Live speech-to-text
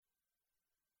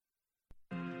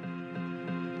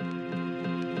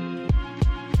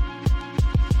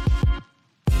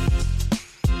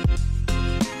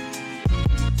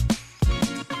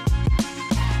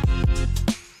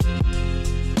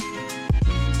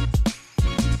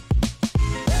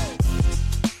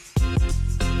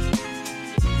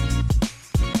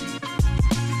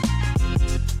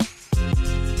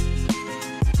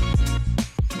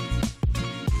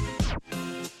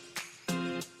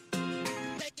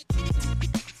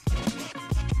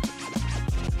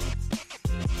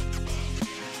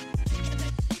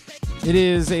It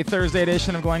is a Thursday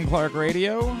edition of Glenn Clark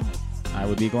Radio. I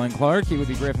would be Glenn Clark. He would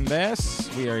be Griffin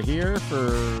Bass. We are here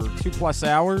for 2+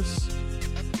 hours,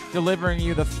 delivering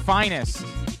you the finest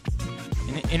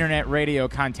in internet radio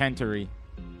contentery.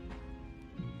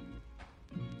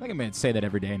 I think I'm going to say that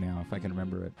every day now if I can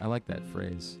remember it. I like that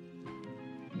phrase.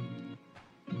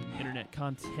 Internet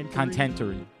contentery.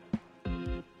 Contentery.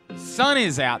 Sun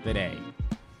is out today.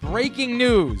 Breaking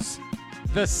news.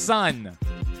 The sun.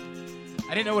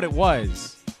 I didn't know what it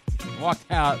was. I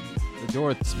walked out the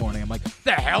door this morning. I'm like,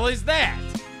 the hell is that?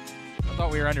 I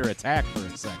thought we were under attack for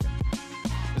a second.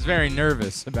 I was very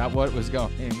nervous about what was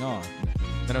going on.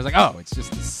 Then I was like, oh, it's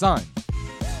just the sun.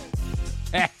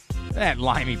 That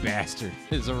limey bastard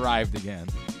has arrived again.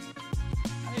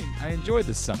 I enjoyed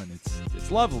the sun.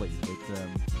 It's lovely.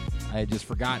 I had just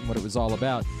forgotten what it was all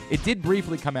about. It did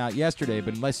briefly come out yesterday,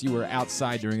 but unless you were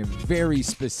outside during a very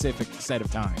specific set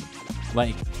of time,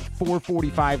 like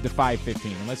 4:45 to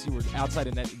 5:15, unless you were outside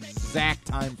in that exact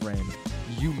time frame,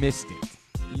 you missed it.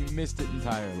 You missed it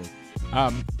entirely.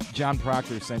 John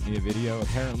Proctor sent me a video.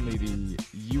 Apparently the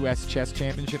U.S. Chess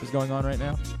Championship is going on right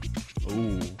now.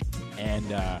 Ooh.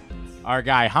 And our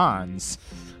guy Hans...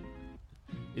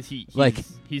 Is he like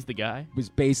he's the guy? Was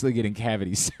basically getting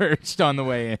cavity searched on the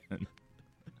way in.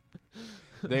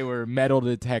 They were metal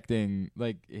detecting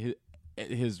like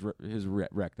his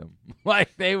rectum.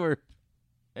 Like they were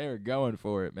going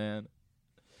for it, man.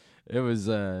 It was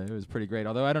pretty great.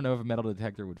 Although I don't know if a metal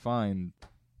detector would find.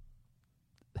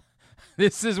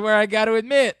 This is where I got to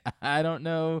admit, I don't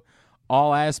know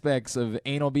all aspects of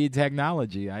anal bead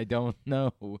technology. I don't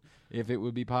know if it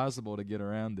would be possible to get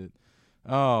around it.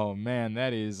 Oh, man,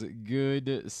 that is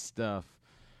good stuff.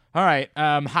 All right,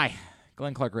 hi,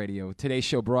 Glenn Clark Radio. Today's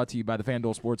show brought to you by the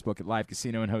FanDuel Sportsbook at Live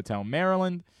Casino and Hotel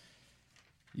Maryland.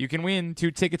 You can win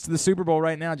 2 tickets to the Super Bowl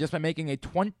right now just by making a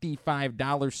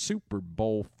 $25 Super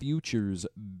Bowl futures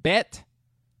bet.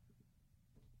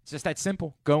 It's just that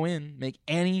simple. Go in, make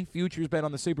any futures bet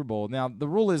on the Super Bowl. Now, the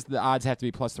rule is the odds have to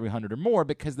be plus 300 or more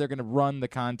because they're going to run the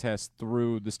contest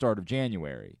through the start of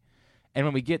January. And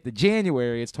when we get to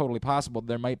January, it's totally possible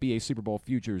there might be a Super Bowl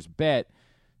futures bet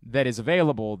that is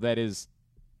available that is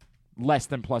less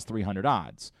than plus 300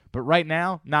 odds. But right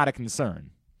now, not a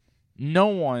concern. No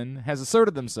one has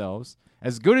asserted themselves,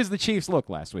 as good as the Chiefs looked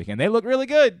last week, and they look really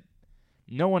good.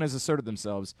 No one has asserted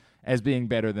themselves as being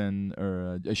better than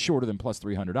or shorter than plus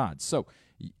 300 odds. So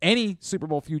any Super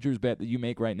Bowl futures bet that you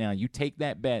make right now, you take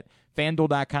that bet,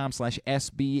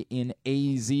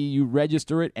 FanDuel.com/SBNAZ, you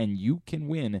register it, and you can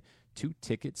win 2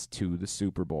 tickets to the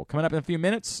Super Bowl. Coming up in a few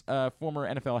minutes, former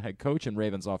NFL head coach and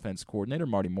Ravens offense coordinator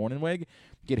Marty Mornhinweg,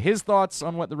 get his thoughts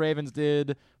on what the Ravens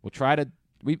did.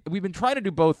 We've been trying to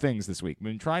do both things this week.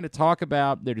 We've been trying to talk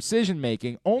about their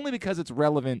decision-making only because it's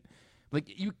relevant. Like,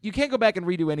 you can't go back and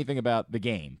redo anything about the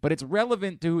game, but it's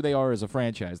relevant to who they are as a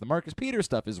franchise. The Marcus Peters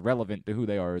stuff is relevant to who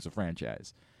they are as a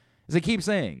franchise. As I keep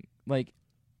saying, like,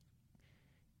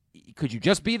 could you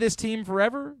just be this team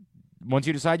forever? Once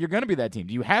you decide you're going to be that team,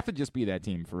 do you have to just be that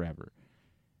team forever?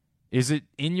 Is it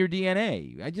in your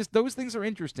DNA? Those things are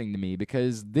interesting to me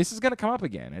because this is going to come up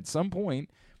again. At some point,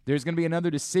 there's going to be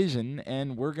another decision,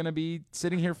 and we're going to be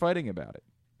sitting here fighting about it.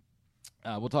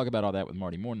 We'll talk about all that with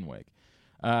Marty Mornhinweg.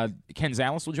 Ken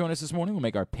Zales will join us this morning. We'll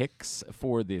make our picks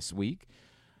for this week.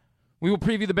 We will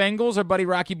preview the Bengals. Our buddy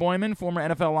Rocky Boyman, former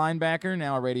NFL linebacker,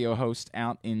 now a radio host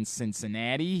out in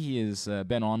Cincinnati. He has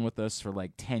been on with us for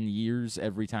like 10 years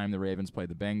every time the Ravens play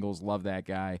the Bengals. Love that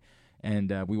guy.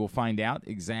 And we will find out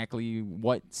exactly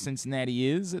what Cincinnati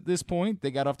is at this point. They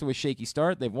got off to a shaky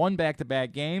start. They've won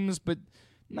back-to-back games, but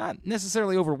not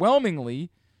necessarily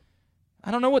overwhelmingly. I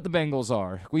don't know what the Bengals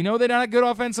are. We know they're not a good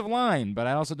offensive line, but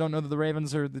I also don't know that the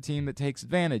Ravens are the team that takes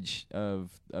advantage of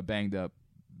a banged-up,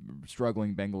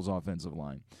 struggling Bengals offensive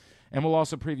line. And we'll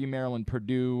also preview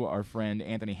Maryland-Purdue. Our friend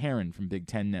Anthony Herron from Big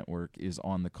Ten Network is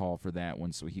on the call for that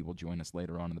one, so he will join us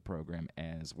later on in the program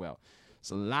as well.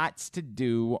 So lots to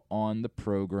do on the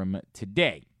program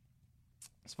today.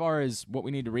 As far as what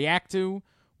we need to react to,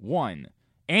 1,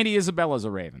 Andy Isabella's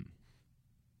a Raven.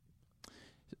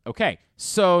 Okay,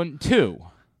 so 2,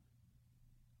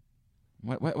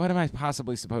 what am I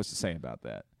possibly supposed to say about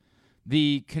that?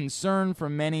 The concern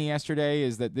from many yesterday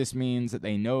is that this means that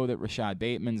they know that Rashad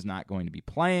Bateman's not going to be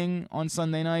playing on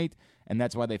Sunday night, and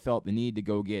that's why they felt the need to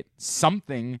go get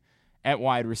something at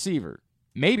wide receiver.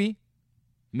 Maybe.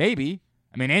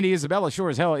 I mean, Andy Isabella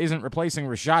sure as hell isn't replacing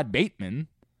Rashad Bateman,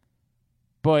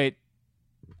 but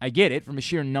I get it from a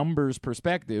sheer numbers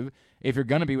perspective. If you're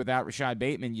going to be without Rashad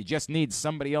Bateman, you just need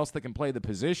somebody else that can play the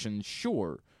position,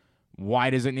 sure. Why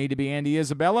does it need to be Andy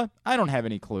Isabella? I don't have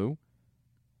any clue.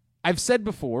 I've said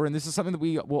before, and this is something that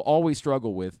we will always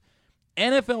struggle with,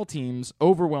 NFL teams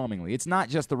overwhelmingly, it's not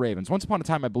just the Ravens. Once upon a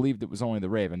time, I believed it was only the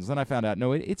Ravens. Then I found out,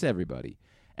 no, it's everybody.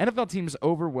 NFL teams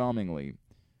overwhelmingly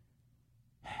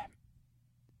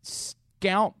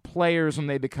scout players when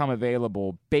they become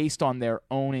available based on their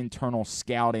own internal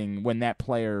scouting when that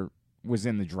player was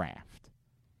in the draft.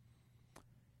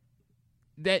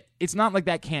 That it's not like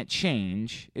that can't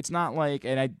change. It's not like,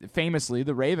 famously,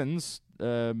 the Ravens,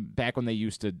 back when they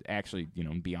used to actually,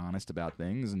 be honest about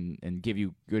things and give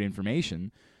you good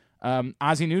information,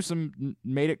 Ozzie Newsome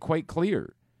made it quite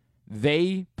clear.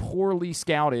 They poorly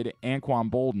scouted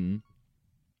Anquan Boldin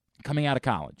coming out of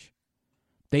college.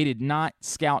 They did not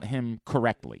scout him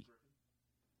correctly.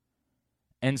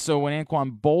 And so when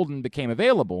Anquan Boldin became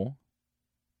available,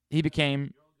 he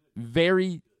became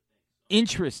very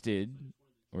interesting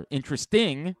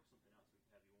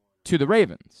to the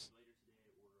Ravens.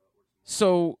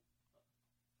 So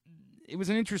it was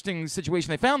an interesting situation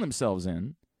they found themselves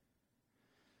in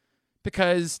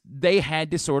because they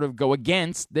had to sort of go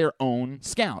against their own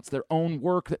scouts, their own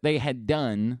work that they had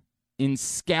done in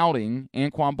scouting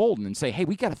Anquan Boldin and say, hey,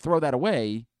 we got to throw that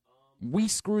away. We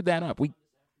screwed that up. We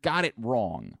got it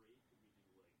wrong.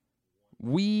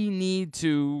 We need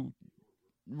to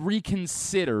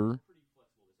reconsider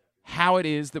how it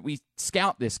is that we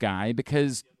scout this guy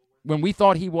because when we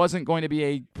thought he wasn't going to be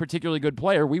a particularly good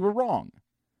player, we were wrong.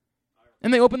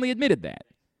 And they openly admitted that.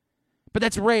 But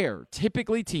that's rare.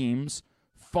 Typically, teams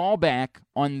fall back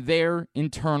on their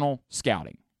internal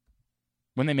scouting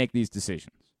when they make these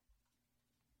decisions.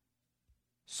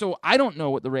 So I don't know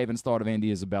what the Ravens thought of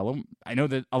Andy Isabella. I know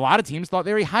that a lot of teams thought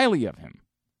very highly of him.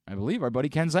 I believe our buddy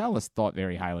Ken Zales thought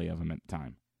very highly of him at the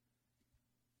time.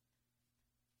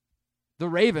 The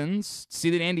Ravens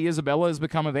see that Andy Isabella has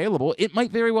become available. It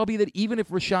might very well be that even if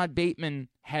Rashad Bateman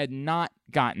had not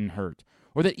gotten hurt,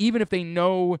 or that even if they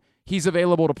know he's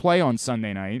available to play on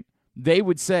Sunday night, they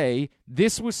would say,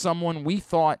 this was someone we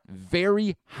thought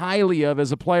very highly of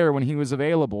as a player when he was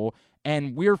available,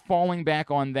 and we're falling back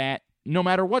on that no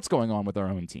matter what's going on with our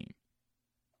own team.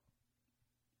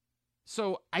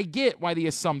 So I get why the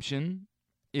assumption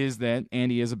is that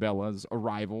Andy Isabella's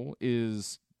arrival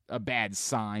is a bad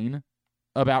sign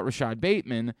about Rashad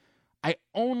Bateman. I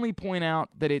only point out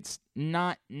that it's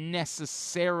not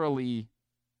necessarily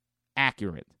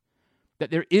accurate. That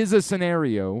there is a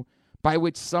scenario by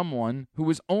which someone who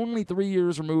was only 3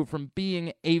 years removed from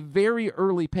being a very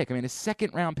early pick, a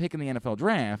second-round pick in the NFL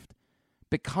draft,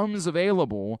 becomes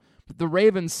available, but the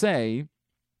Ravens say,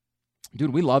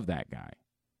 dude, we love that guy.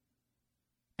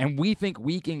 And we think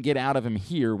we can get out of him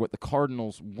here what the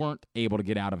Cardinals weren't able to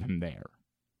get out of him there.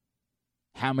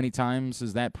 How many times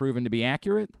has that proven to be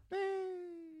accurate?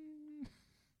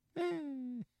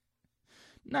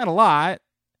 Not a lot.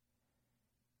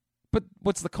 But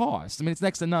what's the cost? It's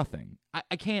next to nothing.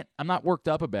 I'm not worked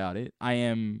up about it. I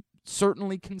am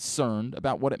certainly concerned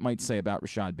about what it might say about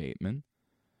Rashad Bateman.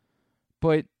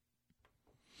 But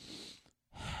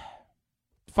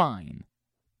fine.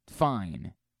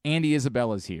 Andy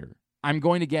Isabella's here. I'm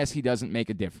going to guess he doesn't make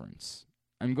a difference.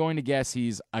 I'm going to guess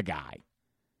he's a guy.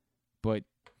 But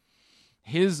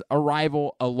his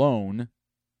arrival alone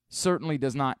certainly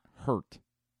does not hurt.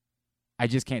 I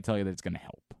just can't tell you that it's going to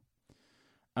help.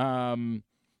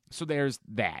 So there's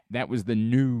that. That was the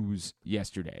news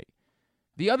yesterday.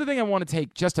 The other thing I want to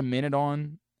take just a minute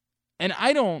on, and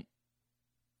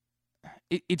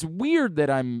it's weird that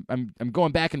I'm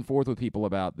going back and forth with people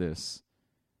about this.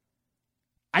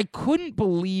 I couldn't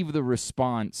believe the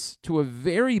response to a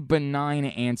very benign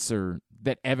answer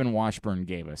that Evan Washburn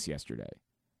gave us yesterday.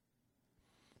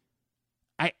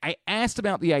 I asked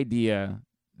about the idea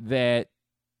that,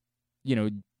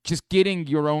 just getting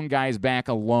your own guys back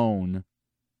alone,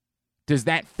 does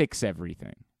that fix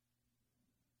everything?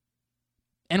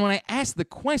 And when I asked the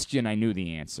question, I knew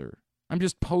the answer. I'm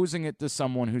just posing it to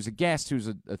someone who's a guest,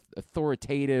 who's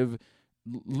authoritative,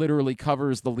 literally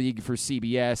covers the league for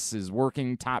CBS, is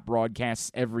working top broadcasts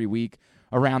every week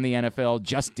around the NFL,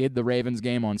 just did the Ravens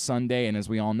game on Sunday, and as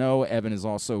we all know, Evan is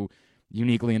also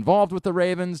uniquely involved with the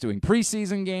Ravens, doing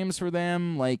preseason games for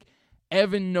them.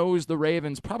 Evan knows the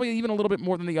Ravens probably even a little bit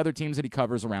more than the other teams that he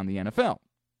covers around the NFL.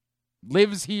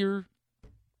 Lives here.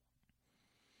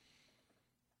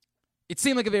 It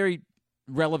seemed like a very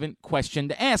relevant question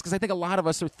to ask because I think a lot of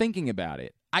us are thinking about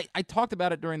it. I talked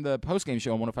about it during the postgame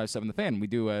show on 105.7 The Fan. We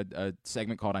do a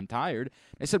segment called I'm Tired.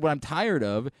 I said what I'm tired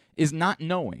of is not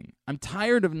knowing. I'm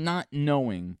tired of not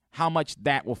knowing how much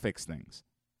that will fix things.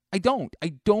 I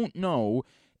don't know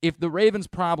if the Ravens'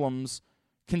 problems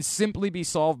can simply be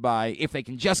solved by if they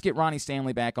can just get Ronnie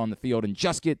Stanley back on the field and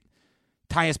just get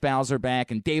Tyus Bowser back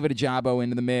and David Ajabo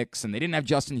into the mix, and they didn't have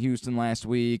Justin Houston last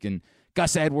week, and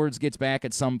Gus Edwards gets back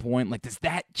at some point. Like, does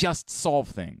that just solve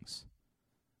things?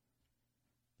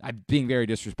 I'm being very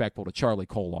disrespectful to Charlie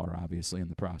Kolar, obviously, in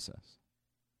the process.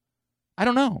 I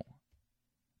don't know.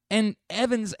 And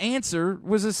Evan's answer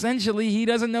was essentially he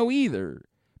doesn't know either.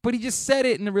 But he just said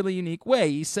it in a really unique way.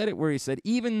 He said it where he said,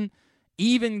 even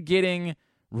getting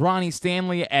Ronnie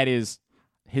Stanley at his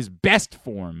best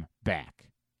form back,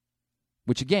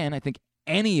 which, again, I think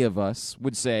any of us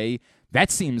would say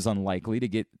that seems unlikely to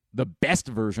get the best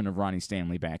version of Ronnie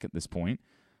Stanley back at this point.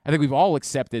 I think we've all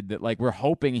accepted that, like, we're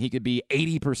hoping he could be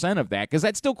 80% of that, because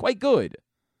that's still quite good.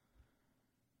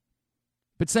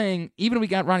 But saying, even if we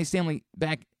got Ronnie Stanley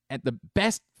back at the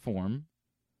best form,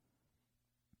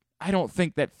 I don't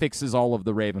think that fixes all of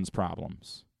the Ravens'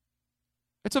 problems.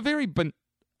 It's a very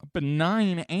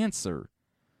benign answer.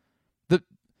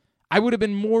 I would have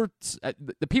been more...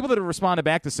 the people that have responded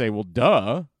back to say, well,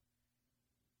 duh,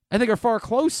 I think are far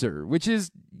closer, which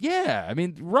is, yeah, I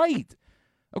mean, right.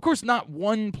 Of course, not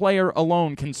one player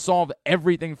alone can solve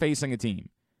everything facing a team.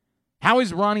 How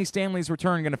is Ronnie Stanley's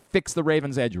return going to fix the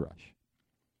Ravens' edge rush?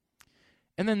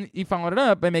 And then he followed it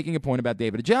up by making a point about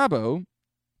David Ajabo,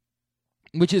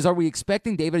 which is, are we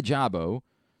expecting David Ajabo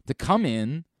to come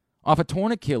in off a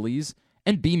torn Achilles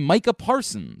and be Micah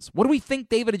Parsons? What do we think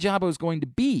David Ajabo is going to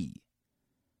be?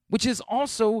 Which is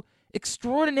also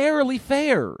extraordinarily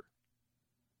fair.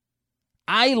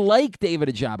 I like David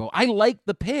Ajabo. I like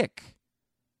the pick.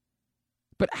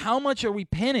 But how much are we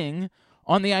pinning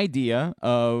on the idea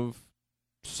of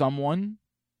someone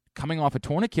coming off a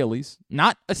torn Achilles,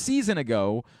 not a season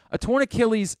ago, a torn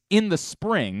Achilles in the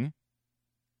spring,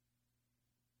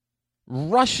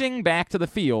 rushing back to the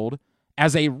field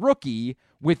as a rookie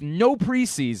with no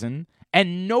preseason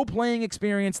and no playing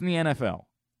experience in the NFL?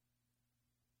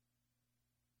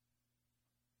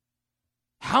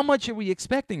 How much are we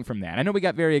expecting from that? I know we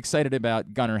got very excited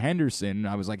about Gunnar Henderson.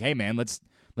 I was like, hey, man, let's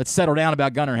settle down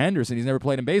about Gunnar Henderson. He's never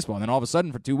played in baseball. And then all of a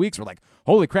sudden, for 2 weeks, we're like,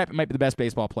 holy crap, it might be the best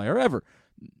baseball player ever.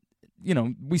 You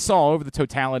know, we saw over the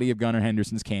totality of Gunnar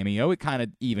Henderson's cameo, it kind of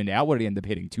evened out. What did he end up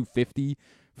hitting? 250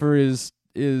 for his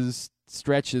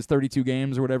stretch, his 32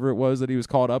 games or whatever it was that he was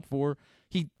called up for.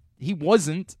 He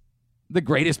wasn't the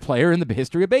greatest player in the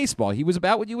history of baseball. He was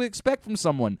about what you would expect from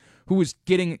someone who was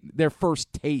getting their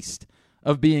first taste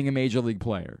of being a major league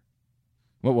player.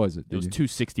 What was it? It was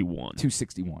 261.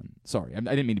 261. Sorry, I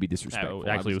didn't mean to be disrespectful.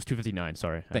 Actually, it was 259.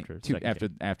 Sorry.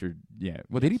 After yeah.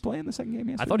 Well, did he play in the second game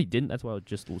yesterday? I thought he didn't. That's why I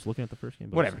just was looking at the first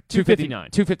game. Whatever. 259.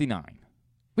 259.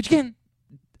 Which, again,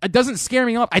 it doesn't scare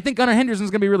me off. I think Gunnar Henderson's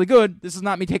going to be really good. This is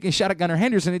not me taking a shot at Gunnar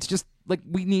Henderson. It's just, like,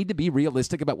 we need to be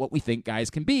realistic about what we think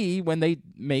guys can be when they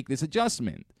make this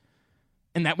adjustment.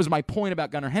 And that was my point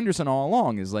about Gunnar Henderson all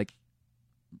along, is like,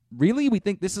 really? We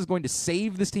think this is going to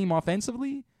save this team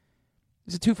offensively?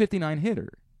 He's a 259 hitter.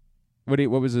 What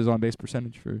was his on-base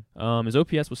percentage for? His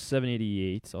OPS was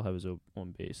 788. So I'll have his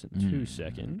on base in 2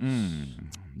 seconds.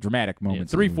 Dramatic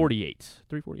moments. 348.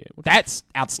 348. That's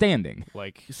outstanding.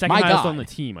 Like, second highest on the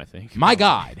team, I think. My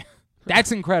God.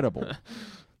 That's incredible.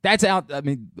 That's out. I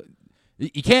mean,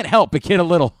 you can't help but get a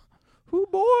little, oh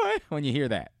boy, when you hear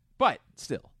that. But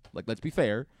still, like, let's be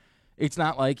fair. It's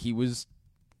not like he was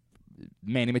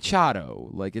Manny Machado.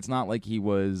 Like, it's not like he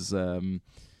was,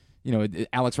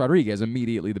 Alex Rodriguez,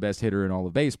 immediately the best hitter in all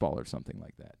of baseball or something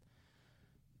like that.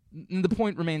 And the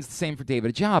point remains the same for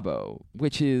David Ajabo,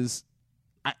 which is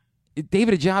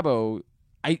David Ajabo,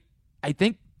 I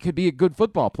think, could be a good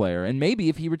football player, and maybe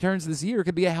if he returns this year,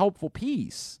 could be a helpful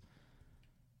piece.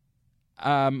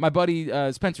 My buddy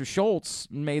Spencer Schultz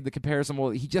made the comparison. Well,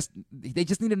 they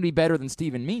just needed to be better than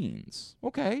Steven Means.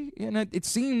 Okay, and it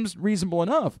seems reasonable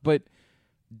enough, but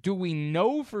do we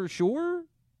know for sure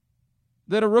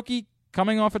that a rookie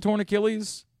coming off a torn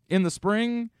Achilles in the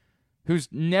spring, who's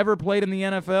never played in the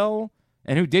NFL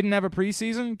and who didn't have a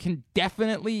preseason, can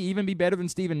definitely even be better than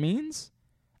Steven Means?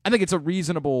 I think it's a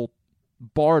reasonable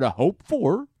bar to hope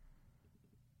for,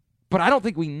 but I don't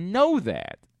think we know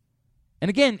that. And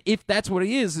again, if that's what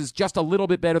he is just a little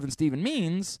bit better than Steven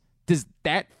Means, does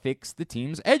that fix the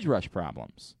team's edge rush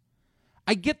problems?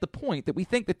 I get the point that we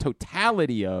think the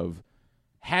totality of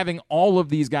having all of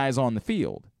these guys on the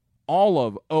field, all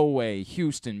of Owe,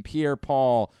 Houston,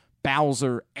 Pierre-Paul,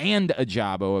 Bowser, and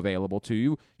Ajabo available to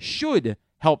you, should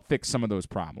help fix some of those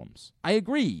problems. I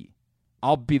agree.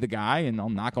 I'll be the guy, and I'll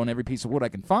knock on every piece of wood I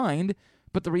can find,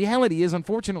 but the reality is,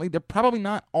 unfortunately, they're probably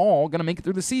not all going to make it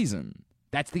through the season.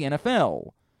 That's the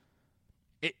NFL.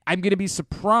 I'm going to be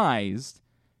surprised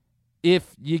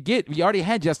if you already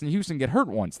had Justin Houston get hurt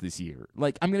once this year.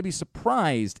 Like, I'm going to be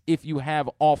surprised if you have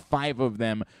all 5 of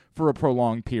them for a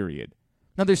prolonged period.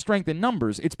 Now, there's strength in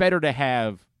numbers. It's better to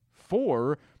have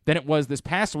 4 than it was this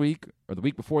past week or the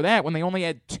week before that when they only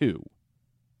had 2.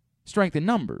 Strength in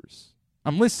numbers.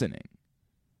 I'm listening.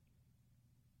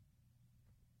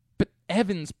 But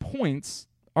Evan's points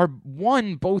are,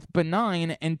 1, both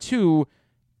benign, and 2,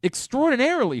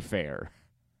 extraordinarily fair.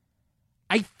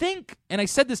 I think, and I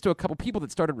said this to a couple people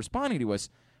that started responding to us,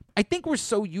 I think we're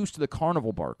so used to the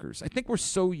carnival barkers. I think we're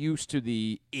so used to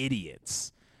the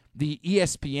idiots, the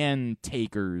ESPN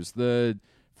takers, the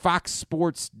Fox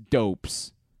Sports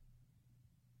dopes,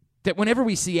 that whenever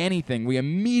we see anything, we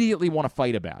immediately want to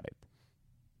fight about it.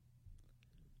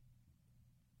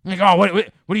 Like, oh, what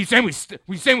are you saying?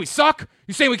 We saying we suck?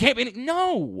 You saying we can't be?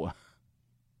 No,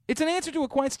 it's an answer to a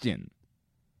question.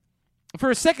 For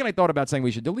a second, I thought about saying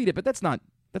we should delete it, but that's not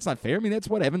fair. I mean, that's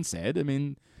what Evan said. I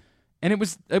mean, and it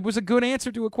was a good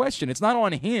answer to a question. It's not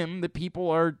on him that people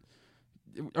are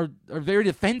very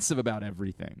defensive about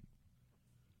everything.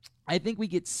 I think we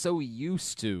get so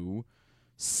used to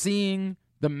seeing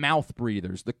the mouth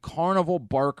breathers, the carnival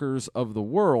barkers of the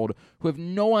world who have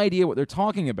no idea what they're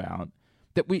talking about,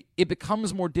 that it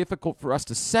becomes more difficult for us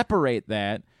to separate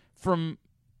that from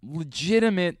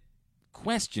legitimate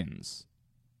questions.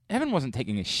 Evan wasn't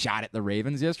taking a shot at the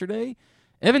Ravens yesterday.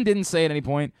 Evan didn't say at any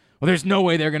point, well, there's no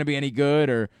way they're going to be any good,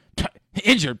 or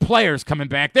injured players coming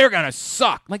back, they're going to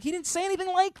suck. Like, he didn't say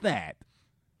anything like that.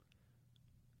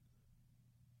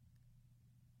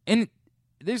 And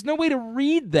there's no way to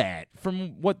read that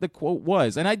from what the quote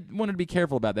was. And I wanted to be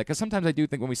careful about that, because sometimes I do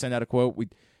think when we send out a quote, we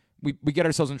get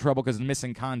ourselves in trouble because it's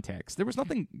missing context. There was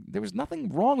nothing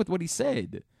wrong with what he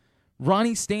said.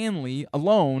 Ronnie Stanley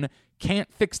alone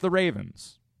can't fix the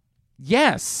Ravens.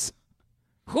 Yes.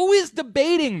 Who is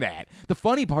debating that? The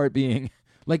funny part being,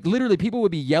 like, literally people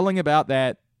would be yelling about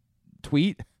that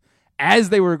tweet as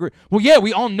they were agreeing. Well, yeah,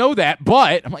 we all know that,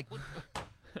 but I'm like,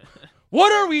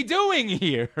 what are we doing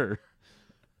here?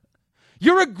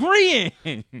 You're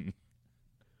agreeing.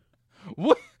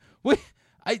 What?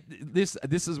 This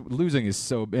is losing is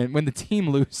so bad. When the team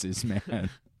loses, man,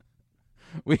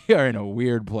 we are in a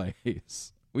weird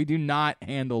place. We do not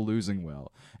handle losing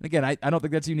well. And again, I don't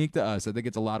think that's unique to us. I think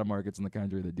it's a lot of markets in the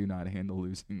country that do not handle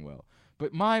losing well.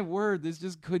 But my word, this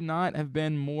just could not have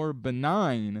been more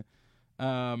benign.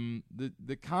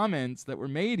 The comments that were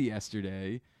made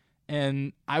yesterday,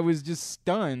 and I was just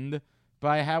stunned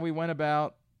by how we went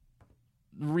about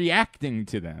reacting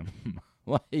to them.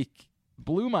 Like,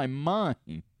 blew my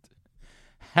mind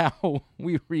how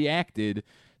we reacted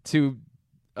to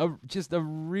just a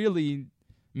really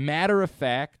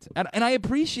matter-of-fact, and I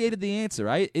appreciated the answer.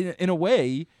 In a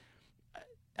way,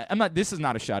 this is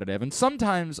not a shot at Evan.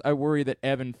 Sometimes I worry that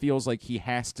Evan feels like he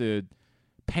has to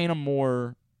paint a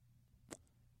more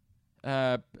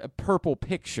a purple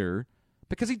picture,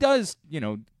 because he does,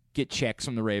 get checks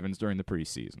from the Ravens during the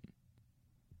preseason.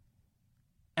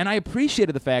 And I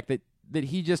appreciated the fact that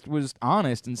he just was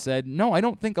honest and said, no, I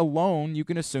don't think alone you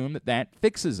can assume that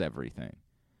fixes everything.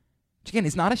 Which, again,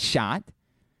 is not a shot.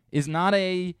 Is not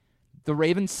the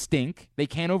Ravens stink. They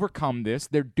can't overcome this.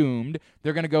 They're doomed.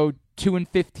 They're going to go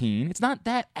 2-15. It's not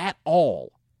that at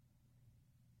all.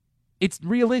 It's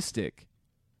realistic.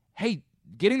 Hey,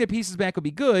 getting the pieces back would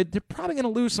be good. They're probably going to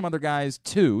lose some other guys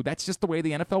too. That's just the way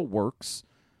the NFL works.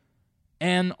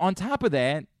 And on top of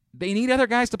that, they need other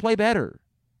guys to play better.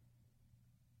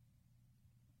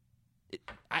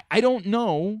 I don't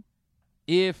know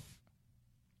if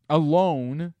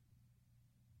alone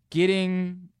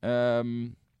getting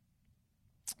Ronnie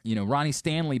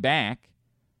Stanley back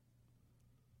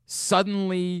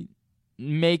suddenly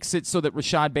makes it so that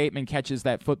Rashad Bateman catches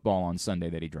that football on Sunday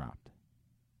that he dropped.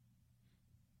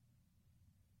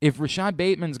 If Rashad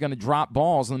Bateman's going to drop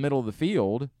balls in the middle of the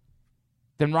field,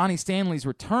 then Ronnie Stanley's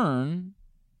return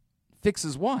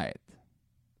fixes what?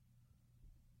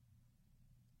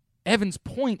 Evan's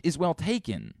point is well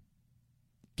taken.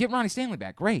 Get Ronnie Stanley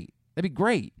back. Great. That'd be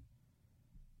great.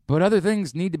 But other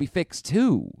things need to be fixed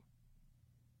too.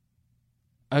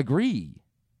 Agree.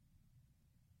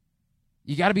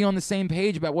 You got to be on the same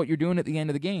page about what you're doing at the end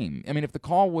of the game. I mean, if the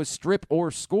call was strip or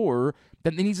score,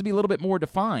 then it needs to be a little bit more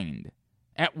defined.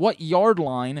 At what yard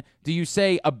line do you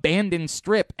say abandon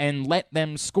strip and let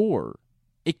them score?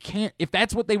 It can't. If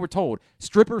that's what they were told,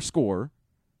 strip or score,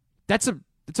 it's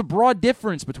a broad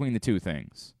difference between the two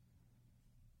things.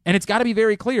 And it's got to be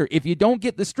very clear. If you don't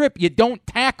get the strip, you don't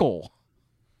tackle.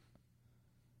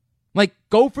 Like,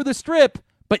 go for the strip,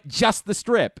 but just the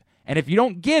strip. And if you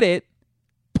don't get it,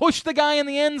 push the guy in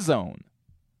the end zone.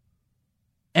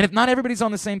 And if not everybody's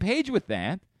on the same page with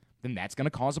that, then that's going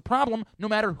to cause a problem no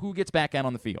matter who gets back out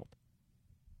on the field.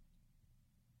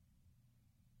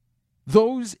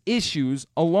 Those issues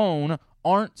alone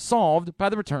aren't solved by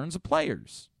the returns of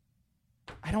players.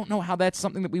 I don't know how that's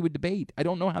something that we would debate. I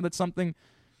don't know how that's something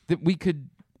that we could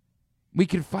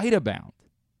fight about.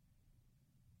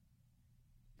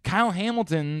 Kyle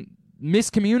Hamilton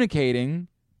miscommunicating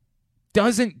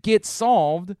doesn't get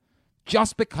solved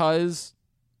just because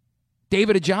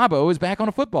David Ajabo is back on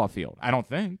a football field. I don't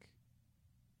think.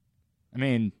 I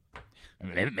mean,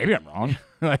 maybe I'm wrong.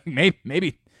 Like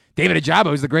maybe David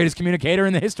Ajabo is the greatest communicator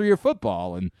in the history of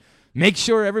football and make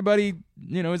sure everybody,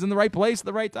 is in the right place at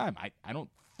the right time. I don't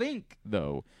think,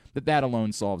 though, that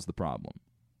alone solves the problem.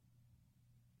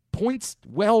 Points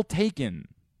well taken.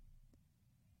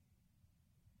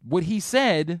 What he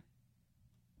said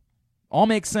all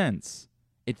makes sense.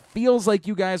 It feels like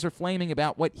you guys are flaming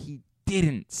about what he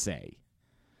didn't say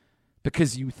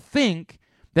because you think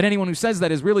that anyone who says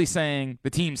that is really saying the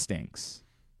team stinks.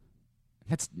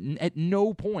 That's at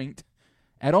no point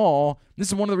at all. This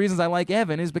is one of the reasons I like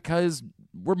Evan is because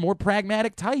we're more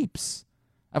pragmatic types.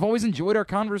 I've always enjoyed our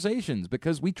conversations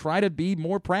because we try to be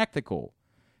more practical.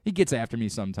 He gets after me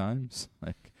sometimes.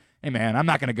 Like, hey, man, I'm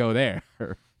not going to go there.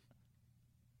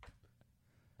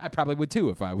 I probably would, too,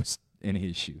 if I was in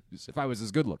his shoes, if I was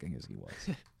as good-looking as he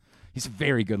was. He's a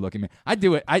very good-looking man. I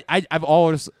do it. I've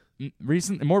always, in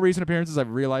more recent appearances,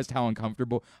 I've realized how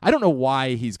uncomfortable. I don't know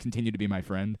why he's continued to be my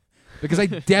friend because I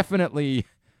definitely,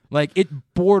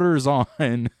 it borders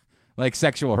on,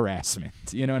 sexual harassment.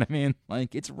 You know what I mean?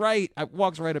 It's right. I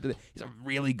walks right up to he's a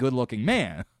really good-looking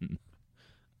man.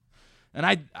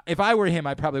 And if I were him,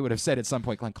 I probably would have said at some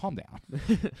point, Glenn, calm down.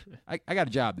 I got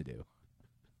a job to do.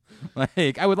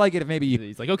 I would like it if maybe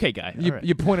he's like, okay, guy.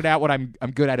 You pointed out what I'm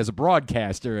good at as a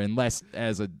broadcaster and less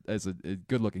as a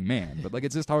good-looking man. But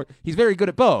it's just hard. He's very good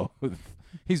at both.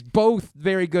 He's both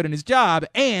very good in his job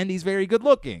and he's very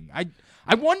good-looking.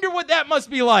 I wonder what that must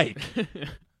be like.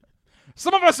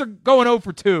 Some of us are going 0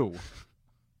 for 2. All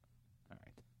right,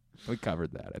 we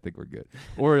covered that. I think we're good.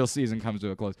 Orioles season comes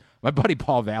to a close. My buddy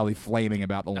Paul Valley flaming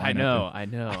about the lineup. I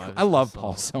know. I love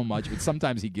Paul so much, but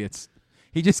sometimes he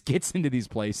just gets into these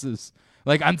places.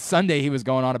 On Sunday, he was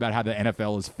going on about how the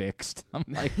NFL is fixed. I'm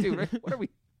like, dude, what are we?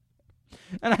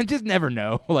 And I just never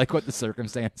know, what the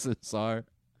circumstances are.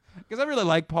 Because I really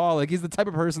like Paul. He's the type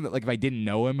of person that, if I didn't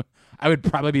know him, I would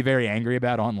probably be very angry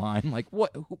about online.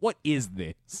 What is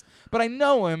this? But I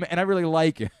know him, and I really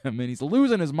like him. And he's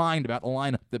losing his mind about the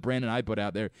lineup that Brandon and I put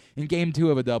out there in Game 2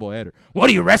 of a doubleheader. What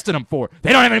are you resting them for?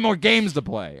 They don't have any more games to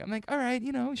play. I'm like, all right,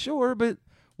 sure, but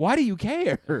why do you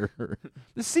care?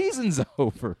 The season's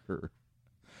over.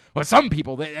 Well, some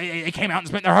people, they came out and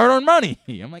spent their hard-earned money.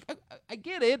 I'm like, I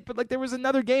get it, but there was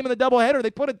another game in the doubleheader.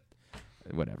 They put it.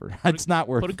 Whatever. It's not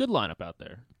worth. Put a good lineup out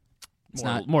there.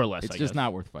 More or less. It's just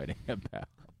not worth fighting about.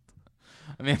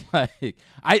 I mean,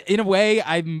 in a way,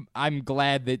 I'm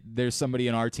glad that there's somebody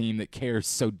in our team that cares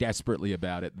so desperately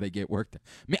about it. They get worked. I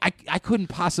mean, I couldn't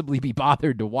possibly be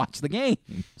bothered to watch the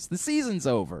games. The season's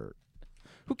over.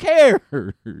 Who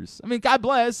cares? I mean, God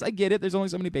bless. I get it. There's only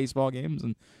so many baseball games,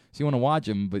 and so you want to watch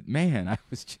them. But man, I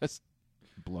was just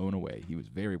blown away. He was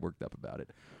very worked up about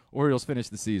it. Orioles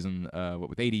finished the season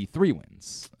with 83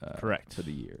 wins. Correct. For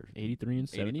the year. 83 and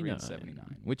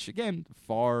 79. Which, again,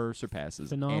 far surpasses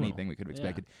Phenomenal. Anything we could have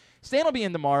expected. Stan will be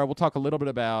in tomorrow. We'll talk a little bit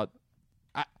about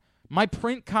my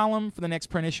print column for the next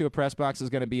print issue of Press Box is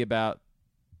going to be about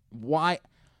why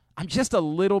I'm just a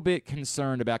little bit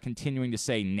concerned about continuing to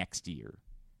say next year.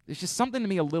 There's just something to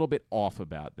me a little bit off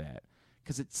about that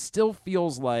because it still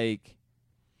feels like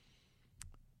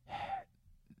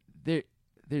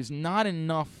there's not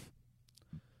enough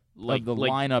of the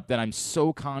lineup that I'm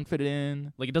so confident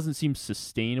in. It doesn't seem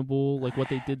sustainable what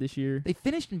they did this year. They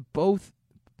finished both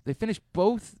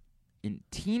in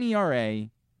team ERA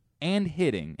and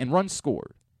hitting and runs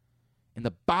scored in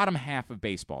the bottom half of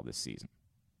baseball this season.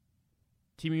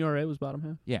 Team ERA was bottom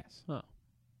half? Yes. Oh.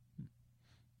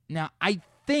 Now, I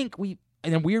think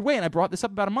in a weird way, and I brought this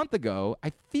up about a month ago,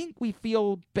 I think we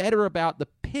feel better about the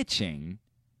pitching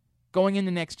going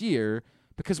into next year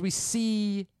because we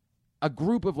see a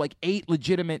group of 8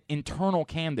 legitimate internal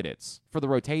candidates for the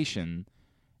rotation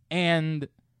and,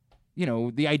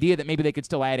 the idea that maybe they could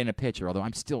still add in a pitcher, although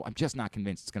I'm just not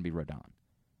convinced it's going to be Rodon.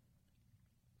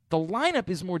 The lineup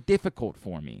is more difficult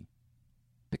for me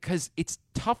because it's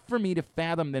tough for me to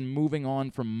fathom them moving on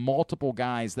from multiple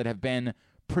guys that have been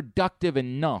productive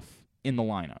enough in the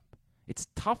lineup. It's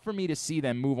tough for me to see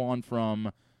them move on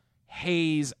from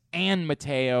Hayes and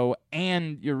Mateo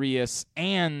and Urias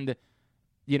and,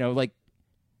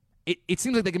 it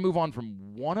seems like they can move on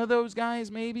from one of those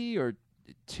guys maybe or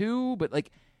two, but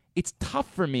like it's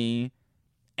tough for me.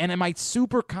 And am I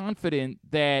super confident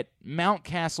that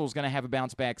Mountcastle is going to have a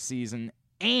bounce-back season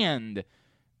and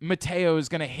Mateo is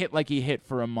going to hit like he hit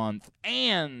for a month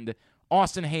and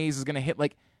Austin Hayes is going to hit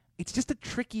like – it's just a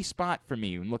tricky spot for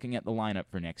me when looking at the lineup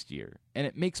for next year. And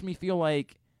it makes me feel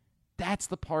like that's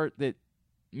the part that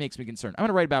makes me concerned. I'm going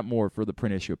to write about more for the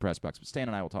print issue of Press Box, but Stan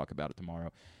and I will talk about it tomorrow.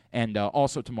 And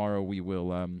also tomorrow we will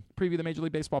preview the Major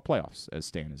League Baseball playoffs as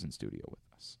Stan is in studio with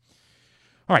us.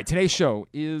 All right, today's show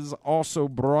is also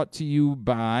brought to you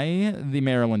by the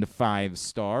Maryland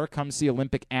 5-Star. Come see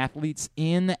Olympic athletes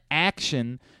in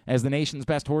action as the nation's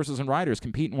best horses and riders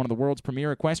compete in one of the world's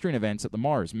premier equestrian events at the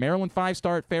Mars. Maryland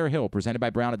 5-Star at Fair Hill, presented by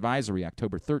Brown Advisory,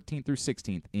 October 13th through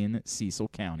 16th in Cecil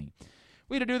County.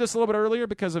 We had to do this a little bit earlier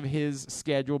because of his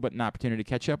schedule, but an opportunity to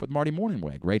catch up with Marty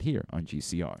Mornhinweg right here on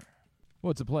GCR. Well,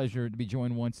 it's a pleasure to be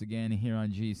joined once again here on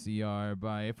GCR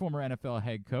by a former NFL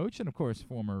head coach and, of course,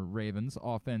 former Ravens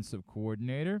offensive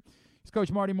coordinator. It's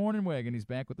Coach Marty Mornhinweg, and he's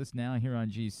back with us now here on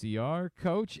GCR.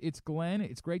 Coach, it's Glenn.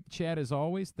 It's great to chat as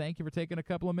always. Thank you for taking a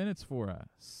couple of minutes for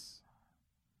us.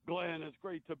 Glenn, it's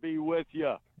great to be with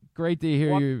you. Great to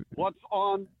hear you.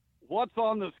 What's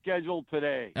on the schedule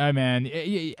today? Hey, man,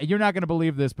 you're not going to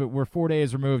believe this, but we're 4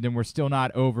 days removed, and we're still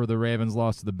not over the Ravens'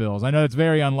 loss to the Bills. I know it's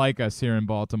very unlike us here in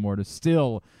Baltimore to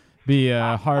still be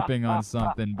harping on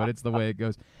something, but it's the way it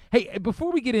goes. Hey,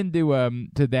 before we get into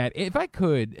to that, if I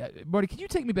could, Marty, can you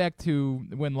take me back to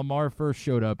when Lamar first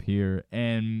showed up here,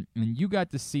 and you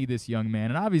got to see this young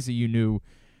man, and obviously you knew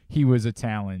he was a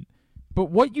talent. But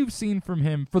what you've seen from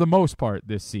him for the most part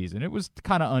this season, it was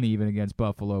kind of uneven against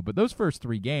Buffalo, but those first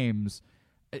 3 games,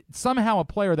 somehow a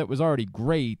player that was already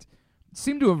great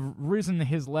seemed to have risen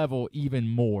his level even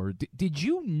more. Did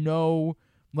you know,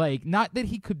 like, not that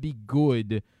he could be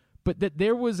good, but that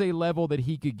there was a level that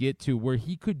he could get to where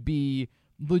he could be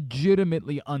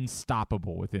legitimately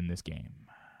unstoppable within this game?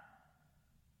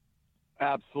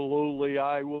 Absolutely.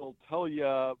 I will tell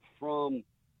you from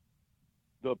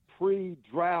the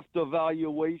pre-draft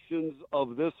evaluations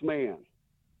of this man,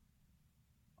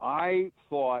 I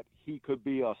thought he could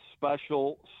be a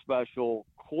special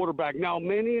quarterback. Now,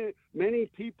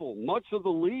 many people, much of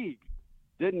the league,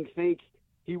 didn't think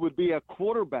he would be a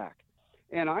quarterback.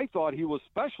 And I thought he was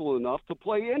special enough to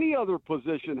play any other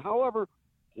position. However,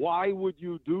 why would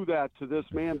you do that to this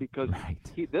man? Because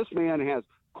this man has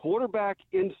quarterback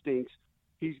instincts.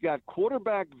 He's got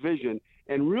quarterback vision.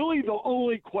 And really the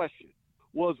only question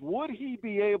was, would he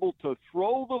be able to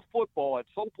throw the football at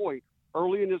some point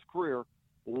early in his career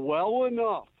well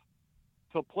enough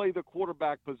to play the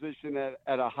quarterback position at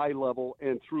a high level?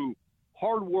 And through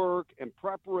hard work and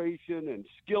preparation and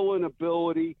skill and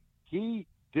ability, he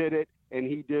did it, and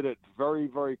he did it very,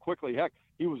 very quickly. Heck,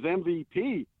 he was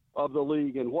MVP of the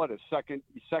league in his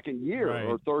second year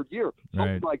or third year,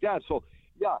 something like that. So,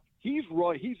 yeah, he's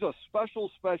a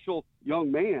special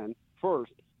young man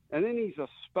first. And then he's a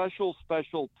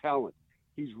special talent.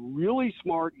 He's really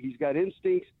smart. He's got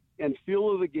instincts and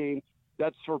feel of the game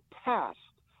that surpass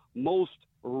most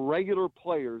regular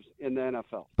players in the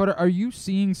NFL. But are you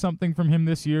seeing something from him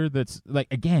this year that's, like,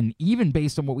 again, even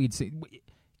based on what we'd seen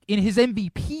in his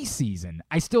MVP season,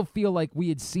 I still feel like we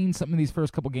had seen something in these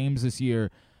first couple games this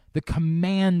year, the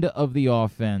command of the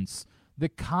offense, the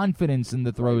confidence in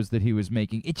the throws that he was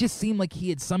making. It just seemed like he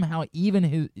had somehow,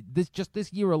 even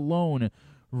this year alone,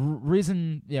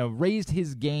 raised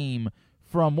his game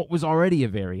from what was already a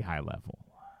very high level.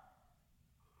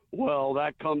 Well,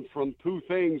 that comes from 2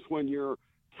 things. When you're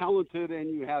talented and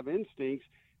you have instincts,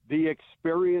 the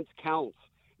experience counts,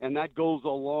 and that goes a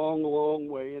long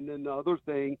way. And then the other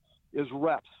thing is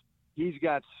reps. He's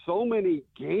got so many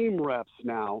game reps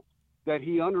now that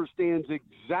he understands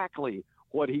exactly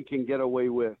what he can get away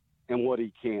with and what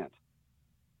he can't.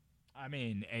 I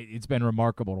mean, it's been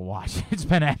remarkable to watch. It's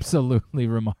been absolutely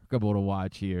remarkable to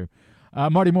watch here.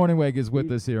 Marty Mornhinweg is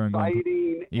with us here.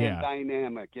 Exciting and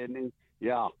dynamic, isn't he?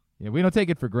 Yeah. Yeah, we don't take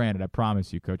it for granted, I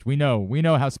promise you, Coach. We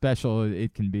know how special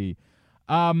it can be.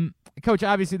 Coach,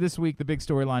 obviously this week the big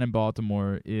storyline in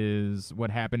Baltimore is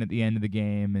what happened at the end of the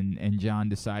game and John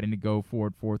deciding to go for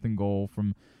it, 4th and goal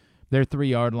from their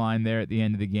 3-yard line there at the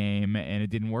end of the game, and it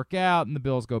didn't work out, and the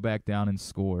Bills go back down and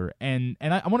score. And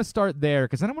I want to start there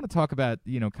because I don't want to talk about,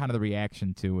 kind of the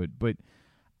reaction to it. But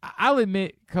I'll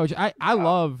admit, Coach, I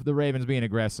love the Ravens being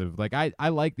aggressive. Like, I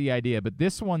like the idea. But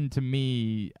this one, to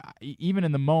me, even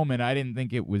in the moment, I didn't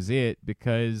think it was it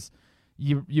because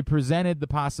you presented the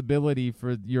possibility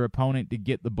for your opponent to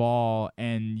get the ball,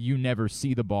 and you never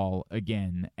see the ball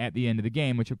again at the end of the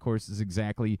game, which, of course, is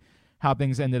exactly how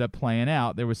things ended up playing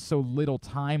out. There was so little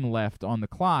time left on the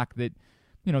clock that,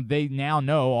 they now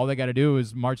know all they got to do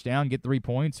is march down, get 3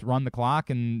 points, run the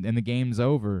clock, and the game's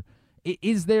over.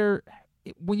 Is there,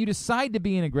 when you decide to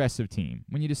be an aggressive team,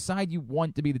 when you decide you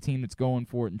want to be the team that's going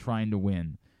for it and trying to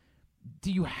win,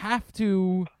 do you have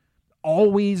to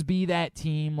always be that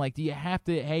team? Like, do you have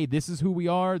to, hey, this is who we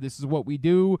are, this is what we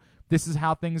do, this is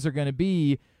how things are going to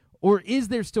be? Or is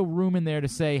there still room in there to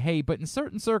say, hey, but in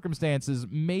certain circumstances,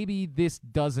 maybe this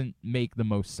doesn't make the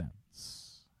most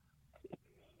sense?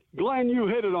 Glenn, you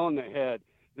hit it on the head.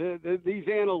 These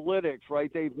analytics,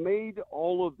 right, they've made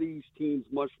all of these teams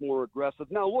much more aggressive.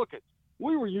 Now, look,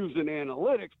 we were using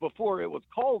analytics before it was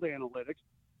called analytics,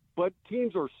 but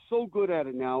teams are so good at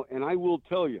it now, and I will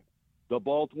tell you, the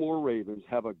Baltimore Ravens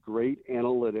have a great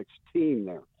analytics team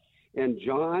there. And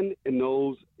John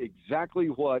knows exactly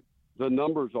what the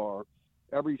numbers are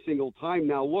every single time.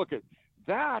 Now, look, at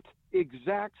that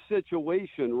exact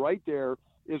situation right there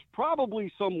is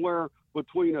probably somewhere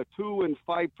between a 2 and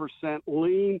 5%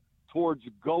 lean towards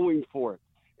going for it.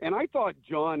 And I thought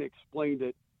John explained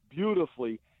it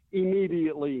beautifully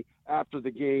immediately after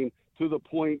the game, to the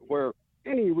point where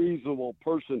any reasonable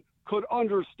person could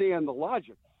understand the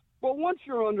logic. But once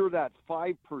you're under that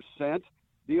 5%, then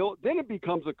it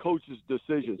becomes a coach's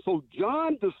decision. So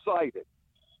John decided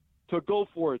to go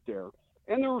for it there.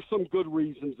 And there were some good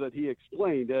reasons that he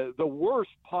explained. The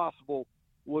worst possible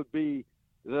would be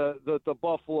the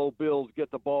Buffalo Bills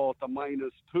get the ball at the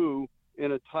 -2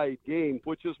 in a tight game,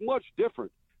 which is much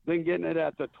different than getting it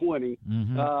at the 20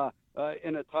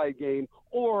 in a tight game,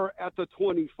 or at the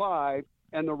 25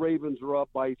 and the Ravens are up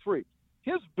by 3.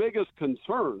 His biggest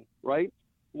concern, right,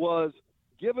 was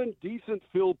given decent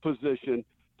field position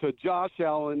to Josh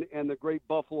Allen and the great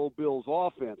Buffalo Bills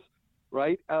offense,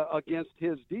 right, against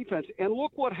his defense. And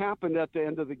look what happened at the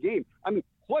end of the game. I mean,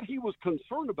 what he was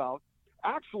concerned about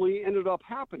actually ended up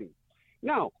happening.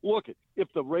 Now, look,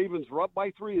 if the Ravens were up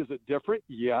by 3, is it different?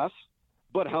 Yes.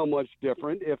 But how much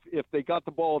different? If they got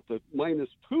the ball at the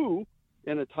 -2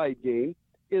 in a tight game,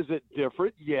 is it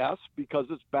different? Yes, because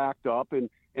it's backed up. And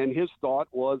his thought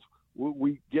was,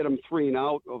 we get them 3 and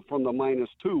out from the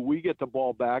 -2. We get the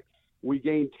ball back. We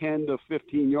gain 10 to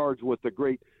 15 yards with the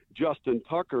great Justin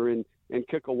Tucker and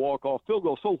kick a walk-off field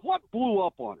goal. So what blew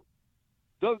up on him?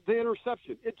 The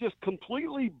interception. It just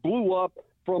completely blew up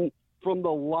from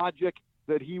the logic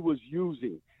that he was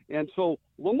using. And so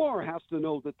Lamar has to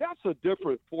know that that's a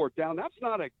different 4th down. That's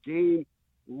not a game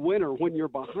winner when you're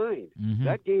behind.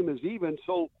 That game is even.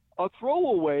 So a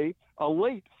throwaway, a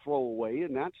late throwaway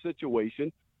in that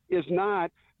situation is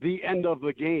not the end of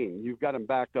the game. You've got him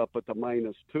backed up at the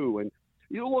 -2. And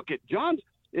you look at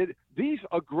these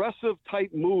aggressive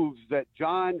type moves that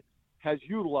John has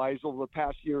utilized over the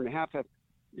past year and a half have,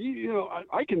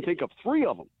 I can think of 3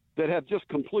 of them that have just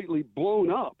completely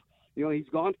blown up. He's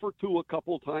gone for 2 a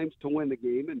couple of times to win the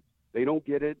game, and they don't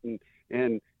get it, and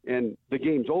the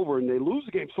game's over, and they lose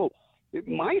the game. So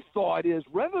my thought is,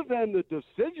 rather than the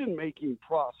decision-making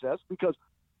process, because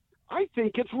I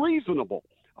think it's reasonable,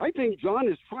 I think John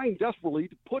is trying desperately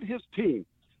to put his team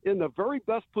in the very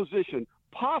best position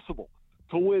possible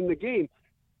to win the game.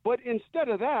 But instead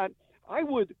of that, I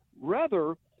would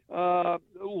rather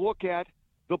look at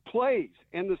the plays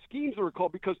and the schemes that are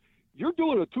called, because you're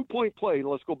doing a 2-point play,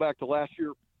 let's go back to last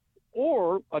year,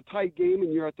 or a tight game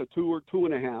and you're at the 2 or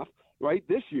 2.5, right,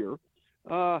 this year,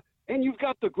 and you've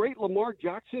got the great Lamar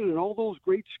Jackson and all those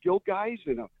great skill guys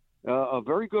and a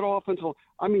very good offensive.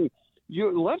 I mean,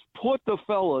 let's put the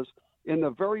fellas in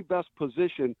the very best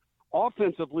position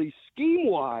offensively,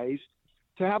 scheme-wise,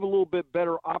 to have a little bit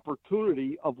better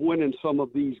opportunity of winning some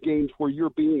of these games where you're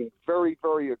being very,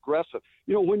 very aggressive.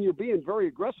 When you're being very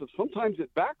aggressive, sometimes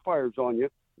it backfires on you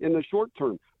in the short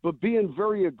term. But being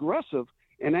very aggressive,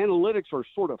 and analytics are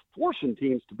sort of forcing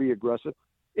teams to be aggressive,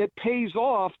 it pays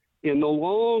off in the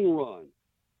long run.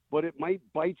 But it might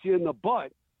bite you in the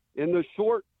butt in the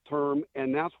short term,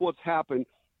 and that's what's happened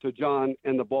to John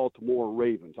and the Baltimore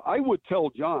Ravens. I would tell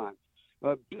John,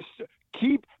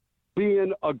 keep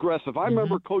being aggressive. I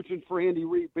remember coaching for Andy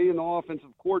Reid, being the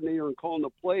offensive coordinator and calling the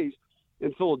plays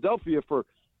in Philadelphia for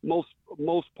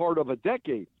most part of a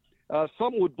decade.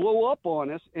 Something would blow up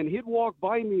on us, and he'd walk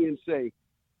by me and say,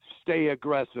 "Stay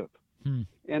aggressive."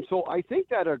 And so I think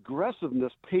that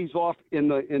aggressiveness pays off in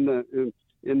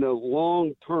the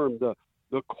long term,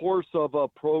 the course of a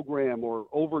program, or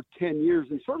over 10 years,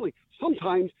 and certainly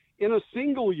sometimes in a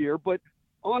single year. But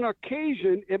on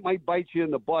occasion, it might bite you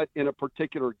in the butt in a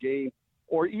particular game,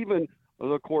 or even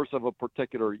the course of a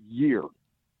particular year.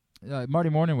 Marty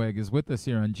Mornhinweg is with us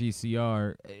here on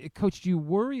GCR. Coach, do you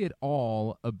worry at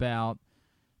all about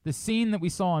the scene that we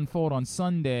saw unfold on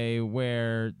Sunday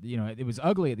where, it was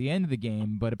ugly at the end of the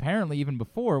game, but apparently even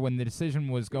before, when the decision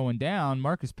was going down,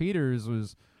 Marcus Peters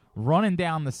was running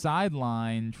down the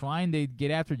sideline trying to get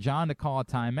after John to call a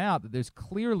timeout, that there's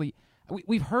clearly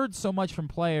we've heard so much from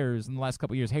players in the last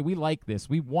couple of years, hey, we like this.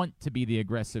 We want to be the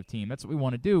aggressive team. That's what we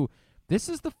want to do. This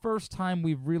is the first time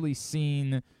we've really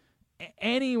seen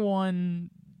anyone,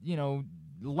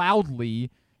 loudly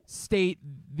state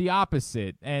the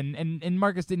opposite, and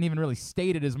Marcus didn't even really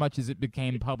state it as much as it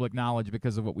became public knowledge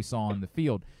because of what we saw on the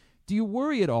field. Do you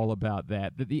worry at all about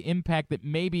that the impact that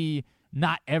maybe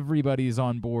not everybody's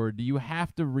on board? Do you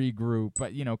have to regroup?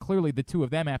 But clearly the two of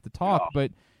them have to talk.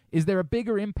 But is there a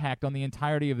bigger impact on the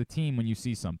entirety of the team when you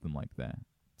see something like that?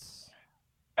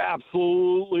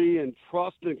 Absolutely, and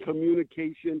trust and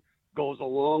communication goes a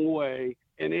long way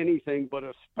in anything, but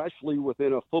especially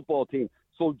within a football team.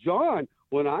 So John,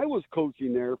 when I was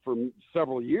coaching there for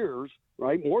several years,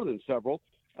 right, more than several,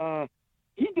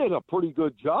 he did a pretty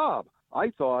good job,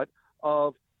 I thought,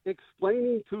 of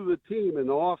explaining to the team in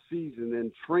the off season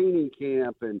and training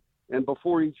camp and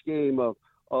before each game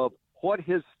of what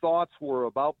his thoughts were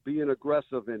about being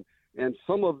aggressive and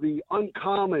some of the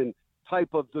uncommon type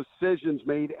of decisions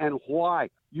made and why.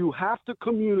 You have to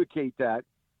communicate that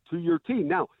to your team.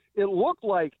 Now, it looked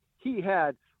like he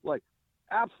had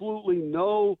absolutely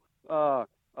no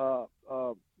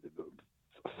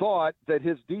thought that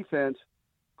his defense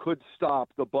could stop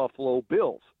the Buffalo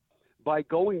Bills by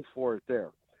going for it there.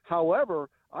 However,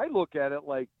 I look at it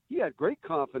like he had great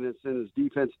confidence in his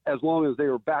defense as long as they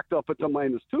were backed up at the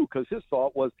 -2, because his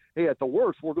thought was, hey, at the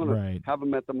worst, we're going to have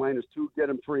them at the -2, get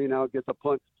them 3 and out, get the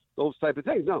punt, those type of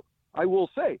things. Now, I will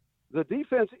say, the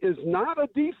defense is not a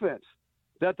defense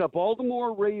that the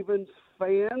Baltimore Ravens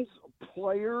fans,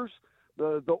 players,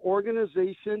 the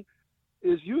organization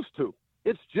is used to.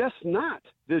 It's just not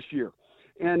this year.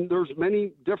 And there's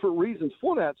many different reasons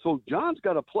for that. So John's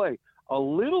got to play a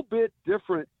little bit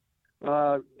different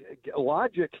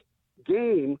logic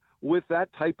game with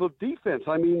that type of defense.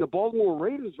 I mean, the Baltimore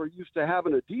Ravens are used to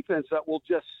having a defense that will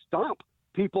just stomp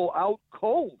people out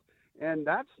cold. And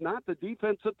that's not the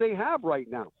defense that they have right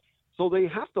now. So they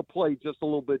have to play just a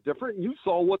little bit different. And you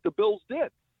saw what the Bills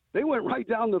did. They went right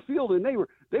down the field, and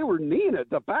they were kneeing it.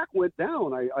 The back went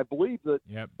down. I believe that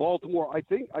Baltimore. I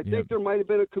think there might have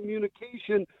been a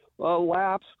communication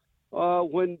lapse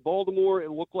when Baltimore. It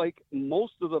looked like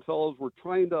most of the fellows were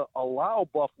trying to allow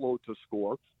Buffalo to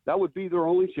score. That would be their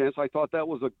only chance. I thought that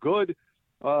was a good,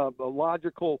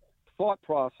 logical thought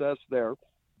process there.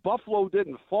 Buffalo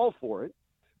didn't fall for it.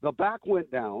 The back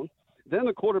went down. Then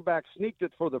the quarterback sneaked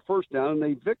it for the first down, and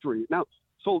they victory. Now.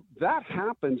 So that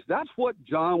happens. That's what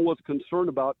John was concerned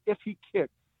about if he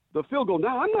kicked the field goal.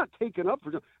 Now, I'm not taking up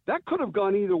for John. That could have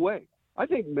gone either way. I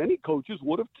think many coaches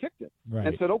would have kicked it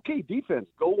and said, okay, defense,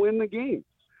 go win the game.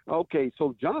 Okay,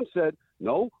 so John said,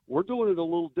 no, we're doing it a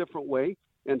little different way.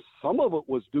 And some of it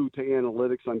was due to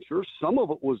analytics, I'm sure. Some of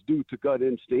it was due to gut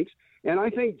instincts. And I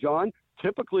think John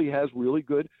typically has really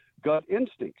good gut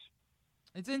instincts.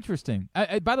 It's interesting.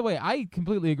 By the way, I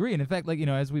completely agree. And in fact,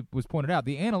 as was pointed out,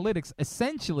 the analytics,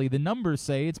 essentially, the numbers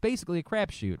say it's basically a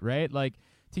crapshoot, right? Like,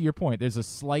 to your point, there's a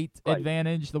slight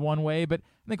advantage the one way, but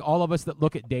I think all of us that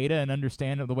look at data and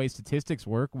understand the way statistics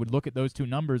work would look at those two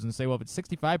numbers and say, well, if it's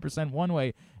 65% one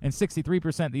way and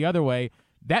 63% the other way,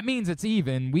 that means it's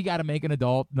even. We got to make an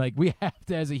adult. We have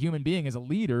to, as a human being, as a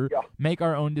leader, make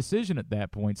our own decision at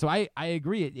that point. So I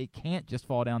agree. It can't just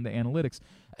fall down to analytics.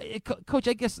 Coach,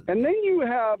 I guess. And then you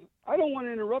have, I don't want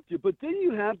to interrupt you, but then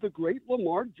you have the great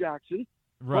Lamar Jackson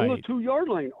on the 2-yard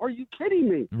line. Are you kidding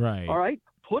me? Right. All right.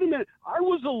 Put him in. I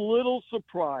was a little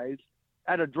surprised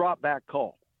at a drop back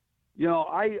call.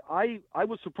 I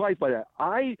was surprised by that.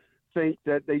 I think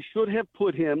that they should have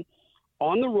put him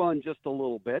on the run just a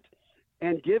little bit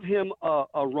and give him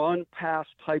a run pass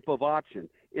type of option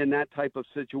in that type of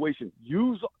situation.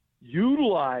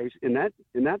 Utilize in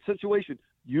that situation.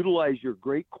 Utilize your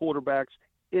great quarterback's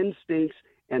instincts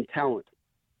and talent.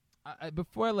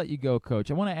 Before I let you go, Coach,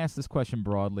 I want to ask this question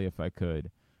broadly, if I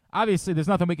could. Obviously, there's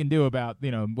nothing we can do about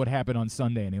what happened on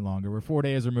Sunday any longer. We're 4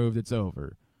 days removed; it's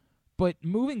over. But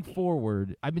moving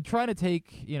forward, I've been trying to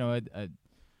take a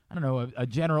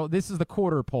general. This is the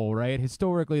quarter poll, right?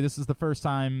 Historically, this is the first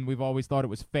time we've always thought it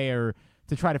was fair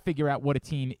to try to figure out what a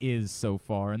team is so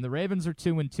far. And the Ravens are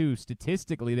 2-2.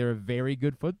 Statistically, they're a very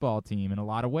good football team in a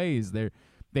lot of ways.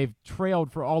 They've trailed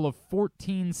for all of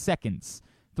 14 seconds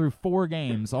through 4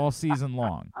 games all season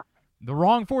long. The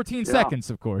wrong 14 seconds,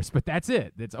 of course, but that's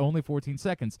it. It's only 14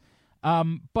 seconds.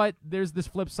 But there's this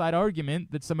flip side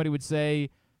argument that somebody would say,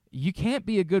 you can't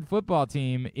be a good football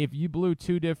team if you blew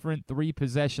 2 different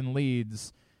 3-possession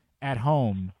leads at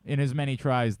home in as many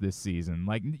tries this season.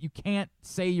 Like, you can't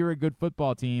say you're a good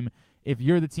football team if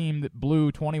you're the team that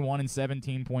blew 21 and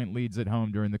 17-point leads at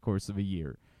home during the course of a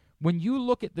year. When you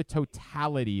look at the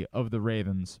totality of the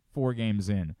Ravens 4 games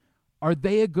in, are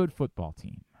they a good football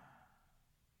team?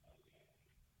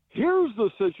 Here's the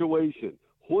situation.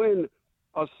 When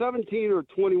a 17 or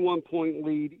 21-point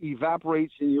lead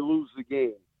evaporates and you lose the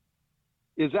game,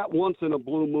 is that once in a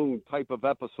blue moon type of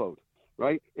episode,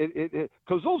 right?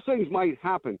 Because those things might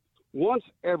happen once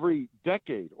every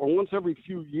decade or once every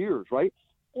few years, right?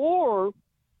 Or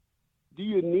do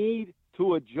you need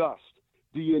to adjust?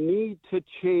 Do you need to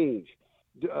change?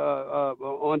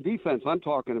 On defense, I'm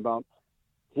talking about,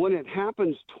 when it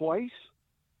happens twice,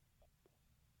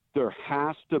 there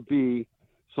has to be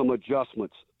some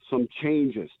adjustments, some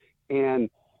changes. And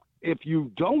if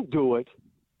you don't do it,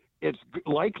 it's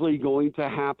likely going to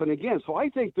happen again. So I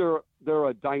think they're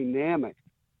a dynamic.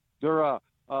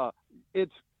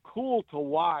 It's cool to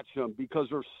watch them because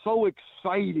they're so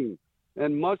exciting,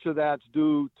 and much of that's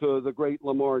due to the great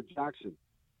Lamar Jackson.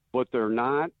 But they're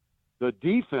not the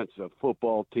defensive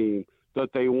football team that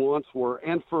they once were,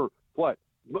 and for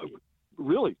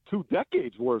really 2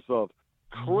 decades worth of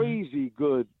crazy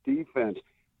good defense.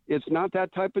 It's not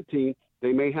that type of team.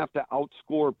 They may have to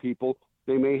outscore people.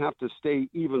 They may have to stay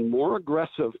even more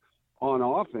aggressive on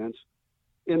offense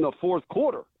in the fourth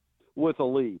quarter with a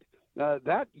lead.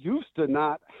 That used to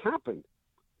not happen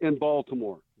in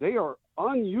Baltimore. They are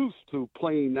unused to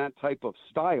playing that type of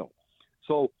style.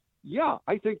 So, yeah,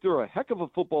 I think they're a heck of a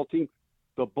football team.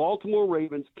 The Baltimore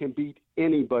Ravens can beat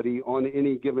anybody on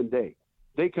any given day.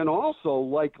 They can also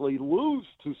likely lose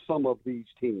to some of these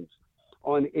teams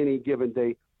on any given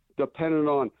day, depending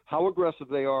on how aggressive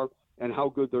they are and how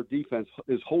good their defense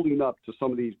is holding up to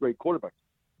some of these great quarterbacks.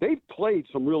 They've played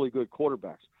some really good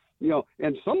quarterbacks,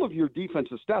 and some of your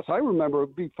defensive stats, I remember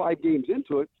it'd be 5 games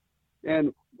into it,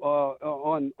 and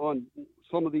on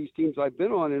some of these teams I've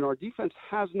been on, and our defense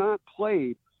has not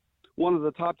played one of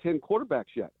the top 10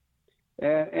 quarterbacks yet.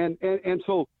 And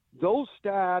so those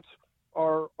stats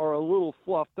are a little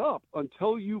fluffed up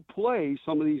until you play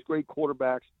some of these great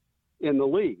quarterbacks in the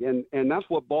league. And that's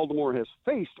what Baltimore has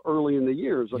faced early in the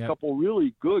year, is a couple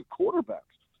really good quarterbacks.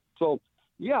 So,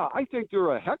 yeah, I think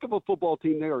they're a heck of a football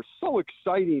team. They are so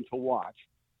exciting to watch.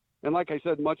 And like I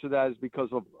said, much of that is because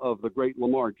of the great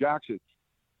Lamar Jackson.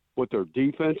 But their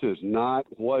defense is not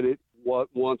what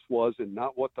once was, and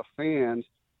not what the fans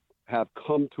have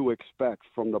come to expect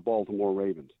from the Baltimore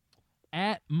Ravens.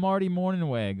 At Marty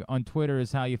Mornhinweg on Twitter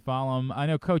is how you follow him. I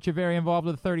know, Coach, you're very involved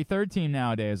with the 33rd team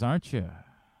nowadays, aren't you?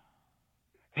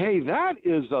 Hey, that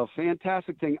is a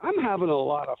fantastic thing. I'm having a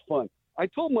lot of fun. I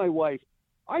told my wife,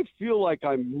 I feel like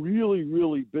I'm really,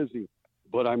 really busy,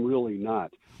 but I'm really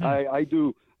not. I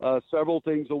do several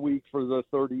things a week for the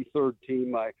 33rd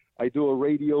team. I do a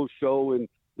radio show in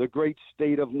the great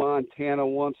state of Montana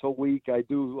once a week. I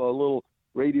do a little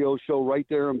radio show right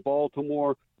there in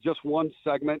Baltimore, just one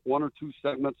or two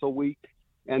segments a week.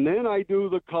 And then I do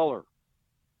the color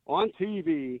on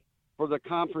TV for the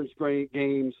conference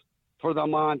games for the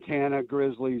Montana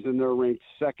Grizzlies, and they're ranked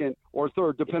 2nd or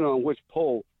 3rd, depending on which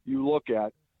poll you look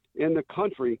at, in the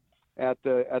country at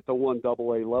the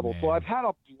 1AA level. Man. So I've had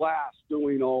a blast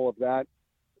doing all of that.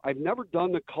 I've never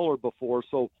done the color before,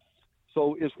 so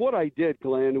it's what I did,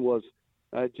 Glenn, was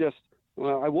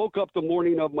I woke up the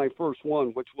morning of my first one,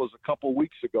 which was a couple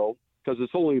weeks ago, because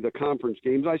it's only the conference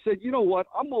games. I said, you know what?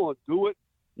 I'm going to do it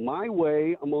my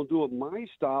way. I'm going to do it my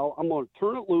style. I'm going to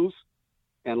turn it loose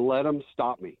and let them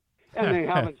stop me. And they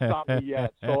haven't stopped me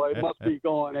yet, so it must be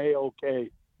going A-okay.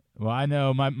 Well, I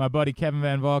know my buddy Kevin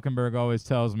Van Valkenburg always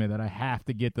tells me that I have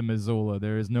to get to Missoula.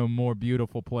 There is no more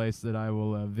beautiful place that I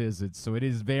will visit, so it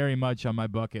is very much on my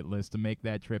bucket list to make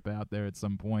that trip out there at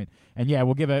some point. And yeah,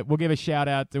 we'll give a shout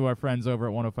out to our friends over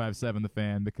at 105.7 The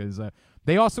Fan, because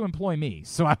they also employ me,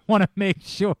 so I want to make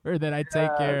sure that I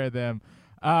take care of them.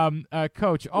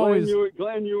 Coach, always.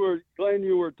 Glenn,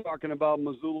 you were talking about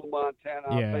Missoula, Montana.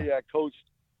 I'll tell you, I coached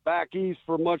back east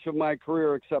for much of my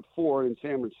career, except for in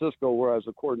San Francisco, where I was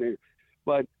a coordinator.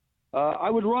 But I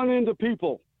would run into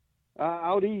people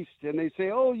out east, and they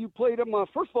say, "Oh, you played at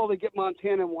First of all, they get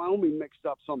Montana and Wyoming mixed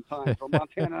up sometimes, or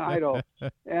Montana and Idaho.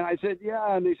 And I said,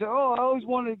 "Yeah," and they said, "Oh, I always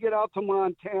wanted to get out to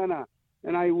Montana."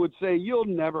 And I would say, "You're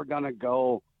never gonna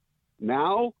go."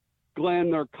 Now, Glenn,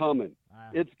 they're coming.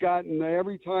 It's gotten,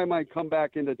 every time I come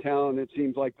back into town, it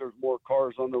seems like there's more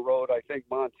cars on the road. I think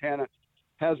Montana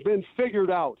has been figured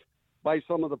out by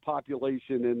some of the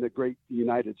population in the great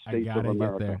United States of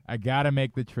America. I got to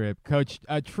make the trip. Coach,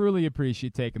 I truly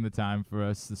appreciate taking the time for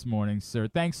us this morning, sir.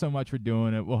 Thanks so much for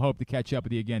doing it. We'll hope to catch up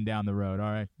with you again down the road,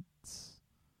 all right?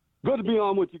 Good to be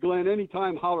on with you, Glenn.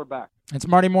 Anytime, holler back. It's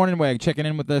Marty Morningweg checking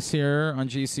in with us here on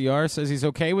GCR. Says he's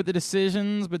okay with the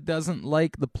decisions, but doesn't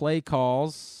like the play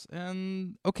calls.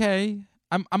 And okay,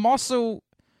 I'm also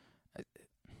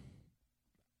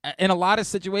in a lot of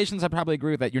situations I probably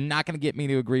agree with that. You're not going to get me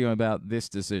to agree about this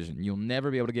decision. You'll never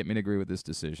be able to get me to agree with this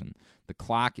decision. The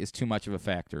clock is too much of a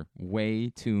factor.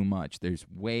 Way too much. There's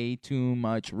way too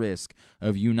much risk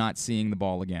of you not seeing the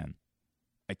ball again.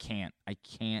 I can't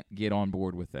get on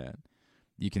board with that.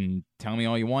 You can tell me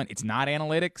all you want. It's not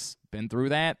analytics. Been through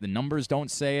that. The numbers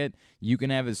don't say it. You can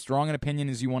have as strong an opinion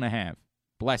as you want to have.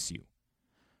 Bless you.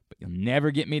 But you'll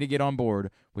never get me to get on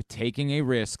board with taking a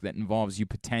risk that involves you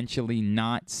potentially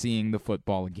not seeing the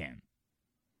football again.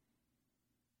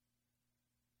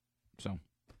 So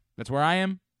that's where I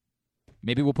am.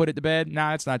 Maybe we'll put it to bed.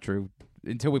 Nah, it's not true.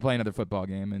 Until we play another football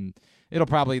game. And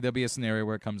there'll be a scenario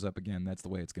where it comes up again. That's the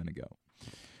way it's going to go.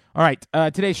 All right,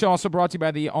 today's show also brought to you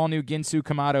by the all-new Ginsu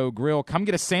Kamado Grill. Come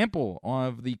get a sample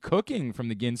of the cooking from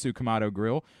the Ginsu Kamado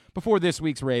Grill before this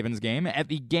week's Ravens game at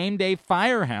the Game Day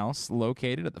Firehouse,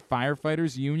 located at the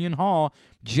Firefighters Union Hall,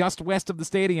 just west of the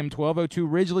stadium, 1202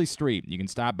 Ridgely Street. You can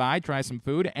stop by, try some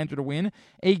food, enter to win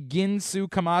a Ginsu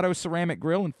Kamado ceramic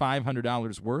grill and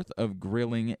 $500 worth of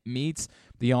grilling meats.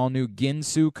 The all-new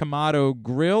Ginsu Kamado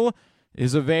Grill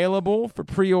is available for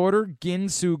pre-order.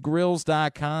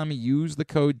 GinsuGrills.com. Use the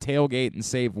code TAILGATE and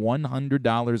save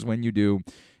 $100 when you do.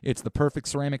 It's the perfect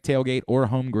ceramic tailgate or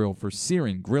home grill for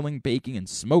searing, grilling, baking, and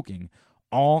smoking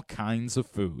all kinds of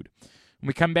food. When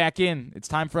we come back in, it's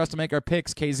time for us to make our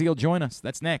picks. KZ will join us.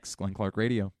 That's next. Glenn Clark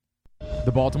Radio.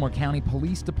 The Baltimore County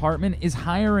Police Department is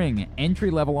hiring.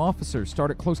 Entry-level officers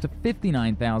start at close to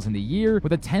 $59,000 a year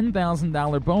with a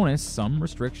 $10,000 bonus. Some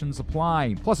restrictions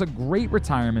apply. Plus a great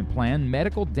retirement plan,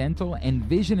 medical, dental, and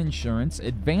vision insurance,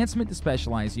 advancement to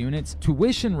specialized units,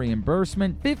 tuition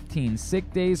reimbursement, 15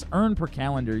 sick days earned per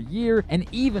calendar year, and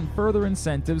even further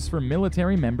incentives for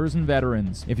military members and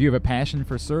veterans. If you have a passion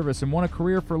for service and want a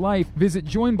career for life, visit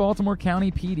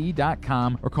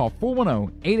joinbaltimorecountypd.com or call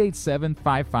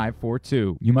 410-887-5542.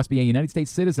 You must be a United States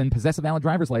citizen, possess a valid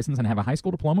driver's license, and have a high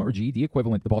school diploma or GED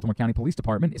equivalent. The Baltimore County Police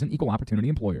Department is an equal opportunity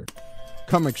employer.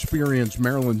 Come experience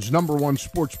Maryland's #1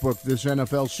 sportsbook this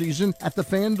NFL season at the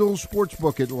FanDuel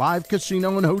Sportsbook at Live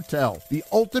Casino and Hotel, the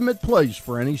ultimate place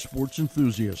for any sports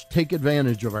enthusiast. Take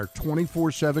advantage of our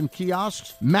 24/7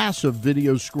 kiosks, massive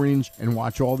video screens, and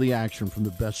watch all the action from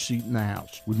the best seat in the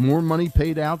house. With more money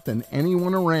paid out than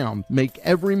anyone around, make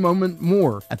every moment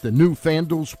more at the new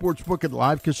FanDuel Sportsbook at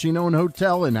Live Casino and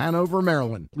Hotel in Hanover,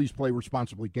 Maryland. Please play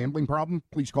responsibly. Gambling problem?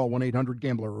 Please call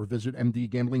 1-800-GAMBLER or visit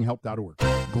mdgamblinghelp.org.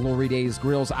 Glory Days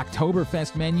Grill's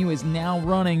Oktoberfest menu is now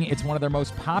running. It's one of their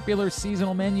most popular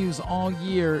seasonal menus all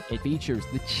year. It features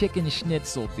the chicken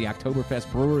schnitzel, the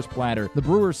Oktoberfest brewer's platter, the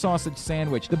brewer's sausage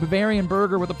sandwich, the Bavarian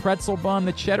burger with a pretzel bun,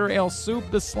 the cheddar ale soup,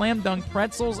 the slam dunk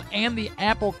pretzels, and the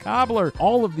apple cobbler.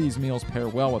 All of these meals pair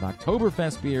well with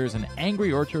Oktoberfest beers and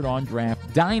Angry Orchard on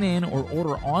draft. Dine in or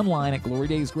order online at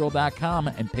glorydaysgrill.com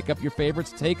and pick up your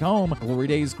favorites to take home. Glory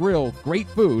Days Grill, great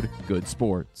food, good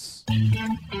sports.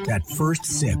 That first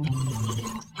sip.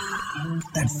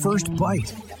 That first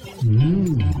bite.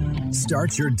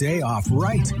 Start your day off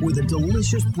right with a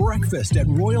delicious breakfast at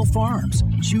Royal Farms.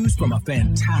 Choose from a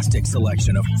fantastic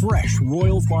selection of fresh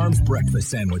Royal Farms breakfast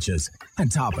sandwiches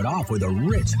and top it off with a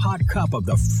rich hot cup of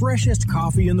the freshest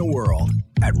coffee in the world.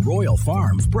 At Royal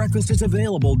Farms, breakfast is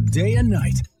available day and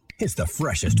night. It's the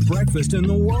freshest breakfast in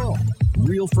the world.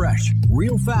 Real fresh,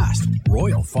 real fast.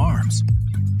 Royal Farms.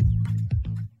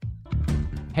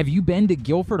 Have you been to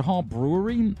Guilford Hall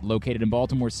Brewery? Located in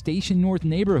Baltimore's Station North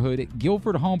neighborhood,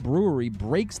 Guilford Hall Brewery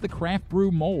breaks the craft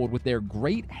brew mold with their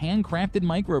great handcrafted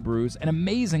microbrews and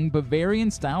amazing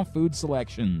Bavarian-style food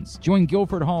selections. Join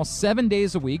Guilford Hall 7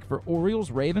 days a week for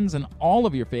Orioles, Ravens, and all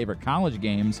of your favorite college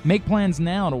games. Make plans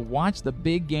now to watch the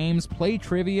big games, play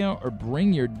trivia, or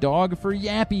bring your dog for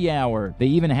Yappy Hour. They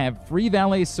even have free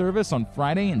valet service on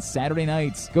Friday and Saturday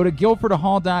nights. Go to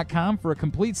guilfordhall.com for a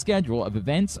complete schedule of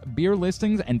events, beer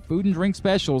listings, and food and drink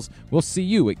specials. We'll see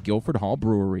you at Guilford Hall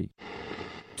Brewery.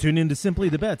 Tune in to Simply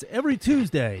the Bets every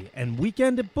Tuesday and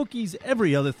Weekend at Bookies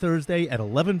every other Thursday at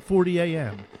 11:40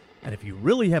 a.m. And if you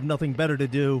really have nothing better to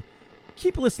do,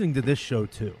 keep listening to this show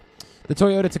too. The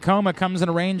Toyota Tacoma comes in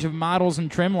a range of models and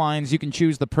trim lines. You can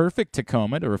choose the perfect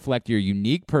Tacoma to reflect your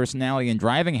unique personality and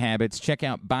driving habits. Check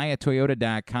out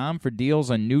buyatoyota.com for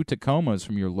deals on new Tacomas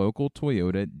from your local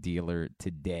Toyota dealer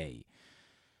today.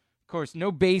 Of course,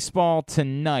 no baseball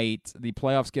tonight. The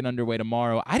playoffs get underway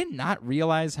tomorrow. I did not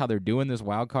realize how they're doing this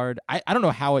wild card. I don't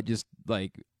know how it just,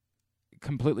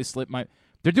 completely slipped my...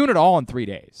 They're doing it all in 3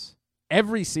 days.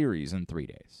 Every series in 3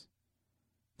 days.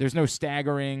 There's no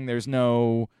staggering. There's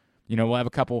no, we'll have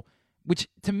a couple, which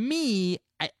to me,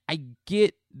 I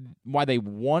get why they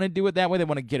want to do it that way. They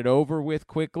want to get it over with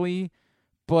quickly,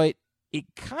 but it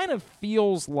kind of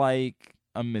feels like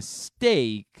a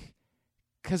mistake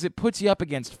because it puts you up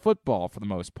against football for the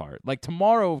most part. Like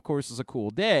tomorrow, of course, is a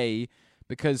cool day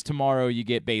because tomorrow you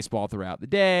get baseball throughout the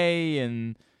day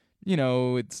and,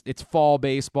 it's fall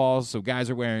baseball, so guys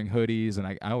are wearing hoodies, and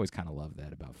I always kind of love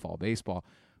that about fall baseball.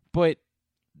 But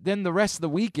then the rest of the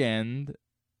weekend,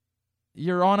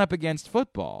 you're on up against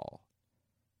football.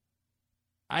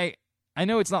 I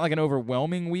know it's not like an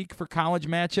overwhelming week for college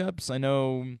matchups. I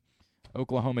know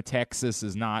Oklahoma, Texas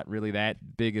is not really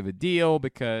that big of a deal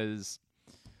because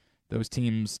those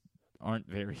teams aren't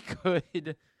very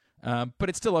good. But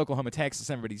it's still Oklahoma, Texas.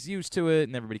 Everybody's used to it,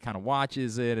 and everybody kind of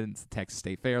watches it, and it's the Texas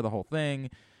State Fair, the whole thing.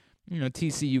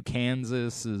 TCU,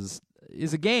 Kansas is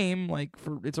a game.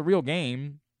 It's a real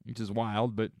game, which is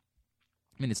wild, but,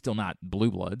 it's still not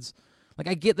blue bloods.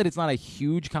 I get that it's not a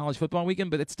huge college football weekend,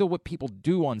 but it's still what people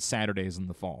do on Saturdays in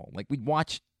the fall. We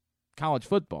watch college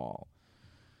football.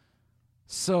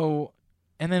 So,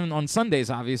 and then on Sundays,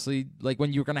 obviously,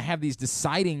 when you're going to have these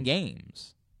deciding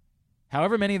games,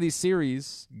 however many of these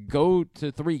series go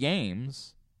to 3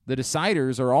 games, the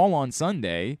deciders are all on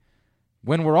Sunday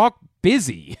when we're all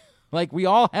busy. We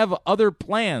all have other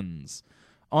plans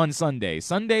on Sunday.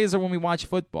 Sundays are when we watch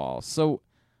football. So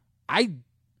I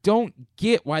don't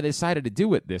get why they decided to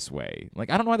do it this way. I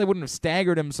don't know why they wouldn't have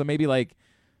staggered them so maybe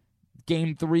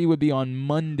Game 3 would be on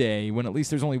Monday when at least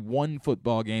there's only one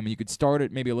football game and you could start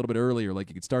it maybe a little bit earlier. You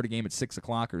could start a game at 6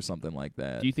 o'clock or something like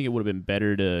that. Do you think it would have been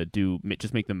better to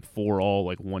just make them 4 all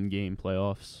 1 game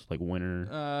playoffs,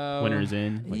 winners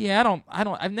in? Yeah,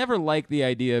 I've never liked the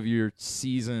idea of your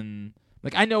season.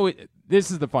 I know this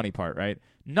is the funny part, right?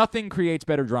 Nothing creates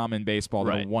better drama in baseball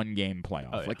than a 1 game playoff.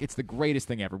 Oh, yeah. It's the greatest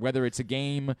thing ever. Whether it's a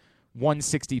game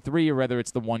 163 or whether it's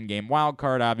the 1 game wild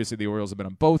card. Obviously, the Orioles have been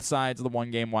on both sides of the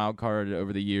 1 game wild card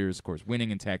over the years. Of course,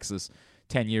 winning in Texas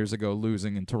 10 years ago,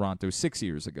 losing in Toronto 6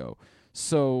 years ago.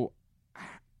 So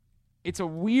it's a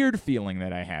weird feeling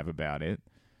that I have about it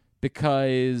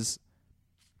because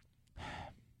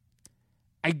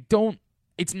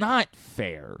it's not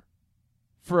fair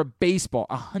for a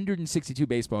 162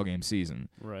 baseball game season,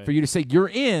 right, for you to say you're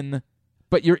in,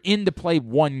 but you're in to play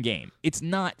 1 game. It's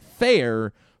not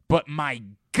fair, but my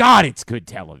God, it's good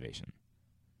television.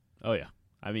 Oh, yeah.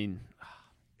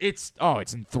 It's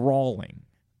enthralling.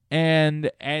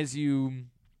 And as you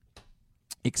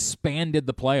expanded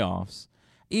the playoffs,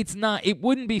 it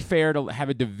wouldn't be fair to have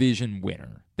a division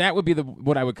winner. That would be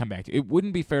what I would come back to. It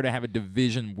wouldn't be fair to have a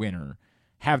division winner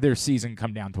have their season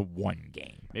come down to 1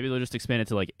 game. Maybe they'll just expand it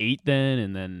to 8 then,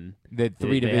 and then the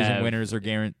 3 division winners are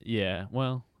guaranteed. Yeah,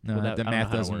 well, no, the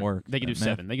math doesn't work. They could do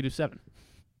 7. They could do 7.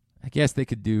 I guess they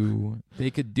could do.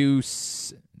 You're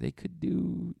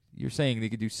saying they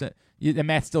could do. The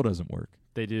math still doesn't work.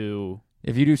 They do.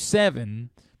 If you do 7,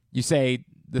 you say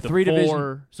the 3 4,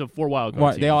 division. So 4 wild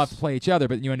card teams. They all have to play each other,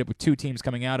 but you end up with 2 teams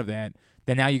coming out of that.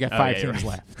 Then now you got 5 teams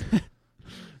left.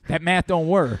 That math don't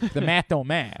work. The math don't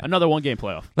math. Another 1 game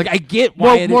playoff. I get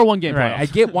why more 1 game playoffs. I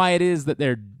get why it is that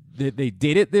they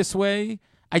did it this way.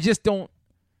 I just don't.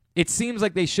 It seems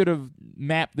like they should have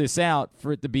mapped this out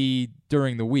for it to be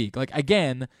during the week.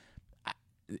 Again,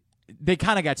 they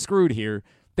kind of got screwed here.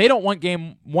 They don't want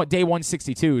day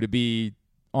 162 to be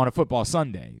on a football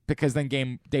Sunday because then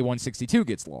day 162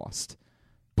 gets lost.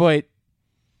 But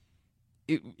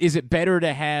is it better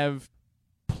to have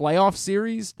playoff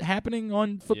series happening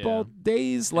on football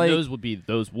days? Those would be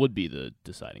the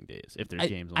deciding days if there's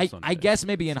games on Sunday. I guess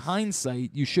maybe in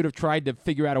hindsight you should have tried to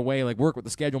figure out a way, work with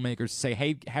the schedule makers to say,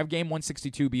 hey, have game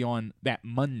 162 be on that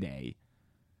Monday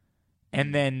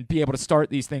and then be able to start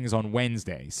these things on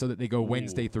Wednesday so that they go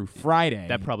Wednesday through Friday.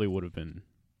 That probably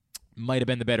might have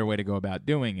been the better way to go about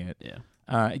doing it. Yeah.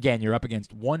 Again, you're up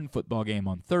against 1 football game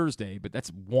on Thursday, but that's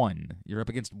 1. You're up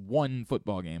against 1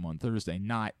 football game on Thursday,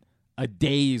 not a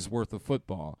day's worth of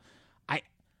football. I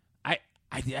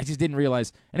just didn't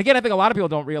realize. And again, I think a lot of people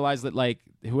don't realize that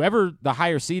whoever the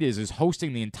higher seed is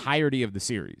hosting the entirety of the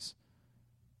series.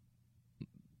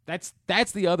 That's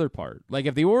the other part.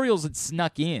 If the Orioles had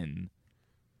snuck in,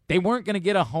 they weren't going to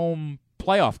get a home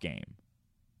playoff game.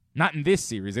 Not in this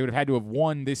series. They would have had to have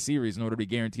won this series in order to be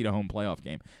guaranteed a home playoff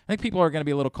game. I think people are going to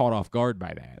be a little caught off guard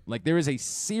by that. There is a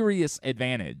serious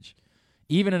advantage,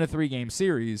 even in a 3-game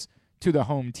series, to the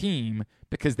home team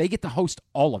because they get to host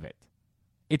all of it.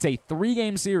 It's a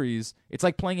 3-game series. It's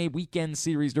like playing a weekend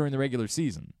series during the regular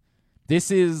season.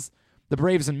 This is the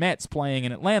Braves and Mets playing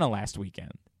in Atlanta last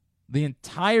weekend. The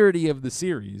entirety of the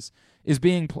series is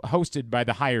being hosted by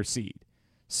the higher seed.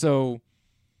 So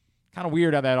kind of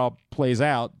weird how that all plays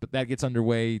out, but that gets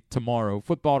underway tomorrow.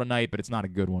 Football tonight, but it's not a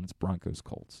good one. It's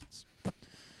Broncos-Colts.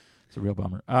 It's a real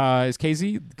bummer. Is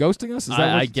KZ ghosting us? Is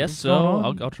that I guess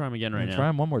so. I'll try him again right now. Try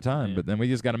him one more time, but then we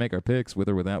just got to make our picks with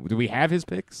or without. Do we have his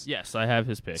picks? Yes, I have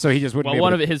his picks. So he just wouldn't.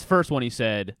 Well, his first one, he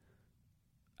said.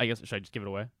 I guess should I just give it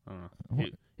away? I don't know.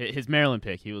 His Maryland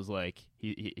pick, he was like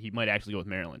he might actually go with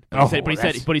Maryland.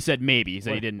 But he said maybe. He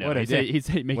said he didn't know. He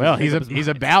said he's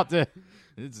about to.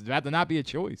 It's about to not be a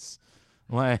choice.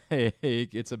 Like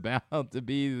it's about to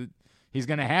be. He's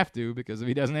going to have to, because if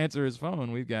he doesn't answer his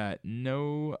phone, we've got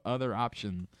no other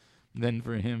option than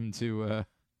for him to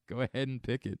go ahead and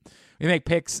pick it. We make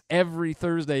picks every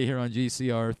Thursday here on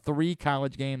GCR. 3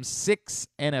 college games, 6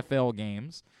 NFL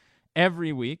games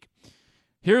every week.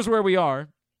 Here's where we are.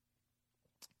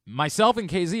 Myself and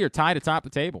KZ are tied atop the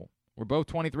table. We're both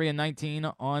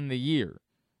 23-19 on the year.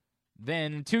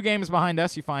 Then 2 games behind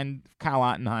us, you find Kyle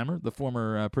Ottenheimer, the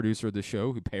former producer of the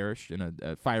show who perished in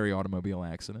a fiery automobile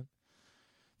accident.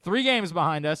 3 games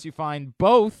behind us, you find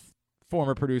both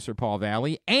former producer Paul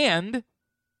Valley and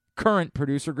current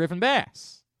producer Griffin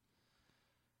Bass.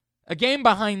 A game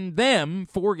behind them,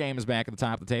 4 games back at the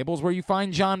top of the table, is where you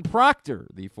find John Proctor,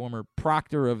 the former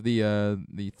proctor of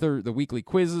the weekly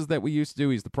quizzes that we used to do.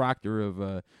 He's the proctor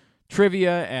of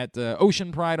trivia at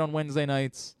Ocean Pride on Wednesday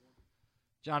nights.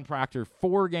 John Proctor,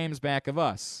 4 games back of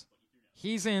us.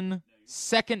 He's in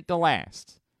second to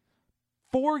last.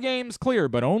 4 games clear,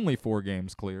 but only 4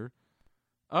 games clear,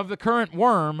 of the current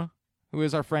worm, who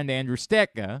is our friend Andrew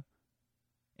Stetka.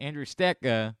 Andrew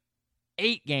Stetka,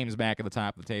 8 games back at the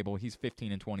top of the table. He's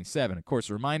 15-27. Of course,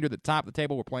 a reminder that top of the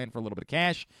table, we're playing for a little bit of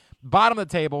cash. Bottom of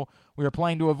the table, we are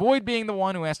playing to avoid being the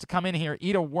one who has to come in here,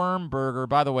 eat a worm burger.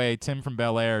 By the way, Tim from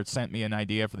Bel Air sent me an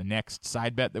idea for the next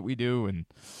side bet that we do, and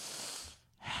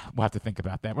we'll have to think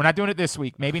about that. We're not doing it this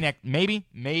week. Maybe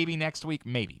next week.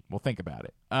 Maybe we'll think about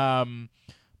it.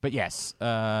 But yes,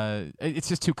 it's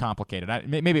just too complicated.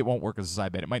 Maybe it won't work as a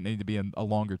side bet. It might need to be a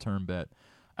longer term bet.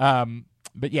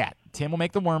 But yeah, Tim will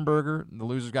make the worm burger. The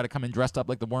loser's got to come in dressed up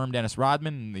like the worm, Dennis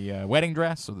Rodman, in the wedding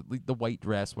dress, or the white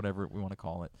dress, whatever we want to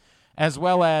call it, as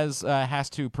well as has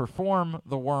to perform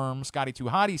the worm Scotty 2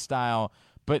 Hottie style.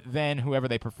 But then whoever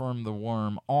they perform the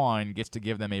worm on gets to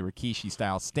give them a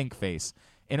Rikishi-style stink face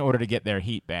in order to get their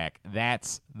heat back.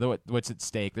 That's what's at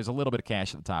stake. There's a little bit of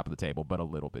cash at the top of the table, but a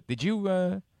little bit. Did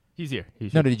you? He's here.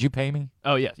 No, did you pay me?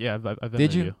 Oh yeah. I've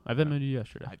did you? I've Venmoed you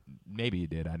yesterday. Maybe you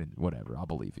did. I didn't. Whatever. I'll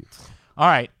believe you. All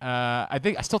right. I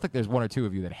still think there's 1 or 2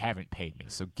 of you that haven't paid me.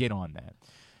 So get on that.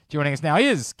 Joining us now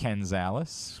is Ken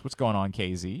Zales. What's going on,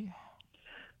 KZ?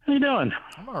 How you doing?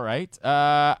 I'm all right.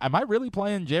 Am I really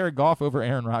playing Jared Goff over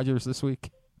Aaron Rodgers this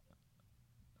week?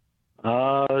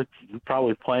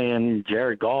 Probably playing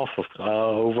Jared Goff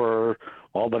over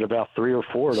all but about 3 or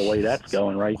 4 the way that's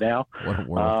going right now. What a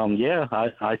world. Yeah,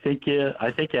 I think you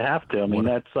have to. I mean,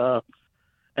 that's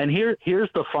and here's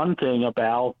the fun thing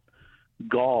about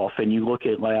Goff, and you look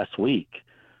at last week,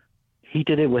 he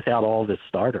did it without all of his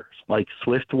starters. Like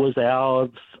Swift was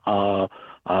out,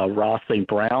 Ross St.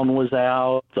 Brown was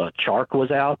out, Chark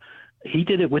was out. He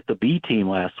did it with the B team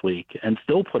last week and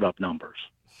still put up numbers.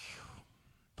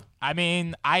 I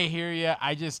mean, I hear you.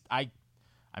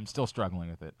 I'm still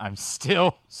struggling with it. I'm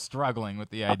still struggling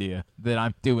with the idea that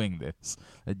I'm doing this.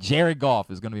 That Jared Goff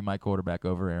is going to be my quarterback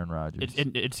over Aaron Rodgers.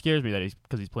 It scares me that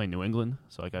because he's playing New England.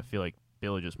 So I feel like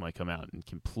Billy just might come out and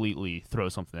completely throw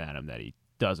something at him that he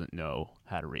doesn't know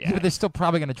how to react. Yeah, but they're still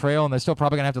probably going to trail, and they're still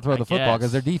probably going to have to throw the football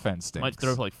because their defense stinks. Might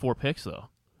throw for like 4 picks though.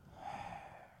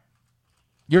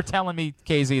 You're telling me,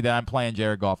 KZ, that I'm playing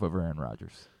Jared Goff over Aaron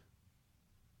Rodgers?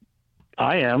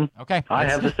 I am. Okay. I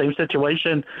have the same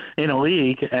situation in a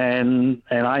league, and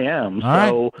I am.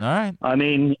 All right. I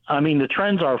mean, the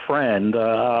trend's our friend.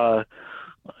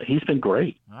 He's been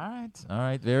great. All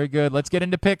right. Very good. Let's get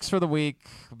into picks for the week.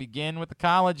 We'll begin with the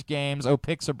college games.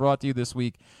 Picks are brought to you this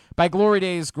week by Glory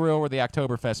Days Grill, where the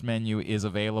Oktoberfest menu is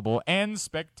available and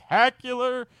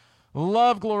spectacular.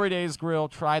 Love Glory Days Grill.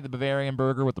 Try the Bavarian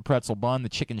burger with the pretzel bun, the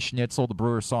chicken schnitzel, the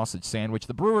brewer sausage sandwich,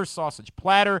 the brewer sausage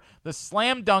platter, the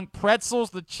slam dunk pretzels,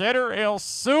 the cheddar ale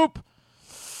soup.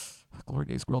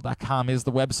 GloryDaysGrill.com is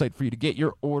the website for you to get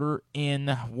your order in.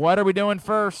 What are we doing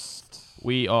first?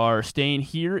 We are staying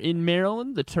here in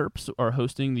Maryland. The Terps are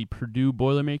hosting the Purdue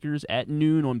Boilermakers at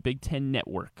noon on Big Ten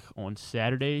Network on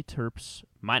Saturday. Terps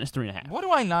 -3.5. What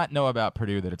do I not know about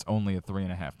Purdue that it's only a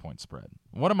 3.5 point spread?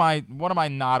 What am I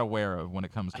not aware of when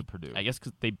it comes to Purdue? I guess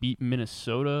because they beat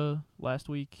Minnesota last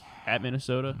week at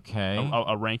Minnesota. Okay,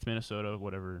 a ranked Minnesota,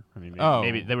 whatever. I mean,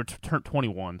 maybe they were turned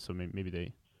 21, so maybe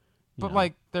they But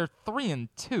like they're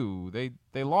 3-2.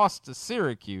 They lost to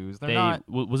Syracuse. They're not.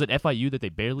 Was it FIU that they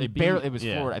barely beat? It was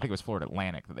Florida. I think it was Florida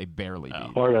Atlantic that they barely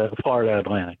beat. Florida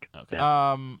Atlantic. Okay.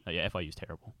 FIU's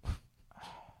terrible.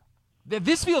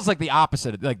 This feels like the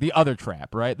opposite, like the other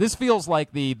trap, right? This feels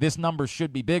like this number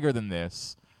should be bigger than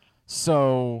this.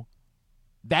 So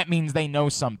that means they know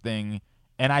something,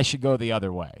 and I should go the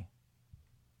other way.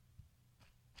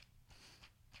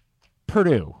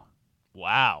 Purdue.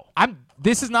 Wow.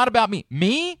 This is not about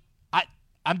me.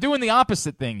 I'm doing the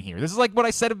opposite thing here. This is like what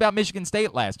I said about Michigan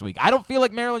State last week. I don't feel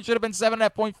like Maryland should have been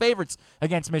 7.5-point favorites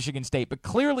against Michigan State, but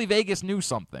clearly Vegas knew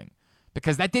something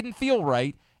because that didn't feel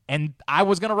right, and I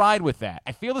was going to ride with that.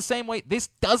 I feel the same way. This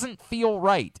doesn't feel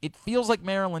right. It feels like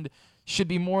Maryland should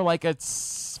be more like a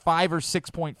 5 or 6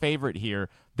 point favorite here.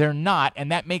 They're not,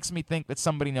 and that makes me think that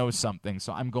somebody knows something,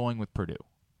 so I'm going with Purdue.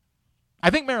 I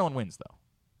think Maryland wins, though.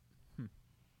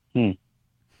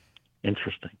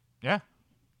 Interesting. Yeah.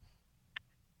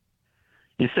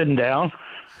 You sitting down?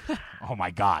 Oh, my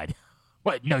God.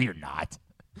 What? No, you're not.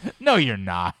 No, you're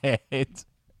not.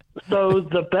 So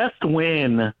the best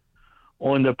win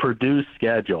on the Purdue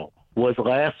schedule was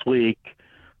last week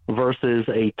versus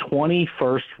a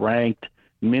 21st ranked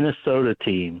Minnesota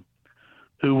team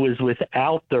who was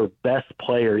without their best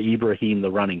player, Ibrahim, the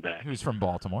running back. Who's from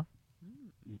Baltimore.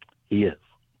 He is.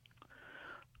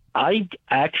 I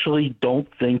actually don't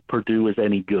think Purdue is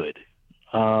any good.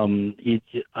 FAU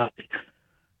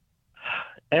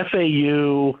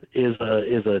is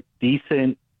a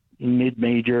decent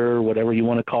mid-major, whatever you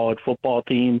want to call it, football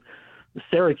team.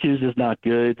 Syracuse is not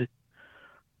good.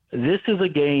 This is a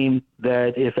game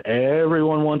that if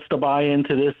everyone wants to buy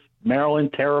into this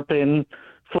Maryland Terrapin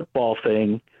football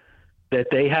thing, that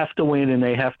they have to win, and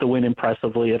they have to win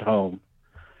impressively at home.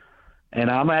 And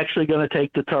I'm actually going to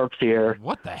take the Terps here.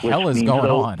 What the hell is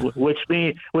going on? Which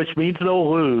means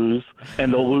they'll lose,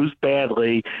 and they'll lose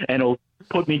badly, and it'll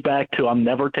put me back to I'm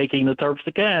never taking the Terps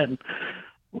again.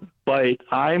 But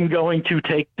I'm going to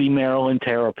take the Maryland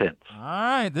Terrapins. All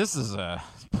right, this is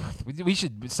we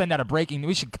should send out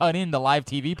we should cut into live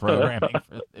TV programming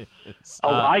for this.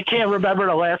 I can't remember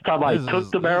the last time I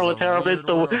took the Maryland Terrapins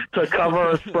to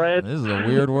cover a spread. This is a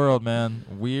weird world, man.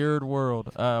 Weird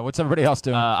world. What's everybody else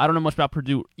doing? I don't know much about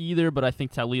Purdue either, but I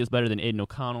think Talia is better than Aiden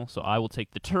O'Connell, so I will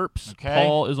take the Terps. Okay.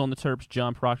 Paul is on the Terps.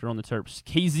 John Proctor on the Terps.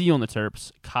 KZ on the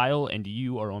Terps. Kyle and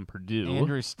you are on Purdue.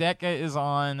 Andrew Stecca is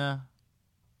on.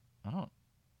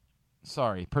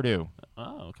 Purdue.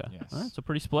 Oh, okay. Yes. All right, so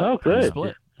pretty split. Oh, good. Pretty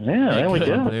split. Yeah, there we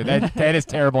go. That is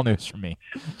terrible news for me.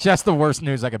 Just the worst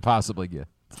news I could possibly get.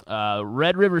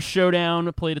 Red River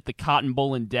Showdown played at the Cotton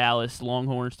Bowl in Dallas.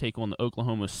 Longhorns take on the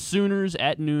Oklahoma Sooners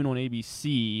at noon on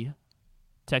ABC.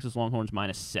 Texas Longhorns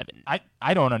 -7. I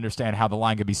don't understand how the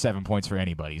line could be 7 points for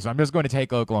anybody, so I'm just going to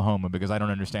take Oklahoma because I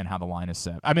don't understand how the line is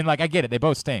 7. I mean, I get it. They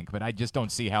both stink, but I just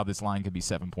don't see how this line could be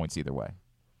 7 points either way.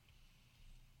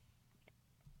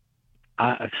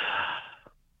 How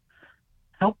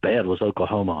bad was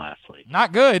Oklahoma last week?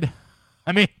 Not good.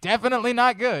 I mean, definitely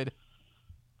not good.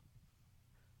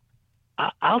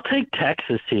 I'll take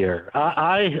Texas here.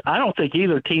 I don't think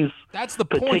either team's that's the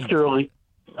particularly.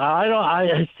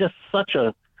 Point. It's just such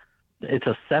a. It's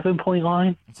a 7 point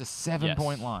line. It's a 7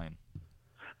 point line.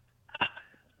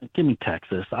 Give me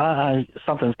Texas.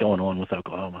 Something's going on with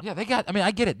Oklahoma. Yeah,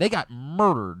 I get it. They got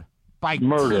murdered by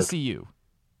TCU.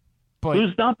 But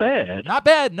who's not bad. Not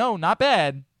bad. No, not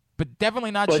bad. But definitely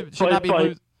not should not be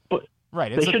losing.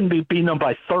 Right. They shouldn't be beating them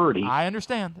by 30. I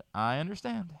understand.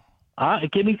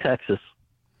 Give me Texas.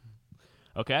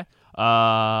 Okay.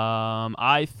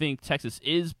 I think Texas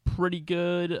is pretty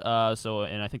good.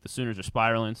 And I think the Sooners are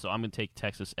spiraling. So I'm going to take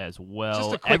Texas as well.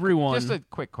 Just a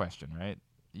quick question, right?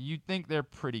 You think they're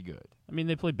pretty good? I mean,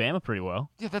 they played Bama pretty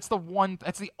well. Yeah, that's the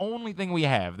only thing we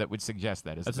have that would suggest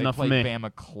that is that's they enough played for me.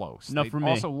 Bama close. Enough they for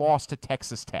me. Also lost to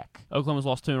Texas Tech. Oklahoma's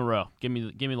lost 2 in a row. Give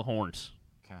me the Horns.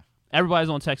 Okay. Everybody's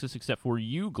on Texas except for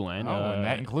you, Glenn. And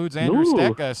that includes Andrew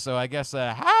Stecca. So I guess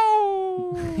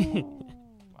how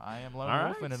I am lone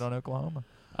wolfing it on Oklahoma.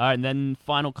 All right, and then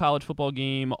final college football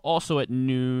game, also at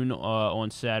noon on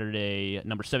Saturday,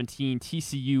 number 17,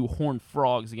 TCU Horned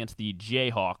Frogs against the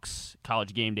Jayhawks.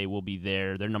 College game day will be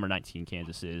there. They're number 19,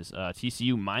 Kansas is.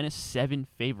 TCU -7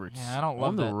 favorites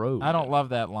on the road. I don't love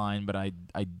that line, but I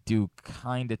do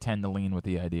kind of tend to lean with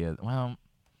the idea. Well,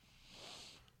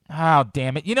 oh,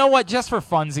 damn it. You know what? Just for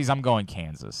funsies, I'm going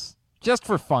Kansas. Just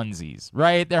for funsies,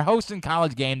 right? They're hosting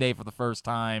college game day for the first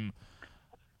time.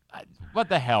 What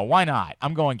the hell? Why not?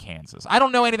 I'm going Kansas. I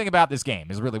don't know anything about this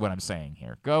game is really what I'm saying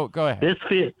here. Go ahead.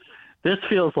 This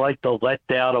feels like the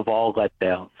letdown of all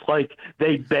letdowns. Like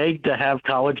they begged to have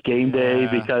College Game Day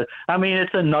because, I mean,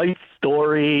 it's a nice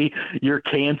story. You're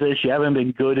Kansas. You haven't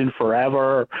been good in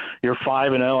forever. You're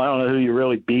 5-0. I don't know who you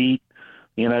really beat.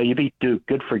 You beat Duke.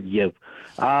 Good for you.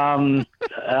 TCU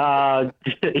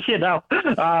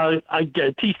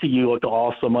looked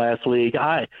awesome last week.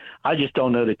 I just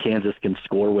don't know that Kansas can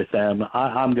score with them.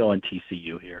 I'm going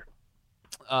TCU here.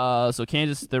 So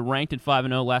Kansas, they're ranked at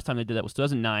 5-0. Last time they did that was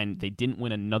 2009. They didn't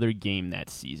win another game that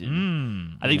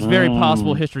season. I think it's very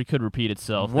possible history could repeat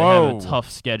itself. They have a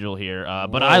tough schedule here.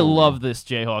 But I love this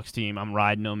Jayhawks team. I'm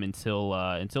riding them until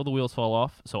the wheels fall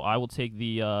off. So I will take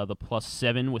the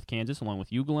 +7 with Kansas along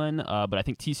with you, Glenn. But I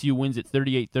think TCU wins at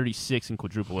 38-36 in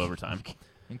quadruple overtime.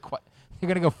 You're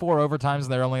going to go 4 overtimes,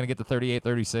 and they're only going to get to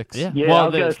 38-36? Yeah. Well, I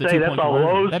was going to say that's a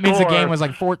low That means the game was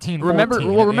like 14-14. Remember,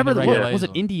 regulation. was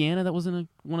it Indiana that was in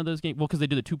one of those games? Well, because they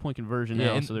do the 2-point conversion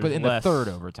now, so there's but in less. the third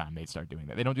overtime, they'd start doing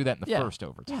that. They don't do that in the first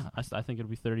overtime. Yeah, I think it'll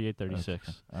be 38-36.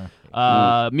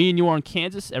 Okay. Me and you are on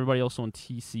Kansas. Everybody else on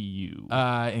TCU.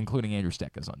 Including Andrew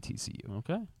Steck is on TCU.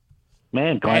 Okay.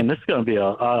 Man, Glenn, this is going to be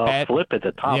a flip at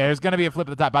the top. Yeah, there's going to be a flip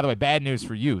at the top. By the way, bad news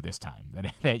for you this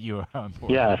time that you are on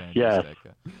board. Yes.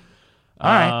 All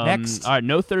right, next. All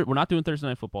right, we're not doing Thursday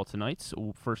Night Football tonight.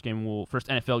 So first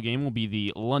NFL game will be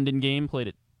the London game played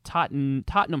at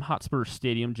Tottenham Hotspur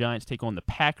Stadium. Giants take on the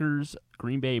Packers.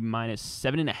 Green Bay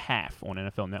 -7.5 on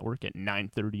NFL Network at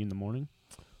 9:30 in the morning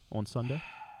on Sunday.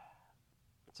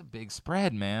 That's a big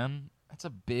spread, man. That's a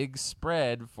big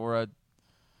spread for a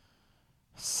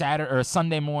Saturday or a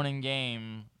Sunday morning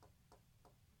game.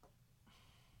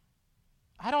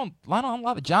 I don't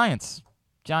love it. Giants.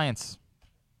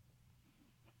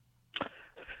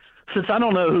 Since I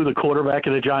don't know who the quarterback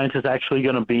of the Giants is actually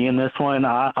going to be in this one,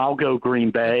 I'll go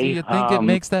Green Bay. Do you think it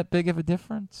makes that big of a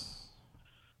difference?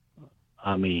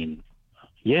 I mean,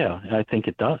 yeah, I think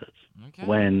it does. Okay.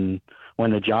 When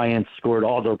the Giants scored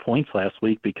all their points last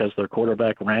week because their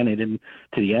quarterback ran it into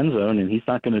the end zone, and he's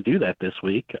not going to do that this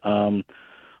week. I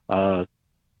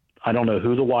don't know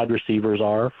who the wide receivers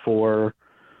are for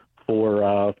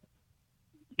the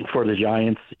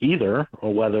Giants either,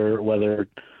 or whether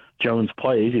Jones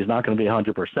plays. He's not going to be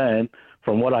 100%.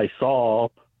 From what I saw,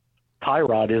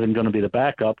 Tyrod isn't going to be the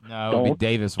backup. No, it would be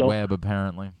Davis Webb,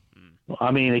 apparently. I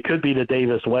mean, it could be the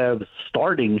Davis Webb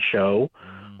starting show.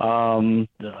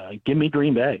 Give me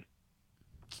Green Bay.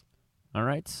 All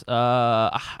right.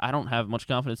 I don't have much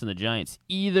confidence in the Giants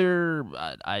either.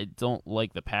 I don't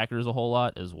like the Packers a whole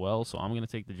lot as well, so I'm going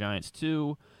to take the Giants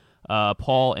too.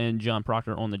 Paul and John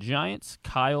Proctor on the Giants.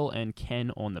 Kyle and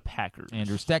Ken on the Packers.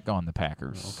 Andrew Steck on the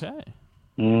Packers. Okay.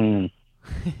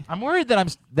 I'm worried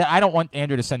that I don't want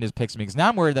Andrew to send his picks to me because now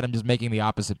I'm worried that I'm just making the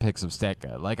opposite picks of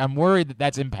Stetka. Like I'm worried that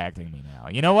that's impacting me now.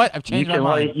 You know what? I've changed my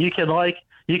mind. You can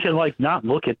not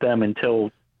look at them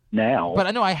until now. But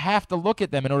I know I have to look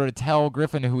at them in order to tell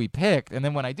Griffin who he picked, and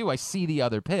then when I do, I see the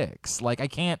other picks. Like I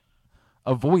can't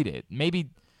avoid it. Maybe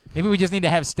we just need to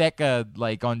have Stetka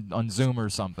like on Zoom or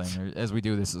something as we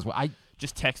do this as well.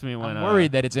 Just text me when I'm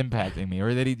worried that it's impacting me,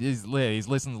 or that he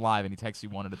listens live and he texts you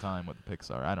one at a time what the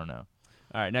picks are. I don't know.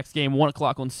 All right, next game, 1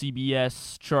 o'clock on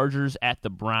CBS. Chargers at the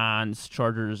Browns.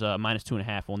 Chargers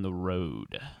 -2.5 on the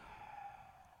road.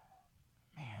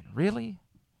 Man, really?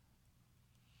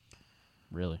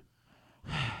 Really?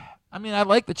 I mean, I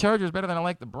like the Chargers better than I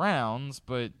like the Browns,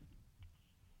 but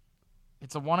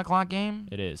it's a 1 o'clock game?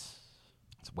 It is.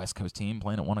 It's a West Coast team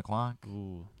playing at 1 o'clock.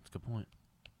 Ooh, that's a good point.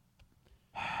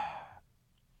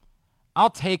 I'll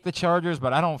take the Chargers,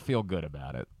 but I don't feel good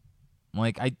about it.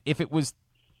 Like, if it was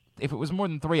more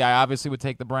than 3, I obviously would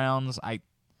take the Browns. I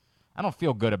don't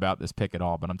feel good about this pick at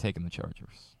all, but I'm taking the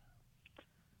Chargers.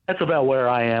 That's about where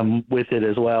I am with it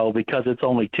as well, because it's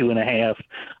only 2.5.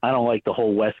 I don't like the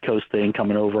whole West Coast thing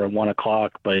coming over at 1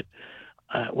 o'clock, but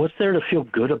what's there to feel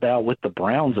good about with the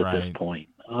Browns at this point?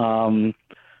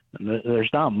 There's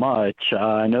not much.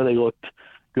 I know they looked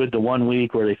good the 1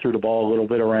 week where they threw the ball a little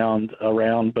bit around,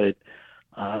 but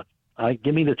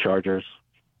give me the Chargers.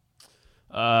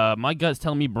 My gut's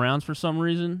telling me Browns for some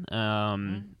reason,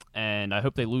 and I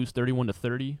hope they lose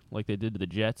 31-30 like they did to the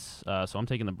Jets. So I'm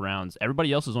taking the Browns.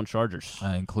 Everybody else is on Chargers,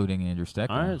 including Andrew Steck.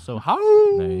 All right, so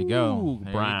there you go,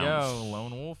 Browns. There you go,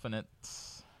 lone wolf in it.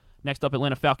 Next up,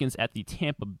 Atlanta Falcons at the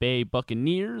Tampa Bay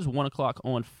Buccaneers. 1 o'clock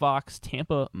on Fox.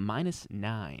 Tampa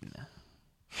 -9.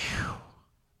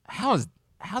 How's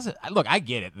it? Look, I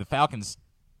get it. The Falcons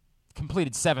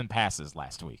completed 7 passes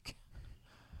last week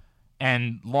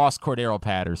and lost Cordero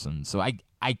Patterson. So I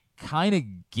kind of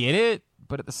get it,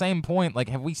 but at the same point, like,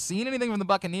 have we seen anything from the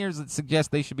Buccaneers that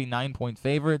suggests they should be 9-point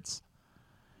favorites?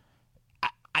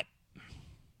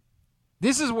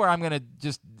 This is where I'm going to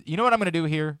just – you know what I'm going to do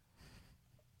here?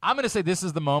 I'm going to say this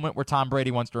is the moment where Tom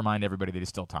Brady wants to remind everybody that he's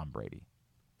still Tom Brady.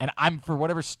 And I'm, for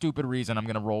whatever stupid reason, I'm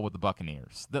going to roll with the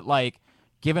Buccaneers. That, like,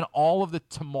 given all of the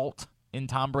tumult in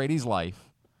Tom Brady's life,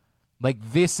 like,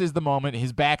 this is the moment,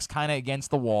 his back's kind of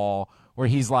against the wall, where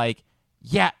he's like,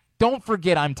 yeah, don't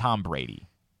forget I'm Tom Brady.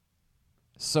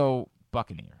 So,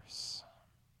 Buccaneers.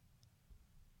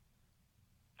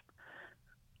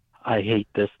 I hate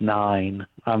this 9.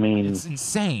 I mean, It's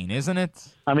insane, isn't it?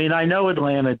 I mean, I know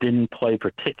Atlanta didn't play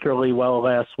particularly well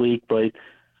last week, but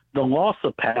the loss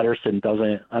of Patterson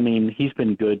doesn't. I mean, he's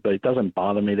been good, but it doesn't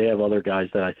bother me. They have other guys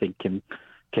that I think can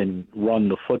run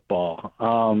the football.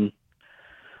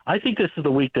 I think this is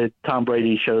the week that Tom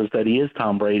Brady shows that he is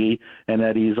Tom Brady and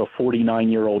that he's a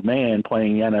 49-year-old man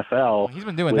playing NFL. Well, he's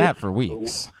been doing that for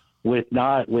weeks. With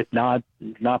not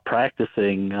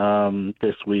practicing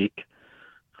this week.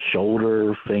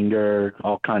 Shoulder, finger,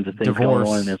 all kinds of things going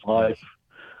on in his life.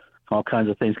 All kinds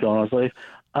of things going on in his life.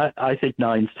 I think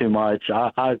 9's too much.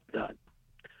 I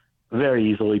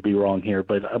very easily be wrong here,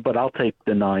 but I'll take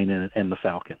the 9 and the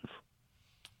Falcons.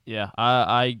 Yeah,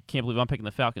 I can't believe I'm picking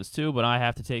the Falcons too, but I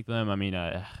have to take them. I mean,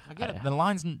 I get it. The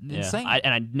line's insane.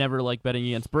 I never like betting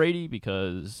against Brady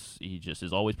because he just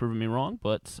is always proving me wrong,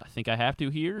 but I think I have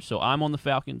to here. So I'm on the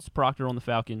Falcons, Proctor on the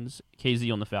Falcons,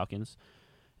 KZ on the Falcons,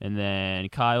 and then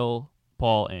Kyle,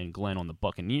 Paul, and Glenn on the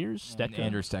Buccaneers. And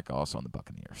Andrew Stecca also on the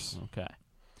Buccaneers. Okay.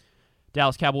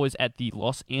 Dallas Cowboys at the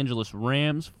Los Angeles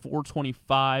Rams,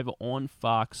 4:25 on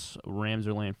Fox. Rams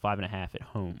are laying 5.5 at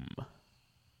home.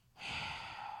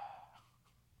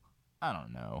 I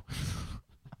don't know.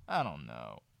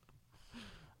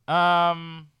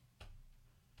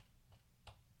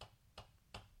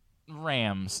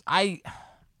 Rams.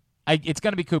 It's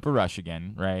going to be Cooper Rush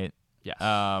again, right? Yes.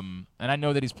 And I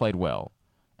know that he's played well.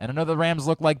 And I know the Rams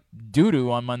look like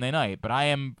doo-doo on Monday night, but I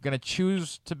am going to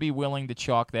choose to be willing to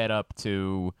chalk that up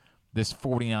to this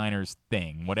 49ers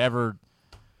thing. Whatever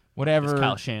It's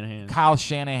Kyle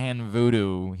Shanahan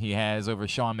voodoo he has over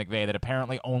Sean McVay that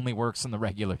apparently only works in the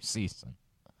regular season.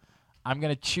 I'm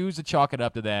going to choose to chalk it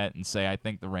up to that and say I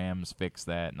think the Rams fix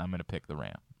that, and I'm going to pick the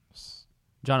Rams.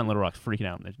 John and Little Rock's freaking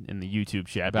out in the YouTube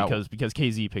chat because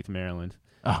KZ picked Maryland.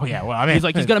 Oh, yeah. Well, I mean, he's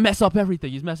like, he's going to mess up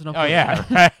everything. He's messing up everything.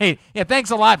 Yeah, right. Yeah,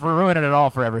 thanks a lot for ruining it all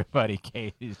for everybody,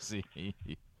 KZ.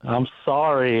 I'm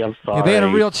sorry. Yeah, they had a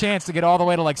real chance to get all the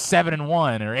way to like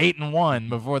 7-1 or 8-1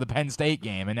 before the Penn State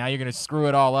game, and now you're going to screw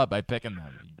it all up by picking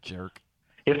them, you jerk.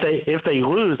 If they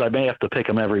lose, I may have to pick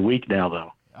them every week now,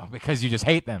 though. Oh, because you just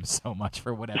hate them so much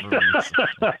for whatever reason.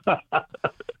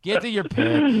 Get to your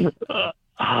pick.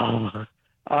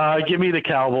 Give me the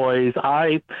Cowboys.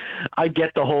 I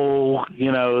get the whole,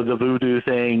 the voodoo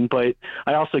thing, but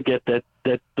I also get that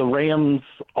the Rams'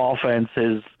 offense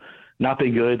has not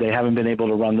been good. They haven't been able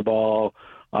to run the ball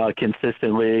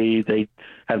consistently. They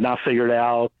have not figured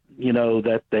out,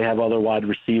 that they have other wide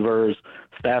receivers.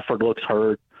 Stafford looks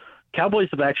hurt. Cowboys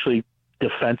have actually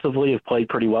defensively have played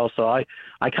pretty well, so I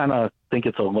kind of think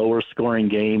it's a lower scoring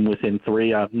game within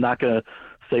 3. I'm not going to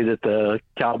say that the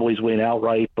Cowboys win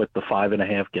outright, but the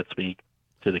 5.5 gets me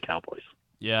to the Cowboys.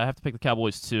 Yeah, I have to pick the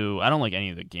Cowboys too. I don't like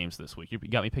any of the games this week. You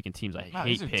got me picking teams I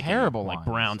hate picking. Terrible like lines,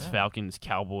 Browns, Falcons,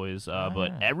 Cowboys.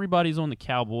 But everybody's on the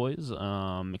Cowboys,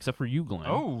 except for you, Glenn.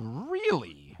 Oh,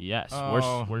 really? Yes.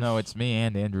 Oh, no, it's me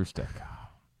and Andrew Stecca.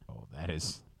 Oh, that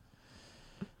is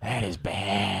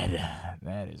bad.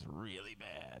 That is really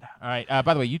bad. All right.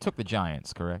 By the way, you took the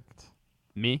Giants, correct?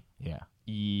 Me? Yeah.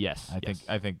 Yes.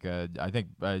 I think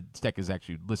Steck is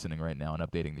actually listening right now and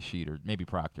updating the sheet, or maybe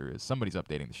Proctor is. Somebody's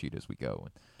updating the sheet as we go.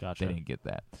 Gotcha. They didn't get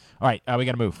that. All right, we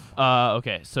got to move.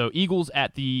 Okay, so Eagles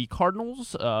at the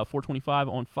Cardinals, 4:25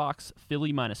 on Fox.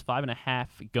 Philly minus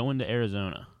 5.5 going to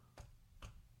Arizona.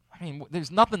 I mean,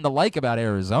 there's nothing to like about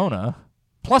Arizona.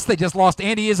 Plus, they just lost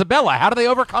Andy Isabella. How do they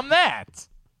overcome that?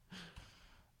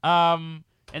 And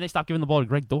they stopped giving the ball to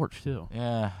Greg Dortch too.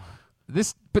 Yeah.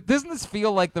 But doesn't this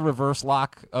feel like the reverse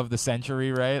lock of the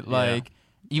century, right? Yeah. Like,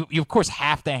 you of course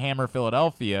have to hammer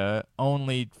Philadelphia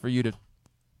only for you to...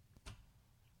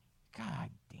 God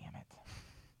damn it.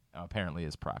 Oh, apparently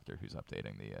it's Proctor who's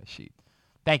updating the sheet.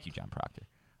 Thank you, John Proctor.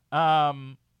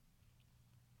 I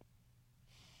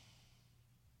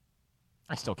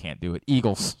still can't do it.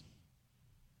 Eagles.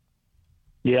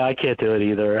 Yeah, I can't do it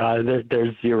either.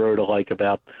 There's zero to like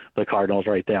about the Cardinals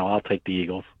right now. I'll take the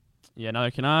Eagles. Yeah,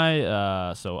 neither can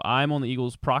I. So I'm on the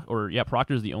Eagles.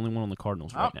 Proctor's the only one on the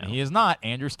Cardinals right now. He is not.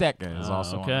 Andrew Stetka is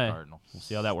also on the okay. Cardinals. We'll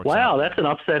see how that works Wow, out. that's an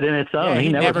upset in its own. Yeah, he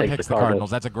never takes picks the the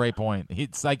Cardinals. That's a great point.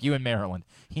 It's like you in Maryland.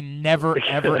 He never,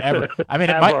 ever, ever. I mean,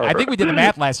 I think we did the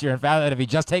math last year and found that if he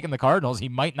just taken the Cardinals, he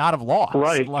might not have lost.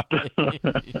 Right.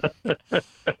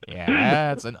 Yeah,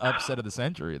 that's an upset of the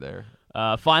century there.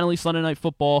 Finally, Sunday Night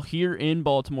Football here in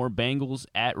Baltimore. Bengals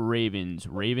at Ravens.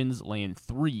 Ravens laying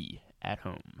 3 at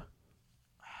home.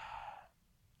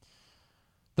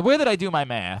 The way that I do my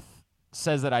math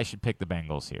says that I should pick the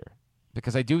Bengals here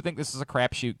because I do think this is a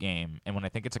crapshoot game, and when I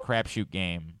think it's a crapshoot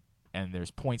game and there's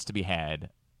points to be had,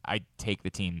 I take the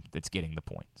team that's getting the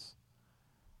points.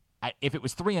 If it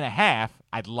was 3.5,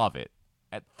 I'd love it.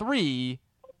 At 3,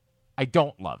 I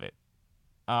don't love it.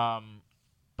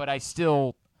 But I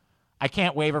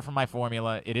can't waver from my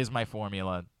formula. It is my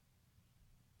formula.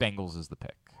 Bengals is the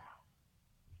pick.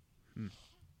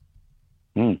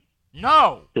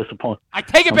 No! Disappointing. I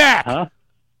take it back! Huh?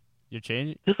 You're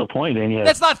changing? Disappointing, yeah.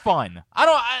 That's not fun.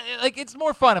 It's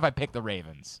more fun if I pick the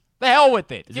Ravens. The hell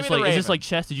with it. Is Give this me the like Ravens.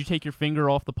 chess? Did you take your finger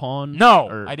off the pawn?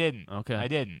 No, I didn't. Okay. I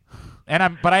didn't. And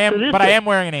I am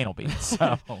wearing an anal bead.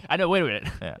 So I know. Wait a minute.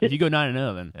 Yeah. If you go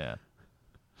 9-0, then yeah.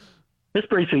 This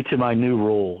brings me to my new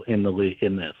rule in the league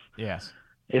in this. Yes.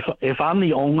 If I'm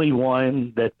the only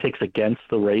one that picks against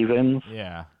the Ravens,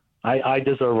 Yeah. I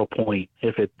deserve a point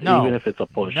even if it's a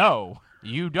push. No,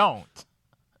 you don't.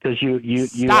 Because you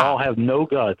Stop. all have no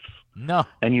guts. No.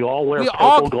 And you all wear We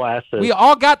purple glasses. We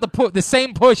all got the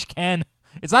same push, Ken.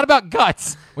 It's not about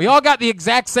guts. We all got the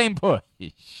exact same push.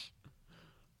 You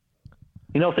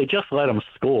know, if they just let them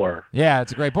score. Yeah,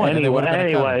 it's a great point.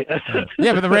 Anyway.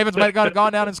 Yeah, but the Ravens might have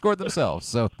gone down and scored themselves.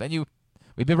 So then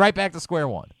we'd be right back to square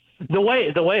one. The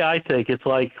way I think, it's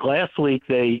like last week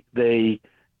they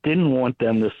didn't want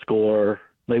them to score.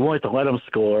 They wanted to let them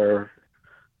score.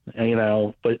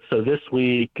 But so this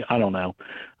week, I don't know.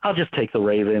 I'll just take the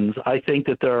Ravens. I think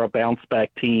that they're a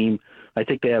bounce-back team. I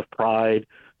think they have pride.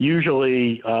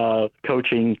 Usually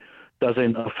coaching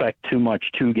doesn't affect too much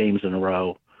 2 games in a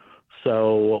row.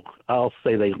 So I'll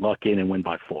say they luck in and win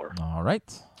by 4. All right.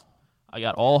 I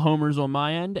got all homers on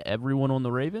my end. Everyone on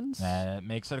the Ravens. That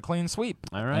makes it a clean sweep.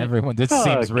 All right. Everyone. This Oh,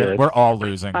 seems good. We're all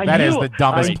losing. That is the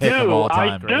dumbest pick of all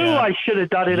time. I should have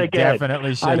done it You again.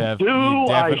 definitely should have. You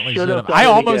I definitely should have. I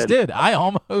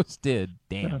almost did.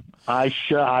 Damn.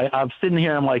 I'm sitting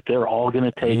here. I'm like, they're all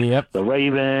going to take the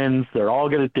Ravens. They're all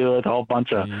going to do it. A whole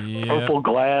bunch of purple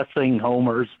glassing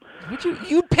homers.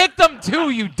 You picked them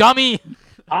too, you dummy.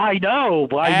 I know.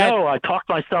 I talked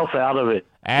myself out of it.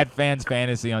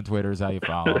 @FansFantasy on Twitter is how you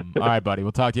follow them. All right, buddy.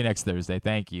 We'll talk to you next Thursday.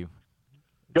 Thank you.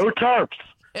 Go Terps.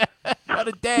 What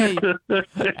a day.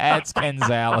 That's Ken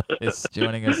Zales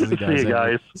joining us as he does. See you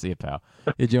guys. See you, pal.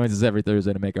 He joins us every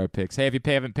Thursday to make our picks. Hey, if you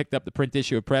haven't picked up the print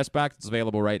issue of Press Box, it's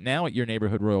available right now at your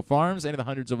neighborhood Royal Farms, any of the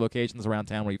hundreds of locations around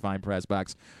town where you find Press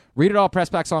Box. Read it all,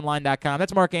 PressBoxOnline.com.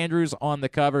 That's Mark Andrews on the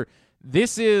cover.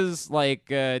 This is like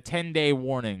a 10-day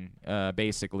warning,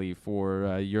 basically,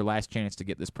 for your last chance to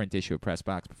get this print issue of Press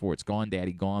Box before it's gone.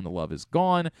 Daddy gone. The love is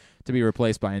gone. To be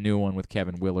replaced by a new one with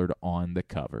Kevin Willard on the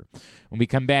cover. When we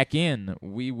come back in,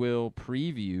 we will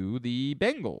preview the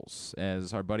Bengals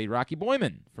as our buddy Rocky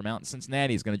Boyman from out in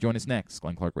Cincinnati is going to join us next.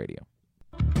 Glenn Clark Radio.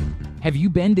 Have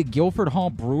you been to Guilford Hall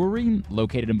Brewery?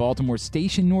 Located in Baltimore's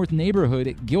Station North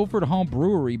neighborhood, Guilford Hall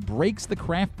Brewery breaks the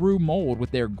craft brew mold with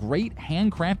their great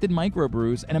handcrafted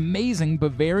microbrews and amazing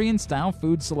Bavarian-style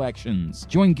food selections.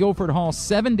 Join Guilford Hall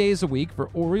 7 days a week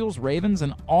for Orioles, Ravens,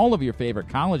 and all of your favorite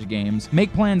college games.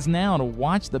 Make plans now to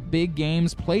watch the big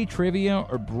games, play trivia,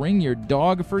 or bring your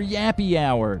dog for Yappy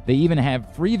Hour. They even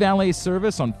have free valet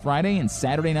service on Friday and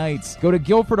Saturday nights. Go to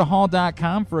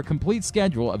GuilfordHall.com for a complete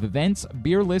schedule of events,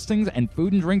 beer listings, and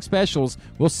food and drink specials.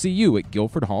 We'll see you at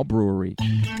Guilford Hall Brewery.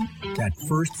 That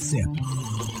first sip.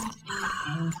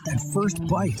 That first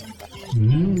bite.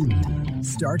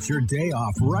 Start your day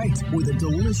off right with a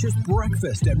delicious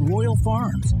breakfast at Royal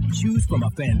Farms. Choose from a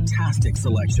fantastic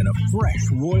selection of fresh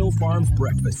Royal Farms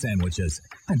breakfast sandwiches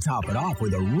and top it off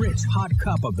with a rich hot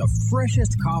cup of the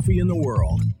freshest coffee in the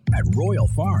world. At Royal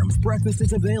Farms, breakfast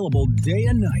is available day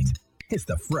and night. It's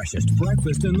the freshest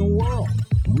breakfast in the world.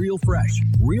 Real fresh,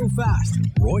 real fast.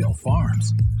 Royal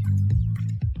Farms.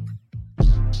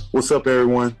 What's up,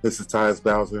 everyone? This is Tyus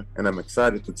Bowser, and I'm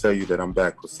excited to tell you that I'm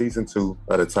back for Season 2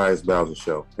 of The Tyus Bowser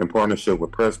Show in partnership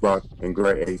with PressBox and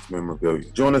Great Ace Memorabilia.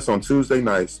 Join us on Tuesday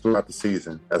nights throughout the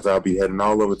season as I'll be heading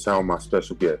all over town with my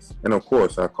special guests. And, of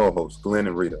course, our co-hosts, Glenn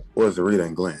and Rita. Or is it Rita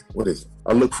and Glenn? What is it?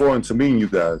 I look forward to meeting you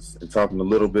guys and talking a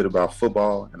little bit about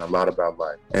football and a lot about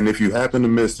life. And if you happen to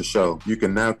miss the show, you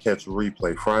can now catch a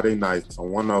replay Friday nights on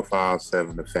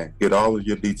 105.7 The Fan. Get all of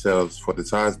your details for the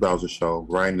Tyus Bowser Show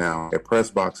right now at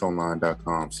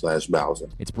PressBoxOnline.com/Bowser.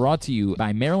 It's brought to you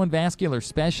by Maryland Vascular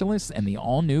Specialists and the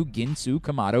all-new Ginsu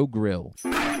Kamado Grill.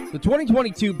 The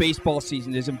 2022 baseball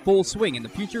season is in full swing, and the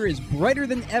future is brighter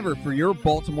than ever for your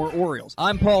Baltimore Orioles.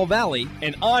 I'm Paul Valley.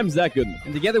 And I'm Zach Goodman.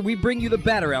 And together we bring you the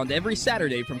Bat Around every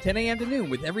Saturday from 10 a.m. to noon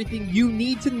with everything you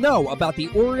need to know about the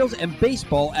Orioles and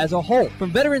baseball as a whole.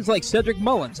 From veterans like Cedric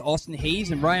Mullins, Austin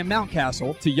Hayes, and Ryan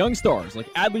Mountcastle, to young stars like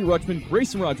Adley Rutschman,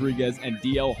 Grayson Rodriguez, and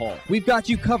DL Hall. We've got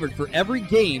you covered for every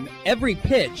game, every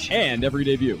pitch, and every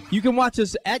debut. You can watch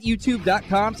us at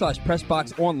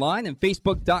youtube.com/PressBoxOnline and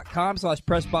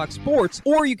Facebook.com/PressBoxSports,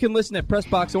 or you can listen at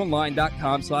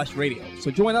PressBoxOnline.com/radio. So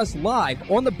join us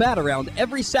live on the Bat Around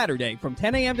every Saturday from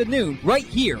 10 a.m. to noon right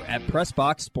here at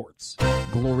PressBox Sports.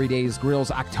 Glory Days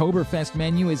Grill's Oktoberfest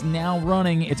menu is now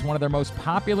running. It's one of their most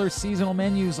popular seasonal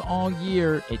menus all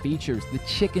year. It features the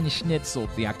chicken schnitzel,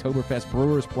 the Oktoberfest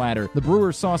Brewer's Platter, the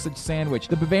Brewer's Sausage Sandwich,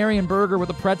 the Bavarian Burger with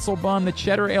a pretzel bun, the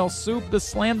Cheddar Ale Soup, the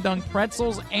Slam Dunk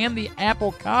Pretzels, and the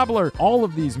Apple Cobbler. All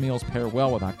of these meals pair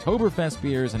well with Oktoberfest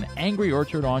beers and Angry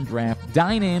Orchard on draft.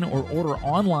 Dine in or order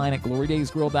online at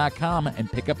GloryDaysGrill.com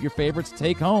and pick up your favorites to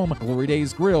take home. Glory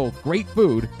Days Grill, great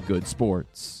food, good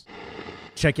sports.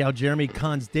 Check out Jeremy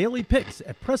Kahn's daily picks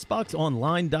at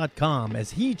PressBoxOnline.com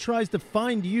as he tries to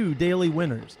find you daily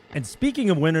winners. And speaking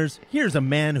of winners, here's a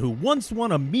man who once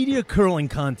won a media curling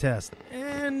contest,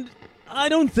 and I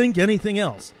don't think anything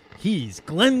else. He's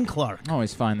Glenn Clark. I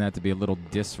always find that to be a little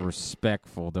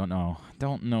disrespectful. Don't know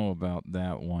about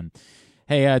that one.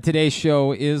 Hey, today's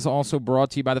show is also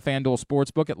brought to you by the FanDuel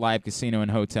Sportsbook at Live Casino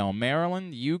and Hotel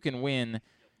Maryland. You can win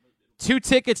 2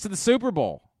 tickets to the Super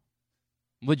Bowl.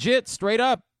 Legit, straight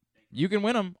up, you can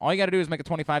win them. All you got to do is make a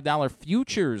 $25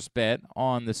 futures bet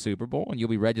on the Super Bowl, and you'll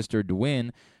be registered to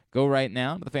win. Go right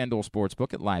now to the FanDuel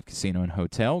Sportsbook at Live Casino and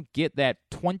Hotel. Get that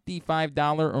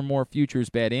 $25 or more futures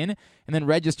bet in, and then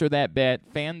register that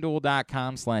bet,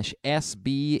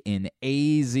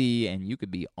 FanDuel.com/SBNAZ, and you could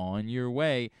be on your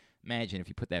way. Imagine if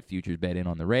you put that futures bet in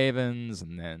on the Ravens,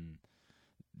 and then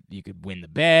you could win the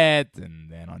bet,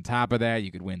 and then on top of that, you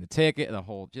could win the ticket.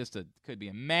 Could be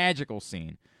a magical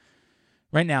scene.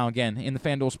 Right now, again, in the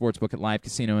FanDuel Sportsbook at Live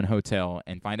Casino and Hotel,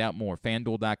 and find out more,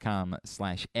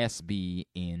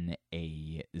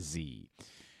 FanDuel.com/SBNAZ.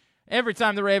 Every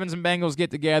time the Ravens and Bengals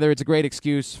get together, it's a great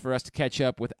excuse for us to catch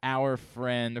up with our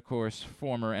friend, of course,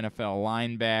 former NFL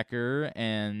linebacker,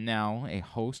 and now a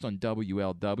host on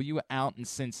WLW out in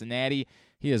Cincinnati.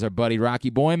 He is our buddy Rocky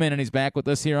Boyman, and he's back with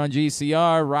us here on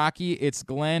GCR. Rocky, it's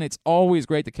Glenn. It's always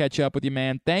great to catch up with you,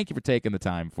 man. Thank you for taking the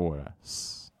time for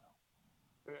us.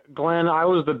 Glenn, I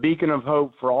was the beacon of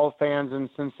hope for all fans in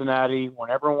Cincinnati when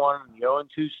everyone in the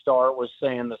 0-2 start was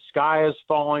saying the sky is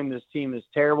falling, this team is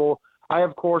terrible. I,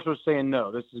 of course, was saying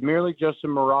no, this is merely just a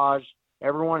mirage.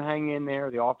 Everyone hang in there.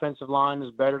 The offensive line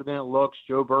is better than it looks.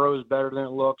 Joe Burrow is better than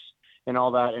it looks, and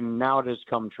all that, and now it has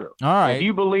come true. All right. If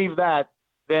you believe that,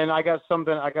 then I got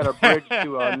a bridge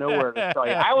to nowhere to tell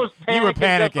you. I was panicking. You were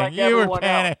panicking. Like you were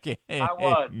panicking.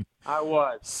 I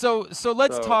was. So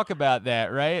let's talk about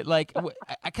that, right? Like,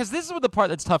 because this is the part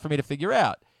that's tough for me to figure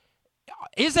out.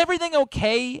 Is everything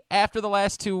okay after the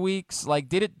last 2 weeks? Like,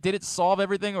 did it solve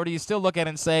everything, or do you still look at it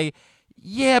and say,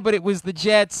 yeah, but it was the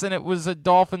Jets and it was a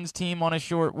Dolphins team on a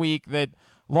short week that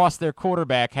lost their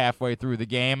quarterback halfway through the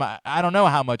game? I don't know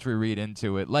how much we read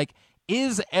into it. Like,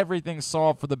 is everything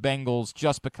solved for the Bengals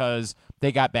just because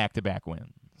they got back-to-back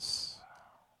wins?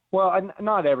 Well,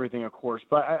 not everything, of course,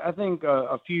 but I think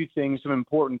a few things, some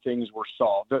important things were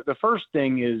solved. The first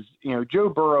thing is, Joe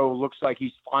Burrow looks like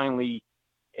he's finally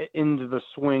into the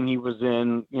swing he was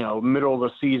in, middle of the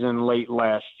season, late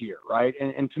last year, right?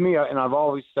 And to me, and I've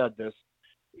always said this,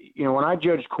 when I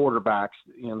judge quarterbacks,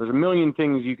 there's a million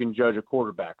things you can judge a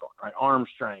quarterback on, right? Arm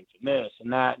strength and this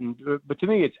and that. But to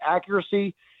me, it's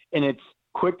accuracy and it's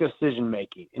quick decision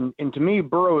making. And to me,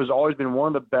 Burrow has always been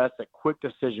one of the best at quick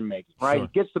decision making, right? Sure.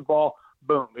 He gets the ball,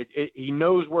 boom. He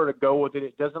knows where to go with it.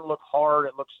 It doesn't look hard.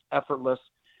 It looks effortless.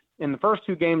 In the first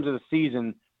 2 games of the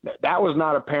season, that was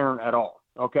not apparent at all,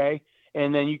 okay?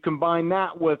 And then you combine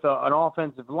that with an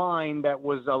offensive line that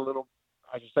was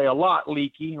a lot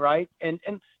leaky, right? And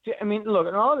look,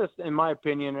 and all this, in my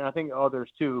opinion, and I think others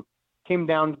too, came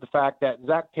down to the fact that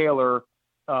Zach Taylor,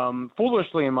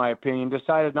 foolishly, in my opinion,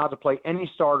 decided not to play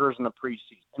any starters in the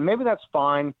preseason. And maybe that's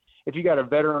fine if you got a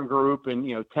veteran group and,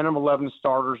 10 of 11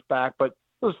 starters back, but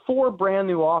those 4 brand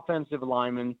new offensive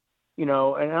linemen, and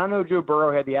I know Joe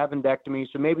Burrow had the appendectomy,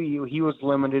 so maybe he was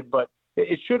limited, but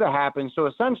it should have happened. So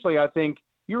essentially, I think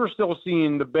you were still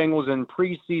seeing the Bengals in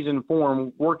preseason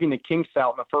form working the kinks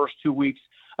out in the first 2 weeks.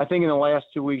 I think in the last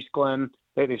 2 weeks, Glenn,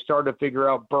 they started to figure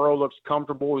out Burrow looks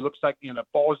comfortable. He looks like, the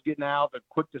ball's getting out. The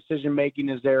quick decision-making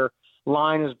is there.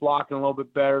 Line is blocking a little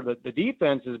bit better. The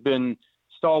defense has been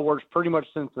stalwarts pretty much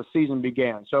since the season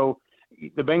began. So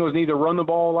the Bengals need to run the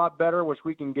ball a lot better, which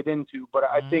we can get into. But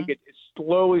I think it's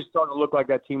slowly starting to look like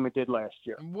that team it did last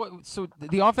year. So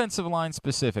the offensive line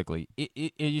specifically, are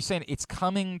you saying it's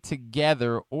coming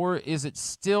together, or is it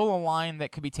still a line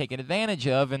that could be taken advantage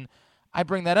of? And I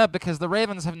bring that up because the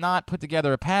Ravens have not put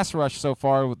together a pass rush so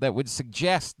far that would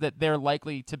suggest that they're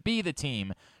likely to be the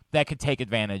team that could take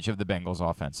advantage of the Bengals'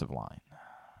 offensive line.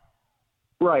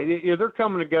 Right. Yeah, they're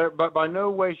coming together, but by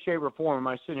no way, shape, or form am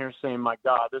I sitting here saying, my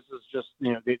God, this is just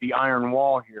the iron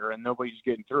wall here and nobody's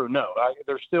getting through. No,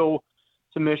 there's still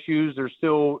some issues. There's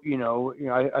still,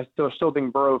 I still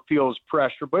think Burrow feels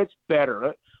pressure, but it's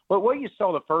better. But what I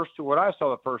saw the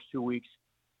first 2 weeks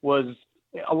was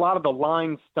a lot of the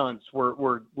line stunts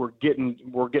were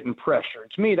getting pressure.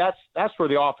 To me, that's where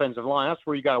the offensive line. That's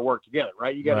where you got to work together,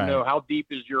 right? You got to know how deep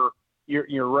is your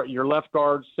left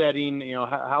guard setting.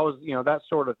 How is that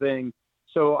sort of thing.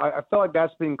 So I feel like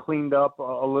that's been cleaned up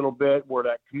a little bit, where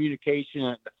that communication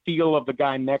and the feel of the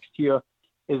guy next to you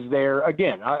is there.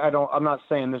 Again, I'm not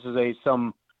saying this is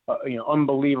some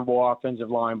unbelievable offensive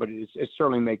line, but it's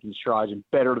certainly making strides and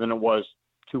better than it was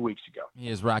 2 weeks ago. He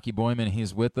is Rocky Boyman.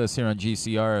 He's with us here on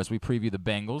GCR as we preview the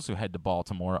Bengals, who head to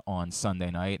Baltimore on Sunday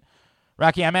night.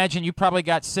 Rocky, I imagine you probably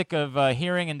got sick of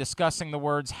hearing and discussing the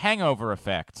words hangover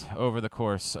effect over the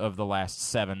course of the last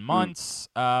 7 months.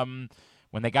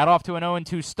 When they got off to an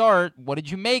 0-2 start, what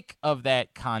did you make of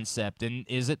that concept? And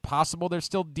is it possible they're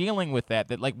still dealing with that?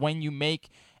 That, like, when you make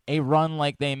a run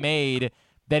like they made,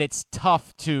 that it's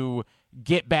tough to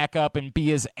get back up and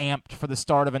be as amped for the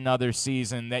start of another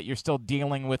season, that you're still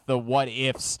dealing with the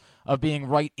what-ifs of being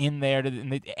right in there in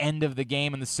the end of the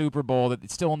game in the Super Bowl, that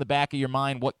it's still in the back of your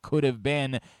mind what could have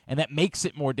been, and that makes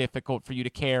it more difficult for you to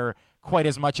care quite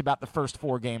as much about the first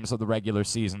 4 games of the regular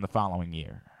season the following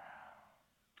year?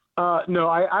 No,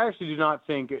 I actually do not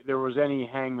think there was any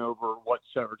hangover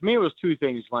whatsoever. To me, it was 2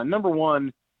 things, Glenn. Number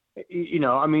one,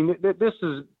 this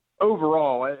is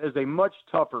overall is a much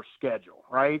tougher schedule,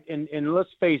 right? And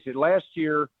let's face it, last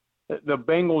year the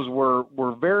Bengals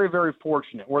were very, very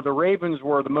fortunate, where the Ravens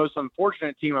were the most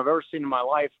unfortunate team I've ever seen in my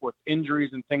life with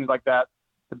injuries and things like that.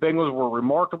 The Bengals were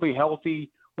remarkably healthy,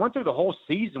 went through the whole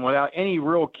season without any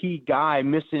real key guy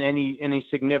missing any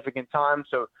significant time.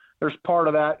 So there's part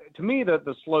of that. To me,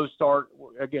 the slow start,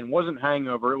 again, wasn't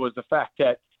hangover. It was the fact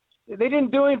that they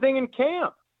didn't do anything in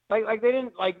camp. They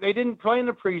didn't play in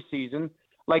the preseason.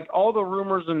 Like all the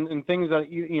rumors and things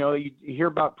that you hear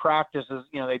about practices,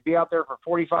 they'd be out there for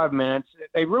 45 minutes.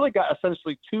 They really got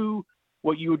essentially 2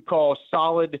 what you would call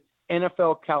solid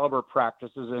NFL caliber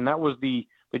practices, and that was the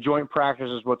joint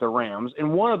practices with the Rams.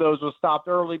 And one of those was stopped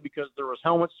early because there was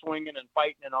helmet swinging and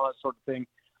fighting and all that sort of thing.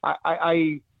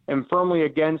 I am firmly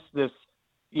against this,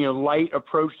 light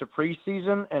approach to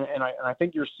preseason, and I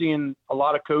think you're seeing a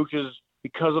lot of coaches,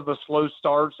 because of the slow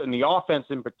starts and the offense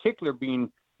in particular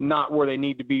being not where they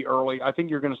need to be early. I think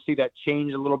you're going to see that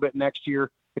change a little bit next year.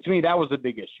 But to me, that was the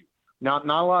big issue. Not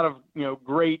a lot of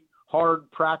great hard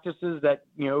practices that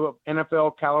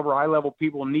NFL caliber high level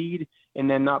people need, and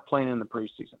then not playing in the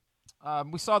preseason.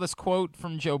 We saw this quote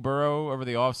from Joe Burrow over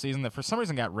the offseason that for some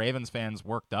reason got Ravens fans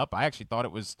worked up. I actually thought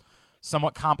it was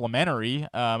somewhat complimentary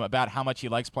about how much he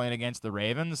likes playing against the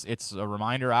Ravens. It's a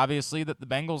reminder, obviously, that the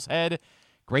Bengals had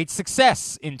great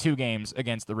success in 2 games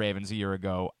against the Ravens a year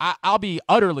ago. I'll be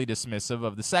utterly dismissive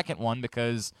of the second one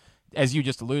because, as you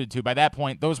just alluded to, by that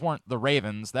point, those weren't the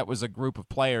Ravens. That was a group of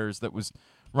players that was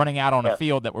running out on a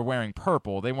field that were wearing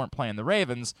purple. They weren't playing the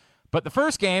Ravens. But the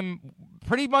first game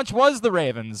pretty much was the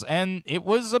Ravens, and it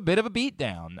was a bit of a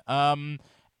beatdown.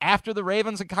 After the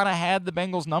Ravens had kind of had the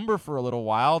Bengals' number for a little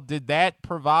while, did that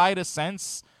provide a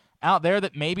sense out there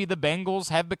that maybe the Bengals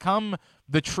have become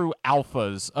the true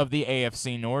alphas of the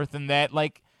AFC North, and that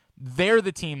they're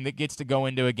the team that gets to go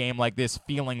into a game like this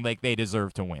feeling like they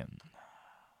deserve to win?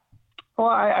 Well,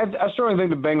 I certainly think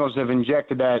the Bengals have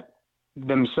injected that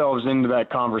themselves into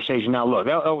that conversation. Now, look,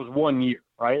 that was 1 year,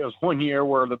 right? It was 1 year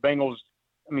where the Bengals,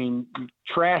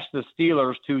 trashed the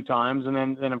Steelers 2 times, and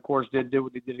then of course did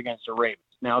what they did against the Ravens.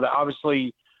 Now, that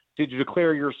obviously, to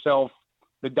declare yourself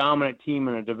the dominant team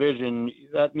in a division,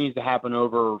 that needs to happen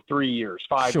over 3 years,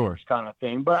 5 years kind of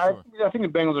thing. But I think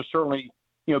the Bengals are certainly,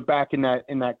 back in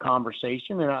that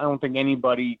conversation. And I don't think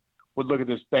anybody would look at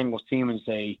this Bengals team and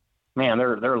say, man,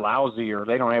 they're lousy or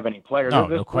they don't have any players.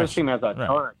 This team has a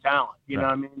ton of talent. You know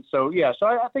what I mean? So, yeah,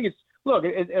 I think it's look,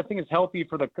 I think it's healthy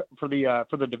for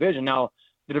the division. Now,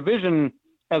 the division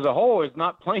as a whole is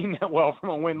not playing that well from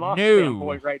a win-loss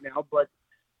standpoint right now, but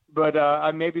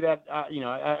maybe that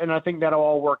and I think that'll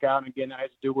all work out. And again, that has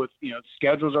to do with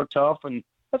schedules are tough, and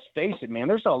let's face it, man.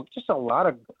 There's just a lot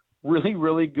of really,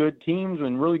 really good teams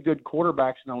and really good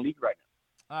quarterbacks in the league right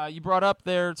now. You brought up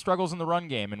their struggles in the run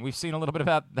game, and we've seen a little bit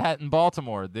about that in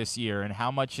Baltimore this year and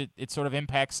how much it sort of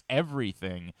impacts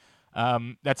everything.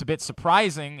 That's a bit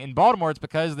surprising. In Baltimore, it's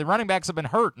because the running backs have been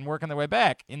hurt and working their way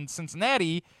back. In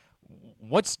Cincinnati,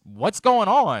 what's going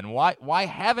on? Why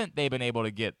haven't they been able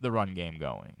to get the run game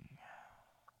going?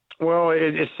 Well,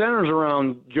 it centers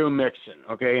around Joe Mixon,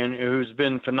 okay, and who's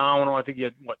been phenomenal. I think he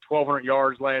had 1,200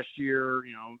 yards last year.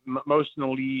 Most in the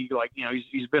league.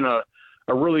 He's been a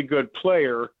really good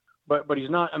player, but he's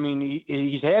not. I mean,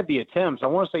 he's had the attempts. I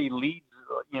want to say he leads,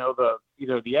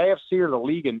 either the AFC or the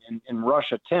league in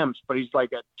rush attempts, but he's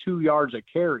like at 2 yards a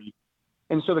carry.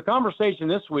 And so the conversation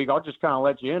this week, I'll just kind of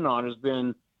let you in on, has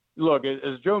been, look,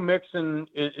 is Joe Mixon,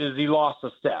 is he lost a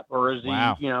step, or is he,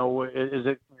 is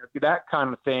it that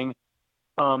kind of thing?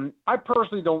 I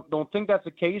personally don't think that's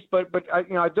the case, but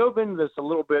I dove into this a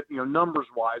little bit, numbers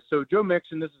wise. So Joe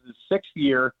Mixon, this is his 6th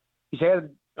year. He's had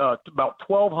about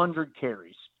 1,200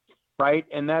 carries, right?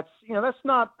 And that's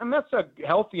not, I mean, that's a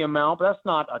healthy amount, but that's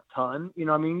not a ton.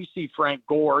 You see Frank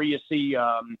Gore, you see,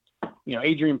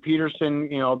 Adrian Peterson,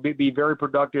 be very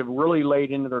productive really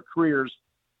late into their careers.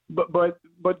 But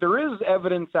there is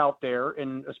evidence out there,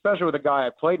 and especially with a guy I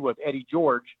played with, Eddie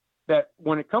George, that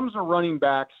when it comes to running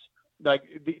backs, like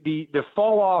the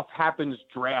fall off happens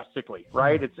drastically,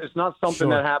 right? It's not something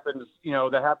that happens,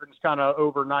 that happens kind of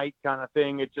overnight kind of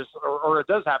thing. It just, or it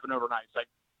does happen overnight. It's like,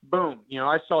 boom.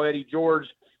 I saw Eddie George,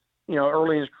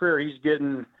 early in his career, he's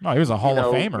getting. Oh, he was a Hall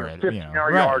of Famer.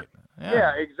 15-yard yards.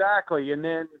 Yeah, exactly. And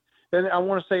then I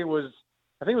want to say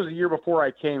I think it was the year before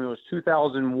I came. It was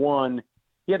 2001.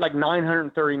 He had like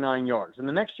 939 yards. And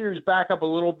the next year he was back up a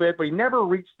little bit, but he never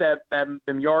reached them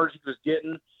yards he was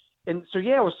getting. And so, it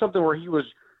was something where he was,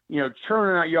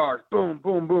 churning out yards, boom,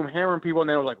 boom, boom, hammering people, and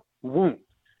they were like, whoom.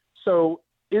 So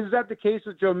is that the case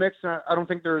with Joe Mixon? I don't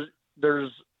think there's I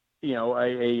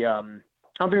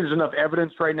don't think there's enough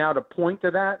evidence right now to point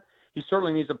to that. He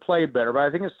certainly needs to play better, but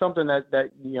I think it's something that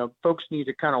folks need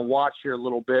to kind of watch here a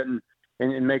little bit and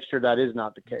make sure that is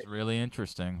not the case. It's really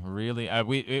interesting. Really,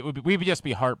 we would just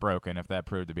be heartbroken if that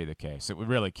proved to be the case. It would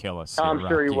really kill us. I'm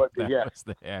sure you would.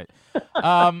 Yeah.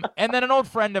 And then an old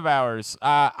friend of ours.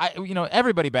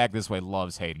 Everybody back this way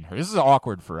loves Hayden Hurst. This is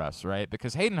awkward for us, right?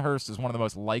 Because Hayden Hurst is one of the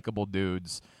most likable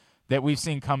dudes that we've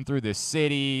seen come through this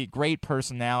city. Great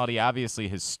personality. Obviously,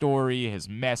 his story, his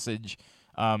message,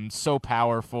 so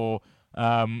powerful.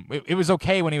 It was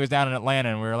okay when he was down in Atlanta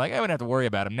and we were like, I wouldn't have to worry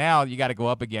about him. Now you got to go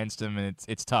up against him, and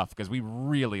it's tough because we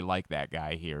really like that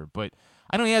guy here. But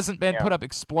I know he hasn't been put up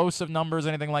explosive numbers or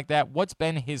anything like that. What's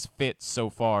been his fit so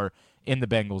far in the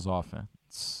Bengals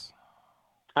offense?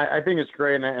 I think it's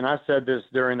great, and I said this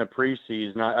during the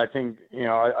preseason. I think,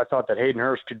 I thought that Hayden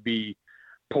Hurst could be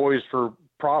poised for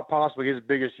possibly his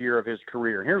biggest year of his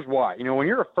career. And here's why. When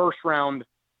you're a first-round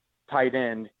tight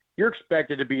end, you're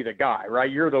expected to be the guy,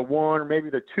 right? You're the one or maybe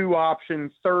the two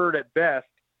option, third at best.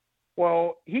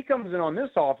 Well, he comes in on this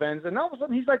offense, and all of a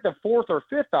sudden he's like the fourth or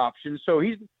fifth option. So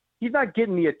he's not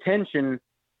getting the attention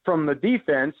from the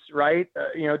defense, right?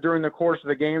 During the course of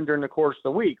the game, during the course of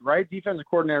the week, right? Defensive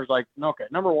coordinator's like, okay,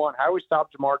 number one, how do we stop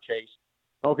Jamar Chase?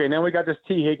 Okay, now we got this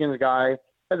T. Higgins guy.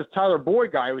 This Tyler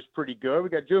Boyd guy who's pretty good. We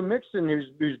got Joe Mixon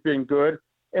who's been good.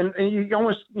 And you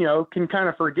almost, can kind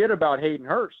of forget about Hayden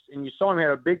Hurst. And you saw him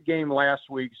have a big game last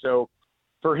week. So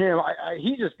for him,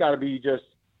 he just got to be just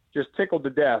tickled to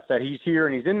death that he's here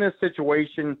and he's in this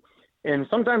situation. And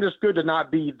sometimes it's good to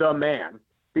not be the man,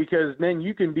 because then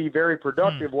you can be very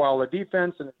productive while the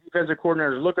defense and the defensive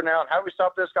coordinator is looking out. How do we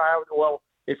stop this guy? Well,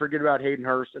 they forget about Hayden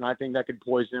Hurst, and I think that could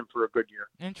poison him for a good year.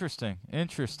 Interesting.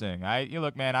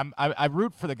 Look, man, I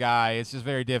root for the guy. It's just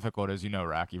very difficult, as you know,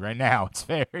 Rocky. Right now,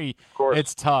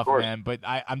 it's tough, man. But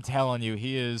I'm telling you,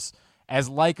 he is as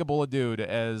likable a dude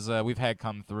as we've had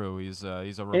come through. He's a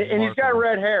remarkable. And he's got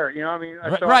red hair.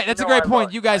 Right. That's a great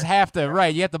point. You guys have to.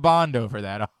 Right. You have to bond over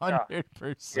that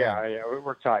 100%. Yeah.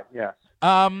 We're tight. Yeah.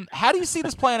 How do you see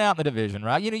this playing out in the division,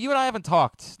 right? You and I haven't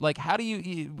talked. Like, how do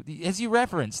you, as you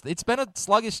referenced, it's been a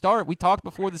sluggish start. We talked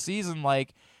before the season,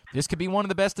 like, this could be one of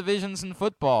the best divisions in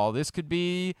football. This could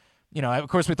be, of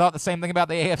course, we thought the same thing about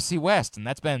the AFC West, and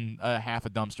that's been half a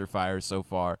dumpster fire so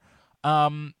far.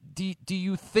 Do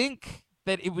you think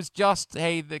that it was just,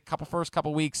 hey, the first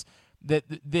couple weeks that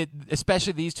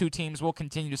especially these two teams will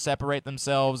continue to separate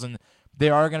themselves, and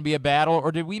there are going to be a battle,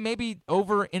 or did we maybe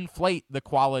overinflate the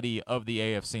quality of the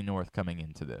AFC North coming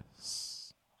into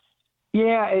this?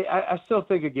 Yeah, I still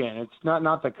think, again, it's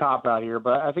not the cop-out here,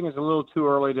 but I think it's a little too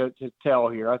early to tell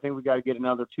here. I think we got to get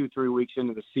another 2-3 weeks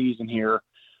into the season here.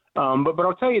 But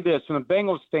I'll tell you this, from the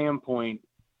Bengals standpoint,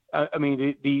 I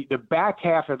mean, the back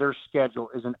half of their schedule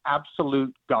is an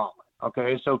absolute gauntlet.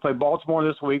 Okay, so play Baltimore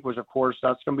this week, which, of course,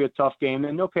 that's going to be a tough game.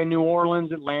 And, okay, New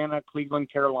Orleans, Atlanta,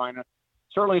 Cleveland, Carolina,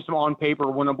 certainly some on-paper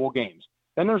winnable games.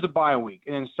 Then there's a bye week.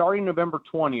 And then starting November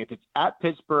 20th, it's at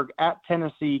Pittsburgh, at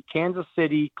Tennessee, Kansas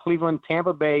City, Cleveland,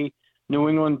 Tampa Bay, New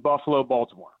England, Buffalo,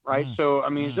 Baltimore, right? So, I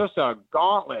mean, it's just a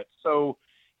gauntlet. So,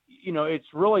 you know, it's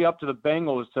really up to the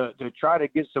Bengals to try to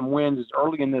get some wins as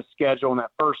early in this schedule in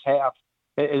that first half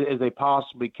as they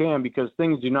possibly can, because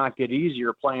things do not get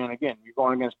easier playing. Again, you're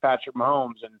going against Patrick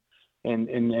Mahomes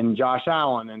and Josh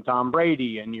Allen and Tom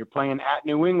Brady, and you're playing at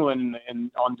New England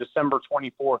and on December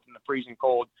 24th in the freezing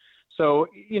cold. So,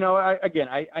 you know, I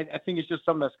think it's just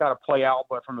something that's got to play out.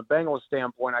 But from the Bengals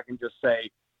standpoint, I can just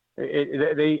say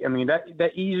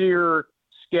that easier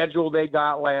schedule they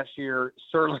got last year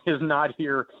certainly is not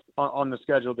here on the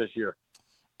schedule this year.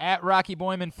 At Rocky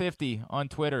Boyman 50 on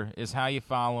Twitter is how you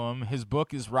follow him. His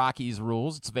book is Rocky's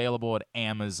Rules. It's available at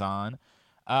Amazon.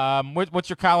 What's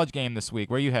your college game this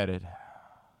week? Where are you headed?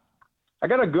 I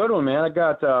got a good one, man. I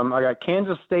got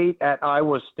Kansas State at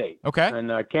Iowa State. Okay.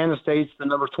 And Kansas State's the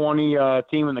number 20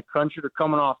 team in the country. They're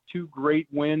coming off 2 great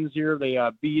wins here. They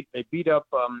beat up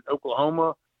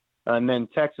Oklahoma and then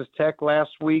Texas Tech last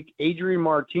week. Adrian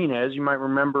Martinez, you might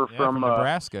remember from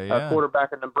Nebraska,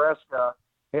 quarterback in Nebraska.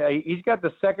 He's got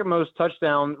the second most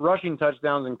rushing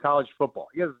touchdowns in college football.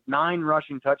 He has 9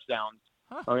 rushing touchdowns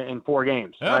in 4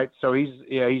 games, right? So he's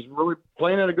really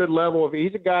playing at a good level.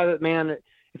 He's a guy that, man,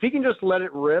 if he can just let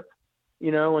it rip,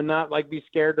 you know, and not be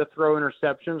scared to throw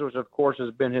interceptions, which of course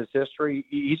has been his history,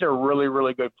 he's a really,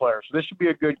 really good player. So this should be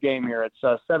a good game here. It's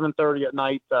 7:30 at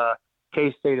night.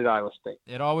 K-State at Iowa State.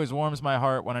 It always warms my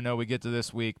heart when I know we get to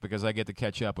this week because I get to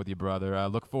catch up with you, brother. I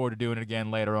look forward to doing it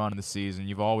again later on in the season.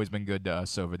 You've always been good to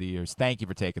us over the years. Thank you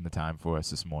for taking the time for us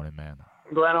this morning, man.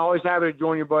 Glenn, always happy to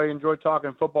join you, buddy. Enjoy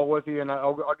talking football with you, and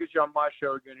I'll get you on my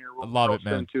show again here. I love it,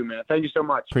 man. Too, man. Thank you so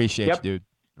much. Appreciate you, dude.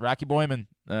 Rocky Boyman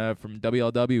from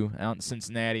WLW out in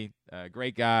Cincinnati.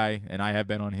 Great guy, and I have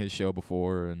been on his show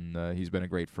before, and he's been a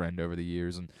great friend over the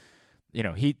years. And you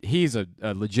know, he's a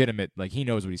legitimate, he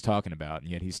knows what he's talking about,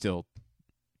 and yet he still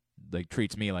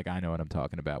treats me like I know what I'm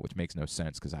talking about, which makes no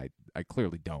sense because I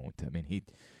clearly don't. I mean,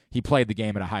 he played the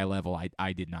game at a high level.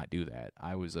 I did not do that.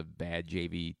 I was a bad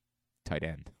JV tight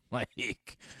end.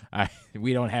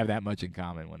 We don't have that much in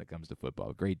common when it comes to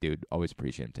football. Great dude. Always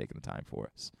appreciate him taking the time for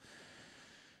us.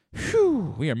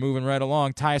 Whew, we are moving right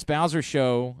along. Tyus Bowser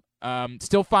show,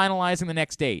 still finalizing the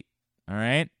next date. All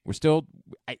right, we're still.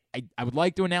 I would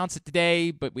like to announce it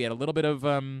today, but we had a little bit of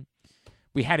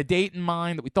we had a date in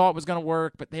mind that we thought was going to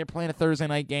work, but they're playing a Thursday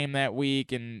night game that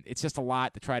week, and it's just a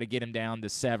lot to try to get him down to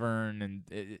Severn,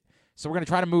 and so we're going to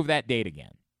try to move that date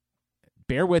again.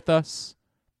 Bear with us.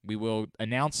 We will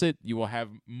announce it. You will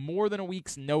have more than a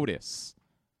week's notice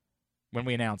when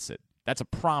we announce it. That's a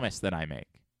promise that I make.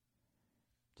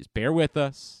 Just bear with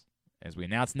us as we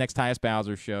announce the next Tyus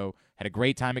Bowser show. Had a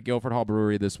great time at Guilford Hall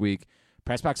Brewery this week.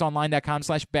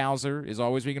 PressBoxOnline.com/Bowser is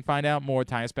always where you can find out more.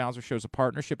 Tyus Bowser show is a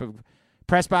partnership of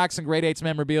PressBox and Grade 8's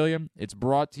memorabilia. It's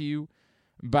brought to you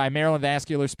by Maryland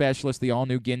Vascular Specialist, the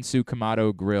all-new Ginsu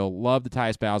Kamado Grill. Love the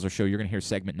Tyus Bowser show. You're going to hear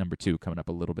segment number 2 coming up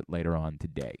a little bit later on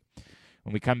today.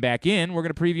 When we come back in, we're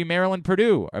going to preview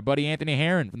Maryland-Purdue. Our buddy Anthony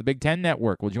Herron from the Big Ten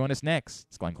Network will join us next.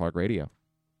 It's Glenn Clark Radio.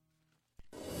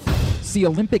 See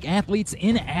Olympic athletes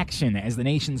in action as the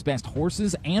nation's best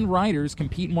horses and riders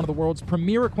compete in one of the world's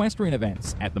premier equestrian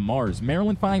events at the Mars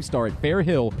Maryland 5-Star at Fair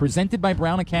Hill, presented by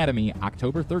Brown Academy,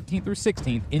 October 13th through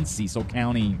 16th in Cecil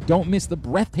County. Don't miss the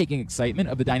breathtaking excitement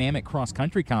of the dynamic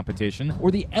cross-country competition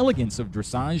or the elegance of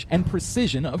dressage and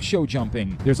precision of show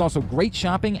jumping. There's also great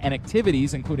shopping and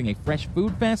activities, including a fresh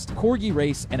food fest, corgi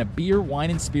race, and a beer,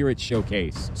 wine, and spirits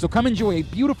showcase. So come enjoy a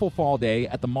beautiful fall day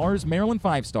at the Mars Maryland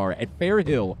 5-Star at Fair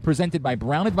Hill, presented by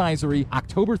Brown Advisory,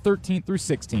 October 13th through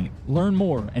 16th. Learn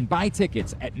more and buy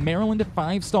tickets at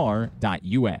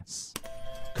maryland5star.us.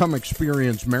 Come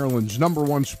experience Maryland's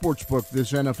 #1 sportsbook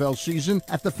this NFL season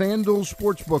at the FanDuel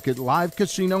Sportsbook at Live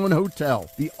Casino and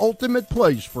Hotel, the ultimate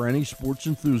place for any sports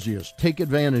enthusiast. Take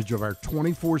advantage of our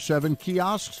 24/7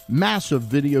 kiosks, massive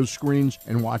video screens,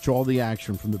 and watch all the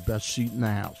action from the best seat in the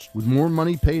house. With more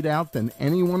money paid out than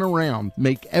anyone around,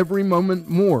 make every moment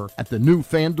more at the new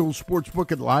FanDuel Sportsbook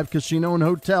at Live Casino and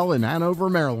Hotel in Hanover,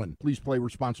 Maryland. Please play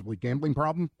responsibly. Gambling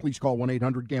problem? Please call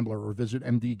 1-800-GAMBLER or visit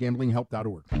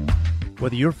mdgamblinghelp.org.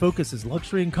 Whether your focus is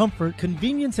luxury and comfort,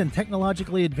 convenience and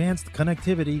technologically advanced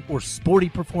connectivity, or sporty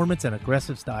performance and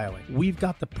aggressive styling, we've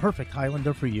got the perfect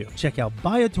Highlander for you. Check out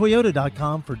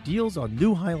buyatoyota.com for deals on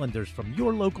new Highlanders from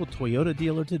your local Toyota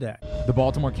dealer today. The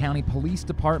Baltimore County Police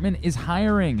Department is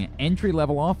hiring.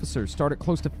 Entry-level officers start at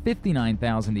close to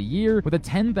 $59,000 a year with a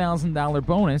 $10,000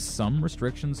 bonus. Some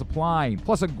restrictions apply.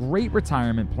 Plus a great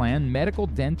retirement plan, medical,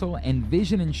 dental, and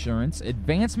vision insurance,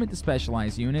 advancement to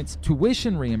specialized units,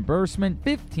 tuition reimbursement,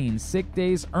 15 sick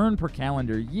days earned per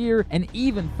calendar year, and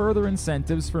even further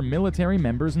incentives for military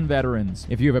members and veterans.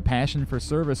 If you have a passion for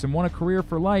service and want a career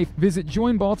for life, visit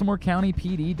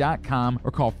joinbaltimorecountypd.com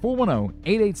or call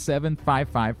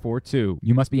 410-887-5542.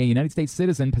 You must be a United States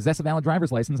citizen, possess a valid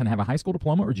driver's license, and have a high school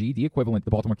diploma or GED equivalent.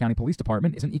 The Baltimore County Police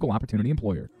Department is an equal opportunity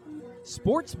employer.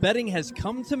 Sports betting has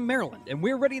come to Maryland, and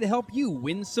we're ready to help you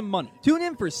win some money. Tune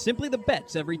in for Simply the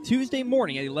Bets every Tuesday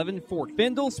morning at 11:40.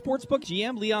 FanDuel Sportsbook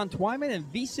GM Leon Twyman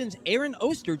and VSiN's Aaron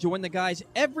Oster join the guys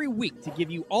every week to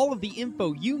give you all of the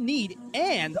info you need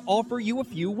and offer you a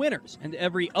few winners. And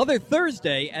every other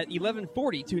Thursday at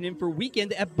 11:40, tune in for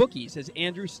Weekend at Bookies as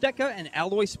Andrew Stecca and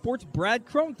Alloy Sports' Brad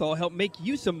Kronthal help make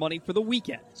you some money for the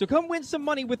weekend. So come win some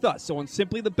money with us on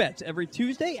Simply the Bets every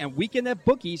Tuesday and Weekend at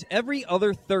Bookies every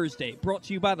other Thursday. Brought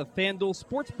to you by the FanDuel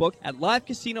Sportsbook at Live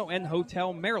Casino and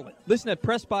Hotel Maryland. Listen at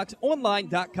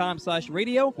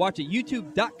PressBoxOnline.com/radio. Watch at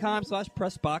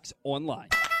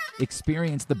YouTube.com/PressBoxOnline.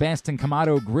 Experience the best in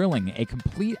Kamado Grilling, a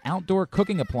complete outdoor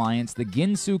cooking appliance. The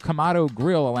Ginsu Kamado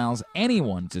Grill allows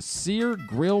anyone to sear,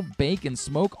 grill, bake, and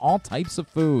smoke all types of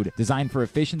food. Designed for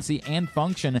efficiency and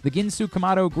function, the Ginsu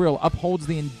Kamado Grill upholds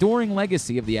the enduring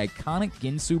legacy of the iconic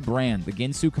Ginsu brand. The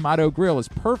Ginsu Kamado Grill is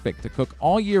perfect to cook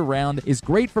all year round, is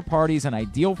great for parties, and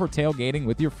ideal for tailgating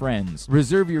with your friends.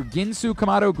 Reserve your Ginsu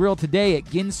Kamado Grill today at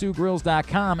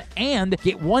ginsugrills.com and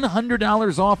get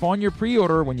 $100 off on your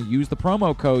pre-order when you use the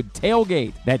promo code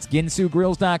TAILGATE. That's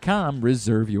ginsugrills.com.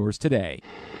 Reserve yours today.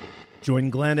 Join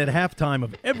Glenn at halftime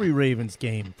of every Ravens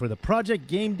game for the Project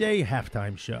Game Day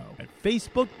halftime show at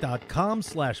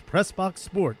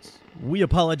facebook.com/PressBoxSports. We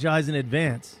apologize in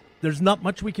advance. There's not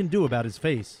much we can do about his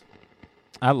face.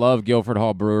 I love Guilford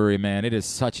Hall Brewery, man. It is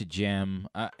such a gem.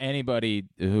 Anybody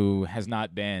who has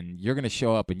not been, you're going to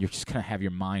show up and you're just going to have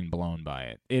your mind blown by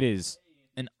it. It is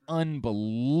an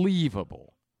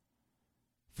unbelievable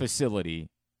facility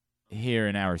here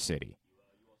in our city.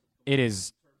 It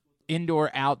is indoor,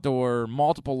 outdoor,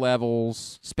 multiple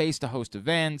levels, space to host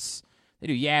events. They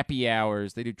do yappy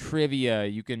hours. They do trivia.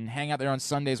 You can hang out there on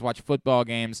Sundays, watch football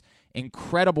games.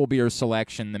 Incredible beer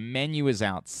selection. The menu is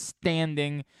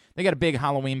outstanding. They got a big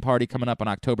Halloween party coming up on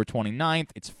October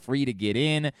 29th. It's free to get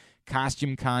in.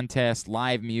 Costume contest,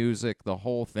 live music, the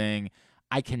whole thing.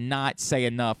 I cannot say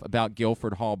enough about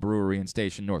Guilford Hall Brewery in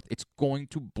Station North. It's going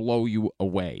to blow you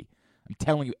away. I'm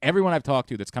telling you, everyone I've talked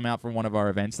to that's come out from one of our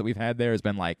events that we've had there has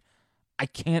been like, I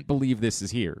can't believe this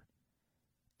is here.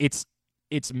 It's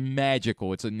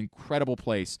magical. It's an incredible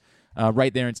place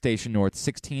right there in Station North,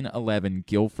 1611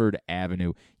 Guilford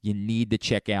Avenue. You need to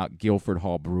check out Guilford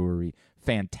Hall Brewery.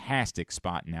 Fantastic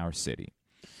spot in our city.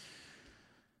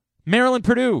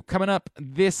 Maryland-Purdue coming up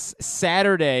this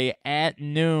Saturday at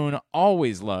noon.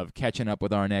 Always love catching up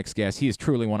with our next guest. He is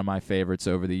truly one of my favorites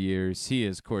over the years. He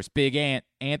is, of course, Big Ant,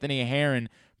 Anthony Herron,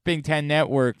 Big Ten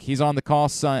Network. He's on the call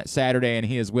Saturday, and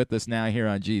he is with us now here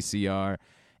on GCR.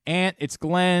 Ant, it's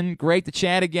Glenn. Great to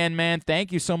chat again, man.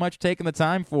 Thank you so much for taking the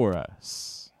time for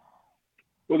us.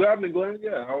 Well, happening, Glenn?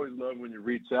 Yeah, I always love when you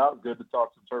reach out. Good to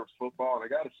talk some Terps football. And I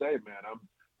got to say, man,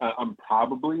 I'm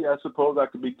probably, I suppose I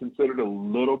could be considered a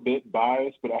little bit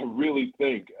biased, but I really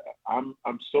think I'm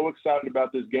so excited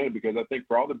about this game because I think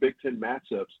for all the Big Ten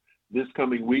matchups this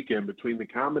coming weekend, between the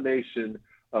combination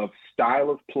of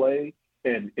style of play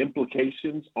and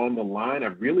implications on the line, I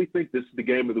really think this is the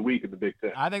game of the week in the Big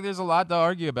Ten. I think there's a lot to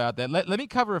argue about that. Let me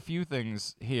cover a few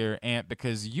things here, Ant,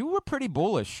 because you were pretty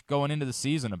bullish going into the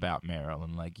season about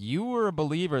Maryland. Like, you were a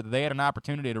believer that they had an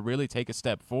opportunity to really take a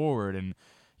step forward. And,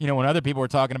 you know, when other people were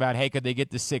talking about, hey, could they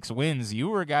get to 6 wins, you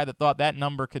were a guy that thought that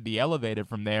number could be elevated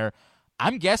from there.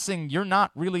 I'm guessing you're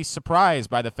not really surprised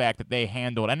by the fact that they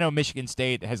handled. I know Michigan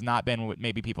State has not been what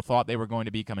maybe people thought they were going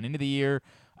to be coming into the year.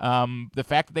 The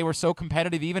fact that they were so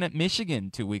competitive even at Michigan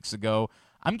 2 weeks ago,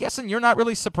 I'm guessing you're not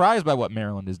really surprised by what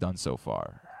Maryland has done so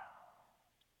far.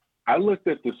 I looked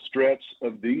at the stretch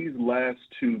of these last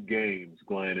 2 games,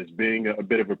 Glenn, as being a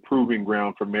bit of a proving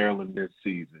ground for Maryland this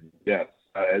season. Yes,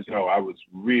 as you know, I was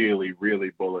really,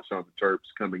 really bullish on the Terps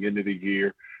coming into the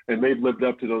year, and they've lived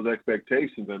up to those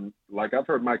expectations. And like I've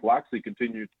heard Mike Locksley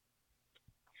continue,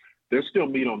 there's still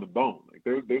meat on the bone. Like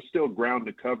there's still ground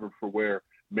to cover for where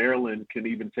Maryland can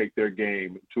even take their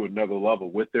game to another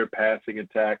level with their passing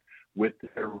attack, with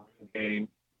their game.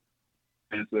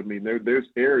 And so, I mean, there's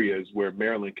areas where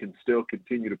Maryland can still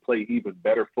continue to play even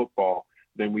better football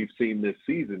than we've seen this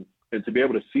season. And to be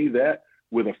able to see that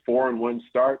with a 4-1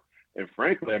 start, and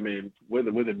frankly, I mean, with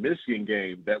a Michigan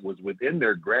game that was within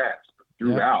their grasp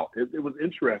throughout, it was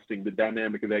interesting, the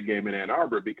dynamic of that game in Ann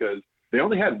Arbor, because they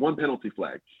only had one penalty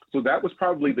flag. So that was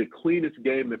probably the cleanest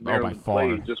game that Maryland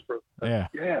played, just from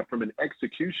from an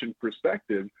execution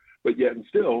perspective. But yet and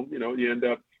still, you know, you end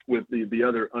up with the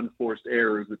other unforced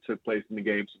errors that took place in the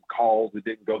game, some calls that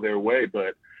didn't go their way.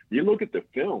 But you look at the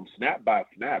film, snap by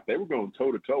snap, they were going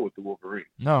toe-to-toe with the Wolverines.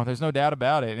 No, there's no doubt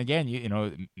about it. And again, you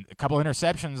know, a couple of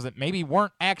interceptions that maybe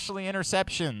weren't actually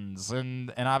interceptions,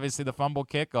 and obviously the fumble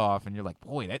kickoff, and you're like,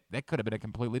 boy, that could have been a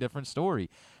completely different story.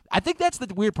 I think that's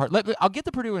the weird part. I'll get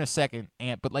to Purdue in a second,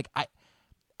 Ant, but like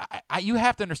you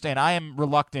have to understand, I am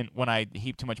reluctant when I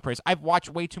heap too much praise. I've watched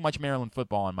way too much Maryland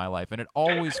football in my life, and it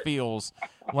always feels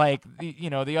like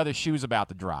the other shoe's about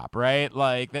to drop, right?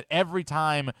 Like that every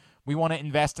time we want to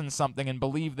invest in something and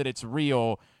believe that it's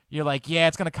real, you're like, yeah,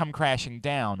 it's going to come crashing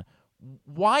down.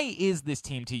 Why is this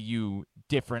team to you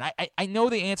different? I know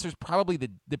the answer is probably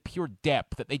the pure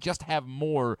depth, that they just have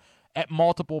more at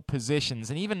multiple positions,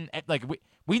 and even at, like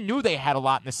we knew they had a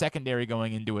lot in the secondary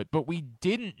going into it, but we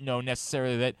didn't know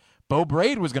necessarily that Bo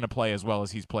Braid was going to play as well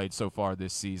as he's played so far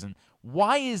this season.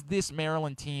 Why is this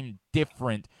Maryland team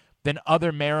different than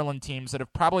other Maryland teams that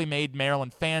have probably made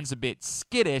Maryland fans a bit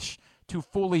skittish to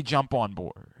fully jump on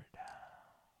board?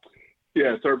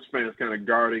 Yeah, Terps fans kind of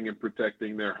guarding and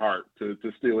protecting their heart, to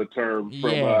steal a term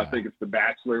from I think it's The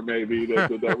Bachelor, maybe that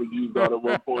was used on at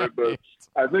one point. But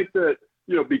I think that,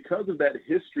 you know, because of that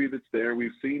history that's there,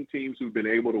 we've seen teams who've been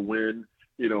able to win,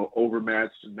 you know,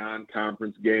 overmatched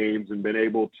non-conference games and been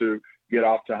able to get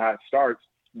off to hot starts.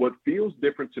 What feels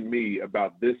different to me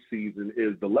about this season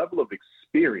is the level of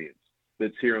experience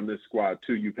that's here on this squad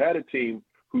too. You've had a team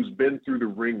who's been through the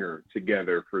ringer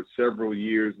together for several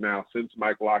years now, since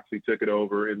Mike Locksley took it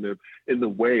over in the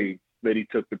way that he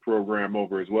took the program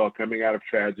over as well, coming out of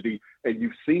tragedy. And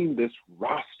you've seen this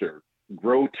roster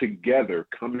grow together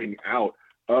coming out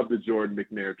of the Jordan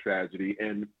McNair tragedy.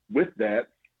 And with that,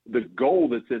 the goal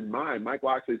that's in mind, Mike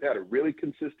Locksley's had a really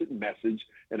consistent message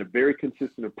and a very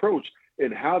consistent approach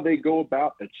in how they go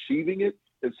about achieving it.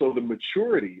 And so the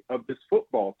maturity of this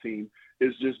football team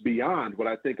is just beyond what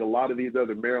I think a lot of these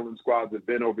other Maryland squads have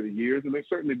been over the years. And there's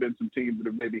certainly been some teams that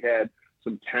have maybe had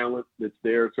some talent that's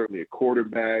there, certainly a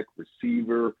quarterback,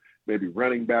 receiver, maybe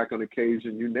running back on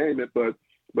occasion, you name it. But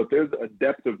there's a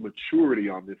depth of maturity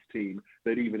on this team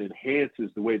that even enhances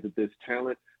the way that this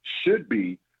talent should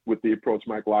be, with the approach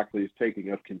Mike Locksley is taking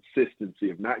of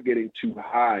consistency, of not getting too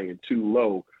high and too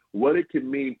low, what it can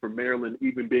mean for Maryland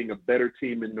even being a better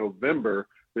team in November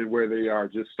than where they are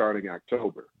just starting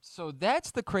October. So that's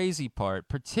the crazy part,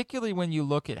 particularly when you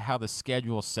look at how the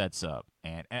schedule sets up.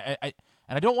 And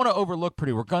I don't want to overlook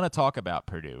Purdue. We're going to talk about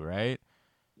Purdue, right?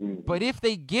 Mm-hmm. But if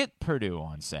they get Purdue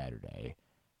on Saturday,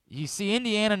 you see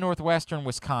Indiana, Northwestern,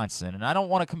 Wisconsin, and I don't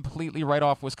want to completely write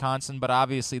off Wisconsin, but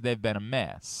obviously they've been a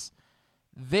mess.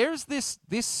 There's this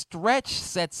stretch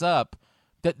sets up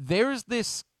that there's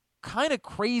this kind of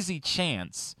crazy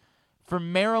chance for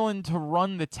Maryland to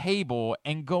run the table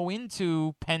and go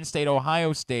into Penn State,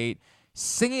 Ohio State,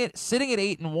 sitting at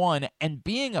 8-1 and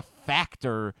being a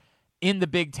factor in the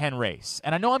Big Ten race.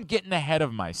 And I know I'm getting ahead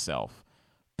of myself,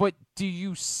 but do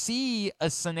you see a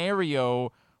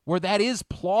scenario where that is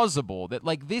plausible, that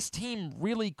like this team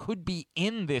really could be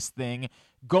in this thing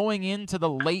going into the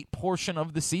late portion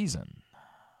of the season?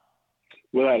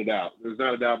 Without a doubt. There's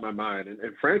not a doubt in my mind. And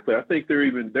frankly, I think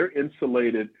they're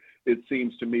insulated, it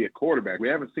seems to me, at quarterback. We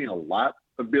haven't seen a lot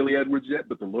of Billy Edwards yet,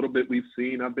 but the little bit we've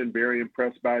seen, I've been very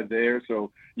impressed by there.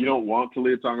 So you don't want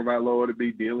Taulia Tagovailoa to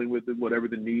be dealing with whatever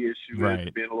the knee issue is,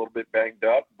 being a little bit banged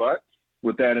up. But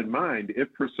with that in mind, if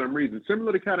for some reason,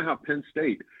 similar to kind of how Penn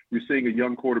State, you're seeing a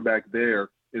young quarterback there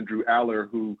in Drew Aller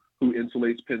who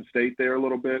insulates Penn State there a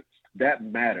little bit, that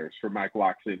matters for Mike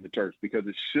Locksley and the Terps, because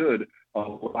it should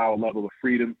allow a level of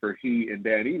freedom for he and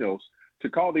Dan Enos to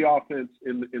call the offense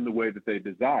in the way that they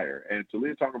desire. And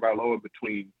Taulia Tagovailoa,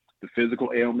 between the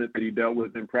physical ailment that he dealt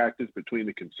with in practice, between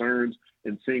the concerns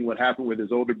and seeing what happened with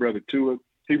his older brother Tua,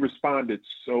 he responded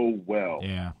so well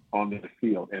on the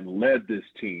field and led this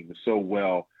team so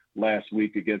well last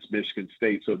week against Michigan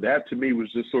State. So that to me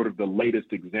was just sort of the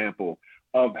latest example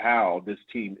of how this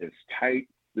team is tight.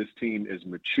 This team is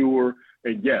mature.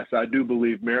 And yes, I do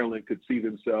believe Maryland could see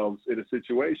themselves in a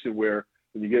situation where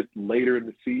when you get later in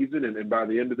the season and by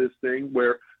the end of this thing,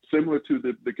 where similar to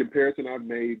the comparison I've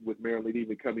made with Maryland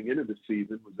even coming into the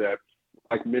season was that,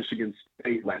 like Michigan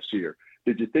State last year,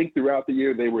 did you think throughout the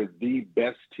year they were the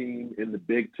best team in the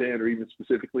Big Ten or even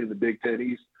specifically in the Big Ten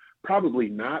East? Probably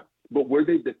not. But were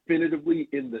they definitively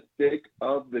in the thick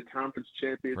of the conference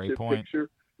championship picture?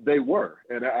 They were.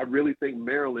 And I really think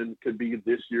Maryland could be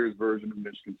this year's version of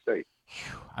Michigan State.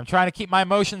 I'm trying to keep my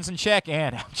emotions in check,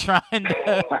 Ann. I'm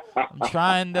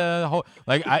trying to hold,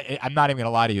 like, I'm not even going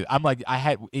to lie to you. I'm like,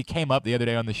 it came up the other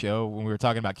day on the show when we were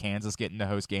talking about Kansas getting to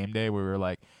host game day. We were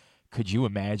like, could you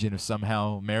imagine if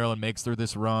somehow Maryland makes through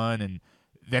this run and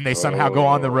then they somehow go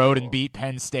on the road and beat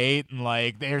Penn State and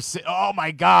like oh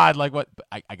my God, like what?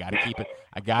 I got to keep it.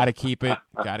 Got to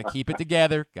keep it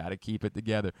together.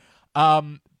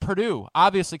 Purdue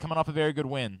obviously coming off a very good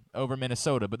win over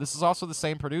Minnesota, but this is also the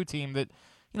same Purdue team that,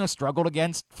 struggled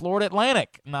against Florida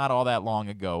Atlantic not all that long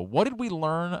ago. What did we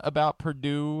learn about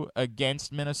Purdue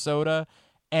against Minnesota,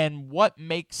 and what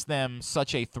makes them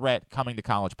such a threat coming to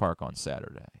College Park on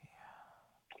Saturday?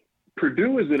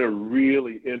 Purdue is in a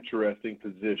really interesting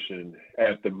position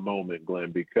at the moment,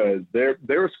 Glenn, because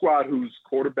they're a squad whose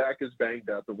quarterback is banged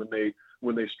up, and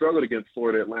when they struggled against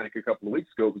Florida Atlantic a couple of weeks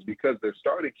ago, it was because their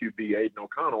starting QB, Aiden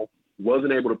O'Connell,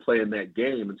 wasn't able to play in that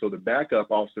game, and so the backup,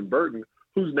 Austin Burton,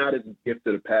 who's not as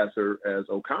gifted a passer as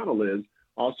O'Connell is,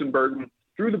 Austin Burton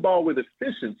threw the ball with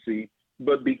efficiency,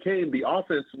 but the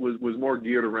offense was more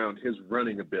geared around his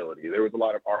running ability. There was a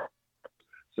lot of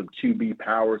some QB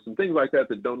power, some things like that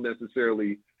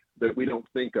that we don't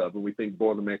think of when we think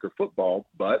Boilermaker football,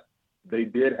 but they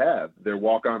did have their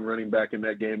walk-on running back in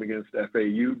that game against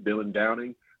FAU, Dylan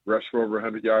Downing, rushed for over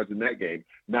 100 yards in that game.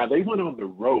 Now, they went on the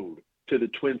road to the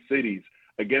Twin Cities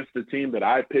against the team that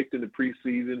I picked in the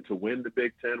preseason to win the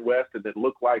Big Ten West and that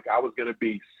looked like I was going to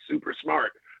be super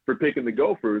smart for picking the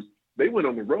Gophers. They went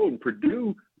on the road, and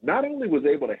Purdue not only was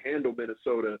able to handle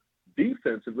Minnesota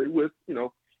defensively with,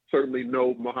 certainly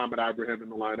no Mohamed Ibrahim in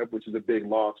the lineup, which is a big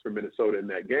loss for Minnesota in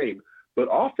that game. But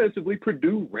offensively,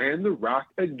 Purdue ran the rock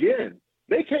again.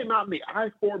 They came out in the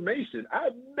I formation.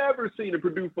 I've never seen a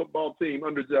Purdue football team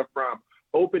under Jeff Brom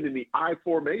open in the I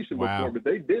formation before, but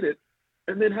they did it,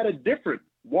 and then had a different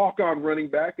walk-on running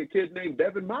back, a kid named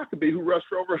Devin Mockabee, who rushed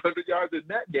for over 100 yards in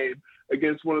that game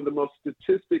against one of the most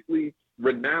statistically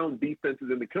renowned defenses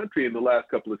in the country in the last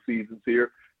couple of seasons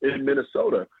here in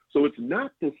Minnesota. So it's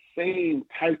not the same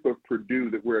type of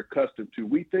Purdue that we're accustomed to.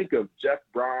 We think of Jeff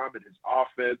Brom and his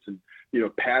offense and,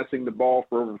 passing the ball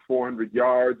for over 400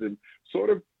 yards, and sort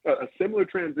of a similar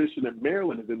transition that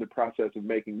Maryland is in the process of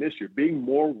making this year, being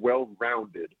more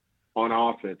well-rounded on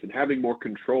offense and having more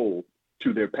control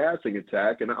to their passing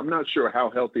attack. And I'm not sure how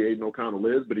healthy Aiden O'Connell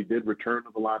is, but he did return to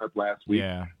the lineup last week.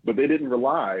 Yeah. But they didn't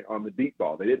rely on the deep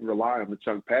ball. They didn't rely on the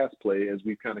chunk pass play as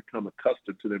we've kind of come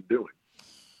accustomed to them doing.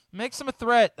 Makes them a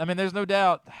threat. I mean, there's no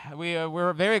doubt.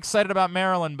 We're very excited about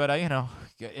Maryland, but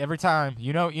every time,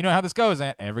 you know how this goes,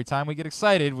 Ant. Every time we get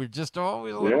excited, we're just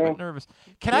always a little bit nervous.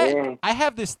 I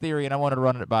have this theory, and I wanted to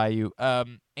run it by you.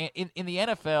 In the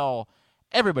NFL,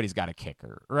 everybody's got a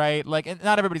kicker, right? Like, and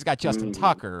not everybody's got Justin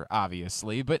Tucker,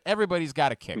 obviously, but everybody's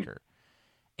got a kicker.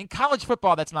 In college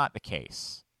football, that's not the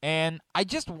case. And I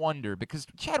just wonder, because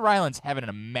Chad Ryland's having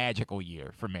a magical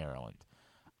year for Maryland.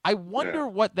 I wonder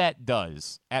what that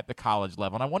does at the college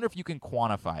level, and I wonder if you can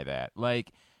quantify that.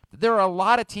 Like, there are a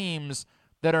lot of teams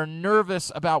that are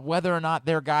nervous about whether or not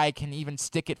their guy can even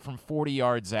stick it from 40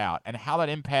 yards out, and how that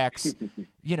impacts,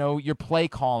 your play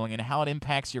calling, and how it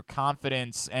impacts your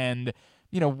confidence, and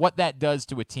what that does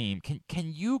to a team.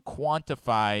 Can you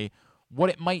quantify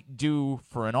what it might do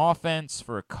for an offense,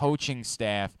 for a coaching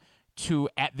staff, to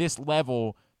at this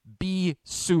level be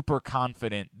super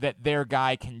confident that their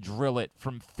guy can drill it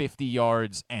from 50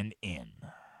 yards and in?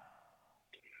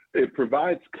 It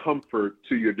provides comfort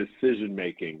to your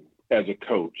decision-making as a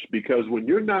coach, because when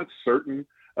you're not certain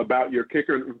about your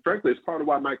kicker, and frankly, it's part of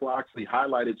why Mike Locksley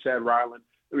highlighted Chad Ryland.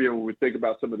 When we think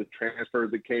about some of the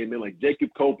transfers that came in, like Jacob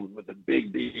Copeland was a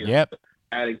big deal,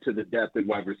 adding to the depth at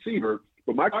wide receiver.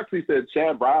 But Mike Locksley said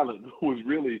Chad Ryland was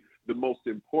really the most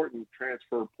important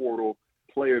transfer portal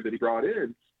player that he brought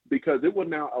in, because it would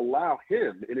now allow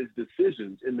him in his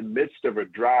decisions in the midst of a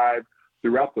drive,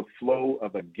 throughout the flow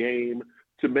of a game,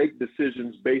 to make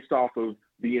decisions based off of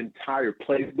the entire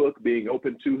playbook being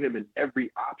open to him and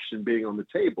every option being on the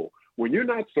table. When you're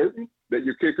not certain that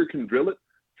your kicker can drill it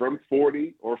from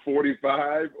 40 or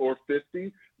 45 or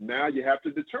 50, now you have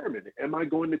to determine, am I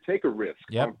going to take a risk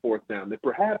on fourth down that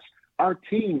perhaps our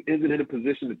team isn't in a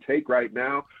position to take right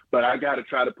now, but I got to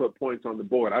try to put points on the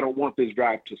board. I don't want this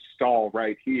drive to stall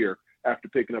right here after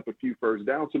picking up a few first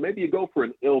downs. So maybe you go for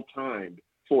an ill-timed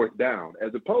fourth down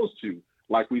as opposed to,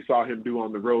 like we saw him do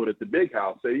on the road at the Big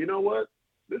House, say, you know what?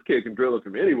 This kid can drill it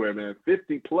from anywhere, man.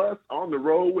 50-plus on the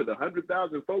road with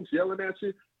 100,000 folks yelling at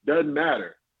you, doesn't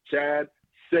matter. Chad,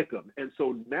 sick him. And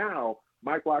so now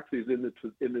Mike Locksley is in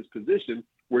this position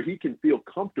where he can feel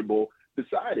comfortable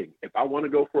deciding, if I want to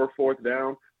go for a fourth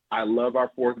down, I love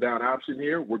our fourth down option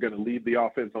here. We're going to leave the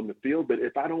offense on the field. But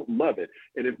if I don't love it,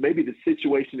 and if maybe the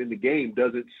situation in the game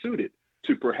doesn't suit it,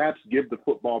 to perhaps give the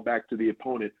football back to the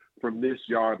opponent from this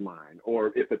yard line,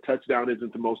 or if a touchdown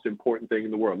isn't the most important thing in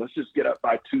the world, let's just get up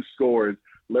by 2 scores.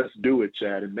 Let's do it,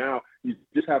 Chad. And now you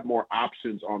just have more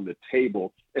options on the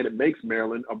table, and it makes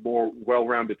Maryland a more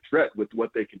well-rounded threat with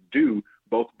what they can do,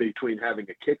 both between having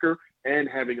a kicker and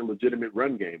having a legitimate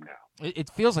run game now. It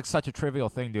feels like such a trivial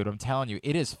thing, dude. I'm telling you,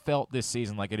 it has felt this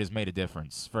season like it has made a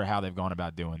difference for how they've gone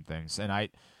about doing things. And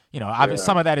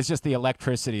some of that is just the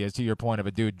electricity, as to your point, of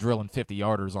a dude drilling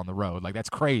 50-yarders on the road. Like, that's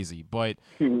crazy. But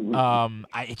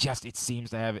it seems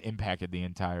to have impacted the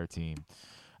entire team.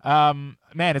 Man,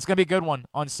 it's going to be a good one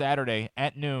on Saturday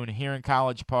at noon here in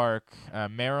College Park.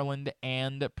 Maryland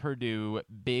and Purdue,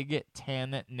 Big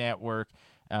Ten Network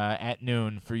at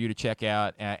noon for you to check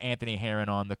out. Anthony Herron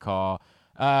on the call.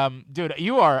 Dude,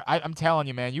 I'm telling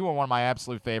you, man, you are one of my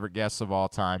absolute favorite guests of all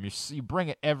time. You bring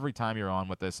it every time you're on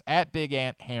with us. At Big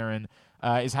Ant Herron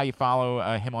is how you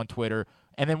follow him on Twitter.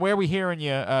 And then where are we hearing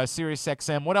you,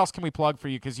 SiriusXM? What else can we plug for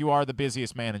you? Because you are the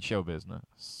busiest man in show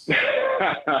business.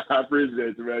 I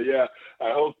appreciate you, man. Yeah, I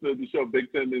hosted the show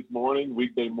Big Ten this morning,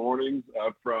 weekday mornings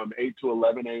from 8 to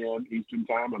 11 a.m. Eastern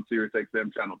Time on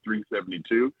SiriusXM channel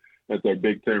 372. That's our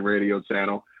Big Ten radio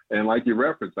channel. And like you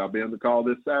referenced, I'll be on the call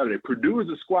this Saturday. Purdue is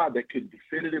a squad that could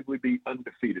definitively be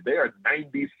undefeated. They are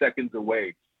 90 seconds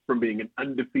away from being an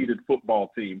undefeated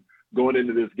football team going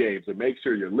into this game. So make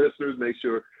sure your listeners, make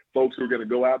sure folks who are going to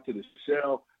go out to the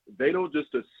Shell, they don't just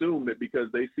assume that because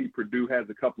they see Purdue has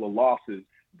a couple of losses.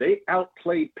 They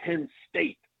outplayed Penn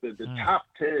State, the top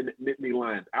 10 Nittany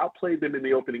Lions, outplayed them in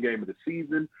the opening game of the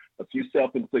season, a few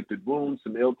self-inflicted wounds,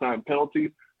 some ill-timed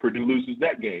penalties. Purdue loses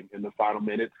that game in the final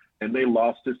minute, and they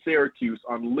lost to Syracuse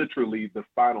on literally the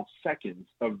final seconds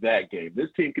of that game. This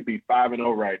team could be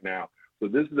 5-0 right now. So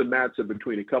this is a matchup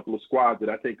between a couple of squads that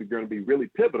I think are going to be really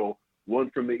pivotal, one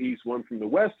from the East, one from the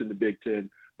West in the Big Ten.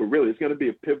 But really, it's going to be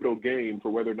a pivotal game for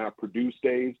whether or not Purdue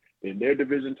stays in their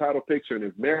division title picture, and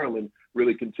if Maryland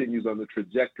really continues on the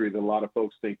trajectory that a lot of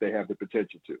folks think they have the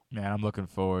potential to. Man, I'm looking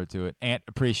forward to it. Ant,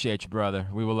 appreciate you, brother.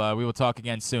 We will talk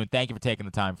again soon. Thank you for taking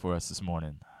the time for us this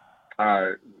morning. All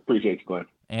right. Appreciate you, Glenn.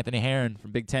 Anthony Herron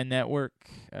from Big Ten Network,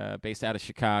 based out of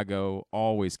Chicago,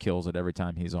 always kills it every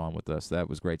time he's on with us. That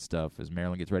was great stuff as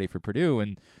Maryland gets ready for Purdue,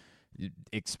 and it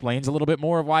explains a little bit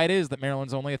more of why it is that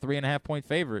Maryland's only a 3.5-point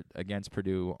favorite against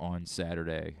Purdue on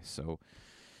Saturday. So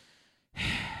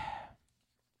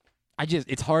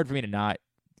it's hard for me to not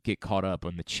get caught up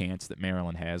on the chance that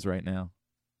Maryland has right now.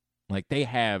 Like, they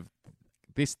have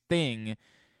this thing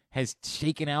has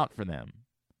shaken out for them,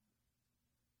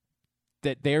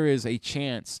 that there is a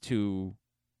chance to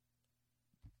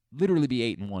literally be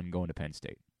 8-1 going to Penn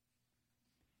State.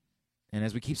 And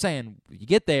as we keep saying, you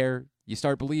get there, you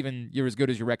start believing you're as good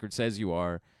as your record says you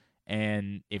are.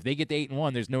 And if they get to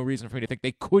 8-1, there's no reason for me to think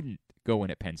they couldn't go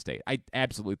in at Penn State. I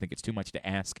absolutely think it's too much to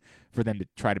ask for them to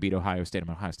try to beat Ohio State.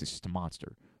 Ohio State's just a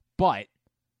monster. But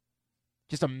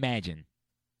just imagine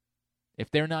if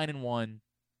they're 9-1,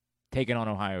 taking on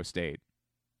Ohio State.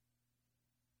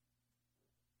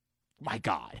 My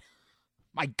God.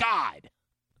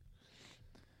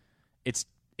 It's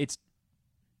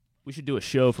We should do a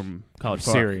show from College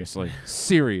Park.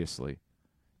 Seriously.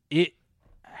 It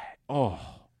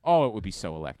would be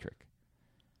so electric.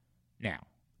 Now,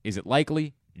 is it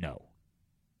likely? No.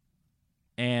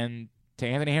 And to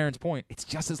Anthony Herron's point, it's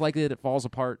just as likely that it falls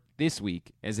apart this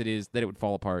week as it is that it would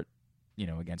fall apart,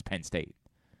 against Penn State.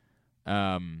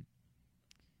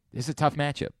 This is a tough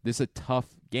matchup. This is a tough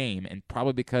game, and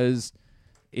probably because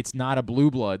it's not a blue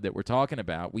blood that we're talking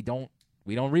about, we don't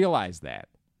realize that.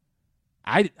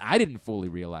 I didn't fully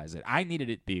realize it. I needed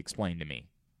it to be explained to me.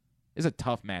 It's a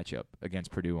tough matchup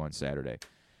against Purdue on Saturday.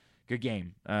 Good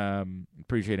game.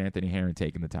 Appreciate Anthony Herron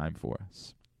taking the time for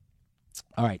us.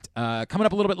 All right, coming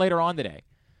up a little bit later on today,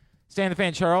 Stan the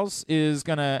Fan Charles is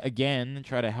going to, again,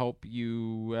 try to help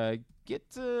you get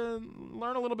to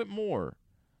learn a little bit more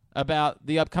about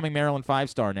the upcoming Maryland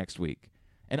 5-star next week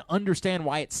and understand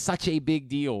why it's such a big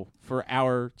deal for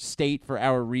our state, for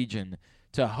our region,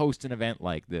 to host an event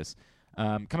like this.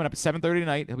 Coming up at 7:30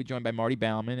 tonight, he'll be joined by Marty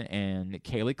Bauman and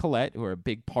Kaylee Collette, who are a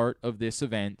big part of this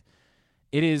event.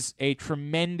 It is a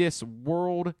tremendous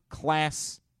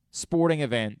world-class sporting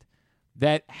event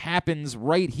that happens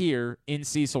right here in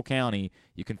Cecil County.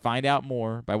 You can find out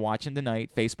more by watching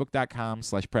tonight,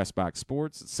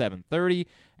 facebook.com/PressBoxSports at 7:30,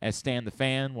 as Stan the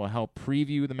Fan will help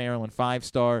preview the Maryland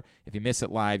 5-star. If you miss it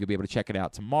live, you'll be able to check it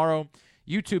out tomorrow.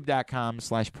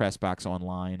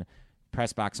 YouTube.com/PressBoxOnline,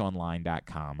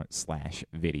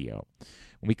 PressBoxOnline.com/video.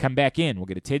 When we come back in, we'll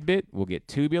get a tidbit, we'll get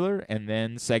tubular, and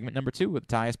then segment number 2 with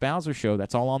the Tyus Bowser Show.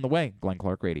 That's all on the way. Glenn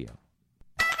Clark Radio.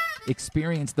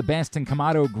 Experience the best in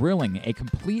Kamado Grilling, a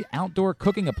complete outdoor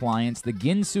cooking appliance. The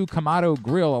Ginsu Kamado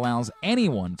Grill allows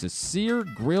anyone to sear,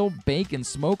 grill, bake, and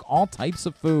smoke all types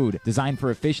of food. Designed for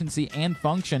efficiency and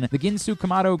function, the Ginsu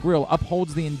Kamado Grill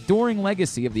upholds the enduring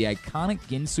legacy of the iconic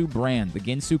Ginsu brand. The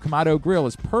Ginsu Kamado Grill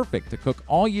is perfect to cook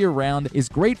all year round, is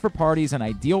great for parties, and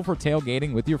ideal for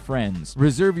tailgating with your friends.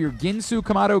 Reserve your Ginsu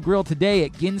Kamado Grill today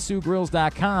at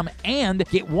ginsugrills.com and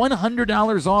get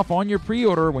 $100 off on your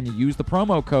pre-order when you use the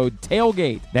promo code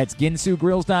TAILGATE. That's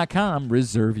ginsugrills.com.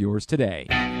 Reserve yours today.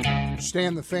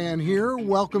 Stan the Fan here,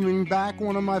 welcoming back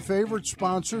one of my favorite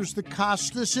sponsors, the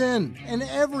Costas Inn. And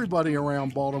everybody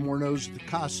around Baltimore knows the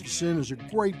Costas Inn is a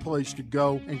great place to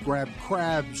go and grab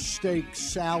crabs, steaks,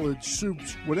 salads,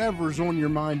 soups, whatever's on your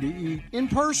mind to eat in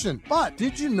person. But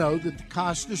did you know that the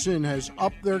Costas Inn has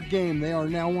upped their game? They are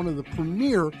now one of the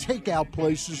premier takeout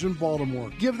places in Baltimore.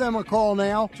 Give them a call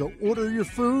now to order your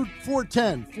food,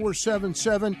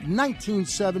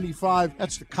 410-477-1975.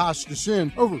 That's the Costas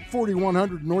Inn, over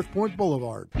 4100 North Point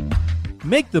Boulevard.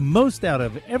 Make the most out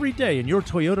of every day in your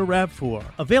Toyota RAV4.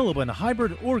 Available in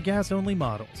hybrid or gas-only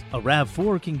models. A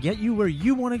RAV4 can get you where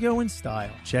you want to go in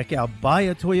style. Check out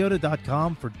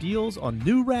buyatoyota.com for deals on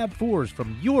new RAV4s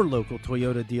from your local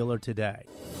Toyota dealer today.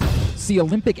 See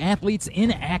Olympic athletes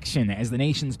in action as the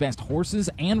nation's best horses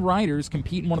and riders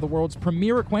compete in one of the world's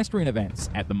premier equestrian events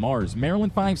at the Mars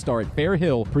Maryland 5-Star at Fair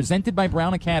Hill, presented by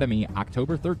Brown Academy,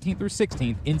 October 13th through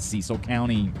 16th in Cecil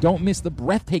County. Don't miss the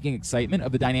breathtaking excitement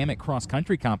of the dynamic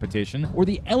cross-country competition or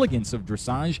the elegance of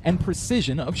dressage and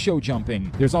precision of show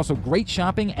jumping. There's also great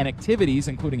shopping and activities,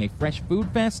 including a fresh food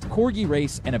fest, corgi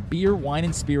race, and a beer, wine,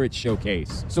 and spirits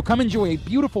showcase. So come enjoy a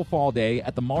beautiful fall day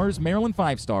at the Mars Maryland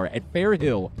 5-Star at Fair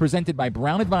Hill, presented by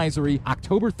Brown Advisory,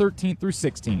 October 13th through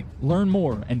 16th. Learn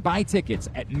more and buy tickets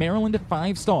at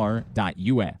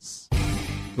maryland5star.us.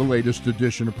 The latest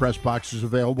edition of Press Box is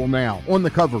available now. On the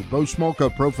cover, Bo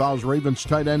Smolka profiles Ravens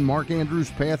tight end Mark Andrews'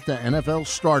 path to NFL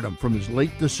stardom, from his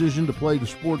late decision to play the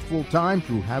sport full-time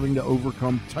through having to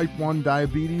overcome type 1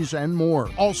 diabetes and more.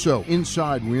 Also,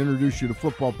 inside, we introduce you to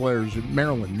football players at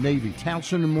Maryland, Navy,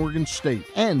 Towson, and Morgan State.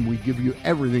 And we give you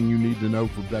everything you need to know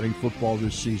for betting football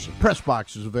this season. Press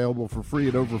Box is available for free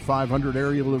at over 500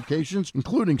 area locations,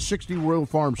 including 60 Royal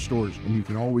Farm stores. And you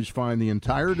can always find the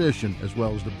entire edition, as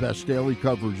well as the best daily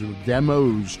coverage of the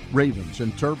demos, Ravens,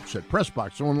 and Terps at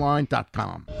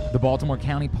PressBoxOnline.com. The Baltimore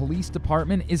County Police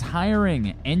Department is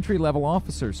hiring. Entry-level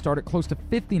officers start at close to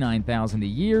 $59,000 a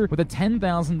year with a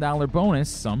 $10,000 bonus.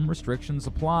 Some restrictions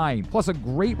apply. Plus a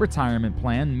great retirement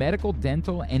plan, medical,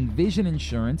 dental, and vision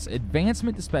insurance,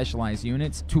 advancement to specialized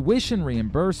units, tuition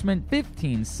reimbursement,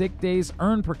 15 sick days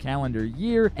earned per calendar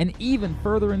year, and even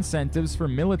further incentives for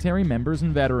military members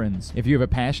and veterans. If you have a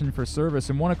passion for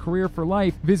service and want a career for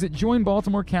life, visit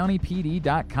joinbaltimorecountypd.com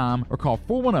or call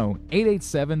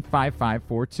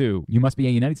 410-887-5542. You must be a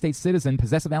United States citizen,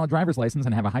 possess a valid driver's license,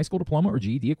 and have a high school diploma or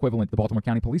GED equivalent. The Baltimore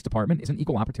County Police Department is an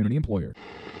equal opportunity employer.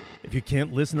 If you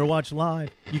can't listen or watch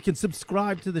live, you can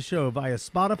subscribe to the show via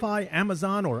Spotify,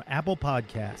 Amazon, or Apple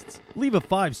Podcasts. Leave a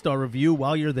 5-star review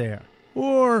while you're there.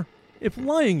 Or, if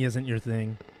lying isn't your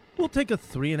thing, we'll take a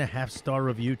 3.5-star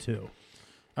review too.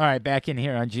 All right, back in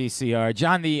here on GCR,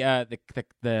 John. The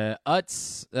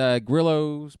Utz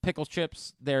Grillo's pickle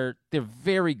chips, they're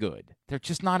very good. They're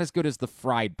just not as good as the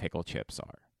fried pickle chips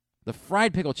are. The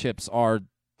fried pickle chips are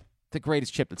the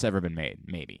greatest chip that's ever been made.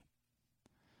 Maybe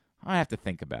I have to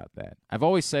think about that. I've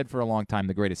always said for a long time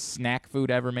the greatest snack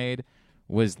food ever made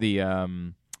was the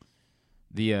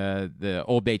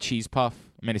Old Bay cheese puff.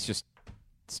 I mean, it's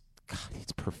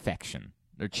perfection.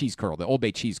 Or cheese curl, the Old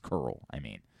Bay cheese curl. I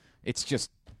mean, it's just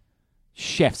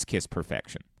chef's kiss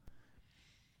perfection.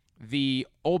 The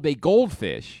Old Bay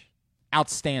goldfish,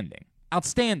 outstanding.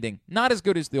 Outstanding. Not as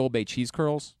good as the Old Bay cheese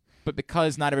curls, but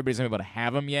because not everybody's able to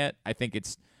have them yet, I think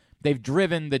they've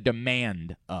driven the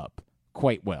demand up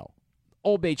quite well.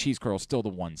 Old Bay cheese curls still the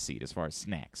one seed as far as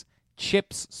snacks.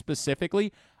 Chips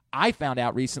specifically, I found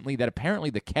out recently that apparently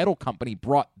the Kettle Company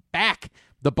brought back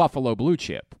the Buffalo Blue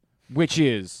chip, which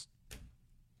is,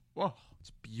 whoa,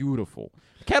 it's beautiful.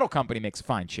 The Kettle Company makes a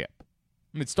fine chip.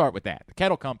 Let's start with that. The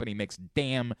Kettle Company makes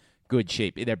damn good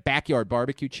chip. Their backyard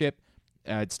barbecue chip,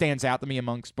 it stands out to me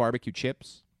amongst barbecue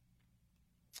chips.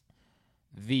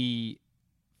 The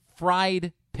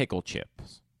fried pickle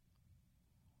chips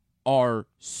are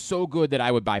so good that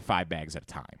I would buy 5 bags at a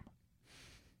time.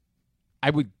 I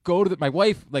would go to my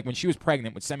wife, like when she was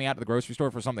pregnant, would send me out to the grocery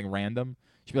store for something random.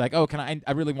 She'd be like, oh,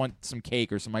 I really want some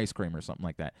cake or some ice cream or something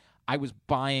like that. I was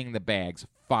buying the bags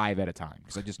 5 at a time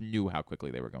because I just knew how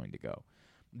quickly they were going to go.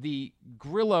 The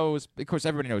Grillo's, of course,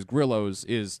 everybody knows Grillo's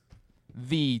is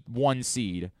the 1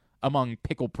 seed among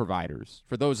pickle providers.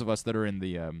 For those of us that are in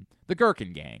the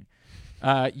Gherkin gang,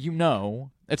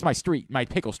 it's my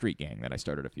pickle street gang that I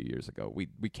started a few years ago.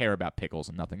 We care about pickles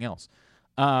and nothing else.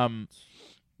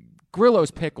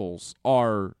 Grillo's pickles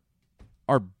are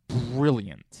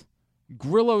brilliant.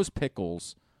 Grillo's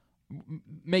pickles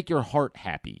make your heart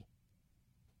happy.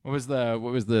 What was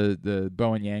the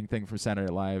Bo and Yang thing from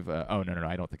Saturday Night Live? No,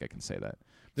 I don't think I can say that.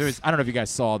 I don't know if you guys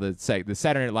saw the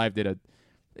Saturday Night Live did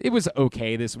it was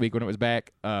okay this week when it was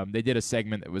back. They did a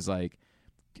segment that was like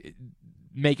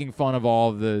making fun of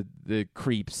all the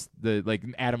creeps, like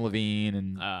Adam Levine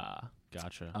and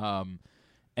gotcha.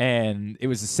 And it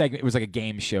was a segment. It was like a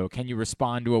game show. Can you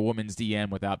respond to a woman's DM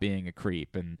without being a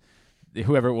creep? And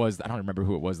whoever it was, I don't remember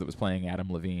who it was that was playing Adam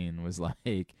Levine, was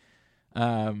like,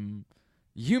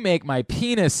 "You make my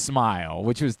penis smile,"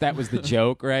 that was the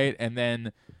joke, right? And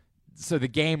then, so the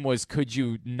game was, could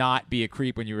you not be a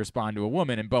creep when you respond to a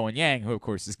woman? And Bo and Yang, who of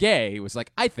course is gay, was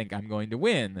like, I think I'm going to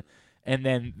win. And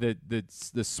then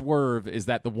the swerve is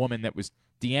that the woman that was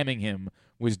DMing him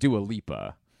was Dua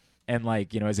Lipa. And,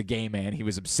 as a gay man, he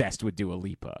was obsessed with Dua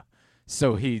Lipa.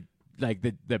 So he,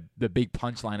 the big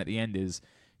punchline at the end is,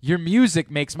 your music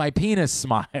makes my penis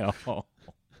smile.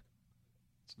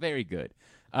 It's very good.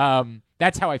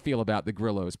 That's how I feel about the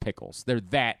Grillo's pickles. They're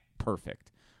that perfect.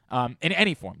 In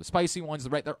any form. The spicy ones,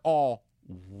 they're all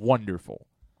wonderful.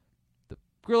 The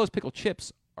Grillo's pickle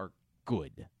chips are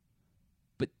good.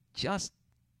 But just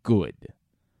good.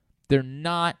 They're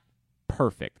not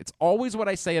perfect. It's always what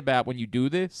I say about when you do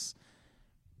this.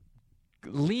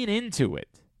 Lean into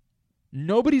it.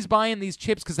 Nobody's buying these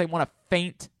chips because they want a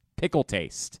faint pickle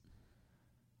taste.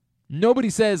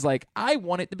 Nobody says, I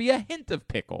want it to be a hint of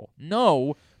pickle.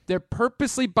 No, they're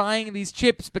purposely buying these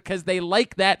chips because they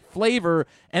like that flavor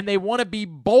and they want to be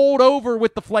bowled over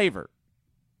with the flavor.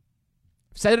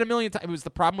 I've said it a million times. It was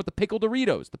the problem with the pickle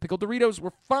Doritos. The pickle Doritos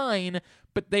were fine,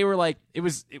 but they were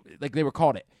they were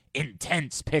called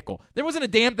intense pickle. There wasn't a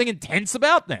damn thing intense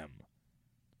about them.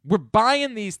 We're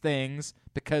buying these things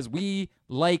because we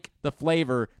like the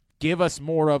flavor. Give us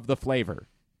more of the flavor.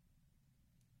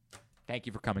 Thank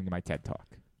you for coming to my TED Talk.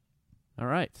 All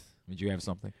right. Did you have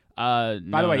something? By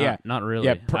the way, not really.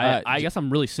 Yeah, I guess I'm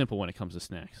really simple when it comes to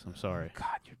snacks. I'm sorry.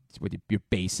 God, you're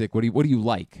basic. What do you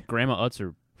like? Grandma Utz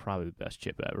are probably the best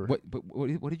chip ever.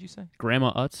 What did you say?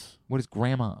 Grandma Utz. What is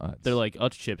Grandma Utz? They're like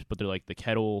Utz chips, but they're like the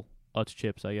kettle Utz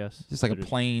chips, I guess. Just like a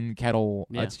plain kettle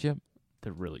Utz chip?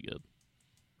 They're really good.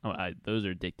 Those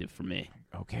are addictive for me.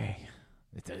 Okay.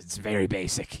 It's very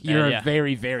basic. You're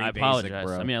very, very basic, I apologize.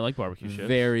 bro. I mean, I like barbecue chips.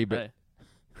 Very basic.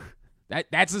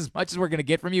 That's as much as we're going to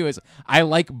get from you. Is I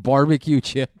like barbecue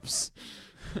chips.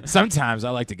 Sometimes I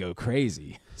like to go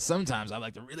crazy. Sometimes I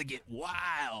like to really get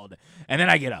wild. And then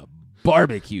I get a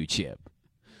barbecue chip.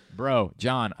 Bro,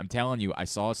 John, I'm telling you, I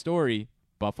saw a story.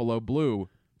 Buffalo Blue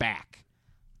back.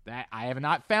 That I have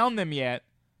not found them yet.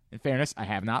 In fairness, I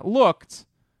have not looked.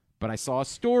 But I saw a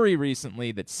story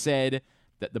recently that said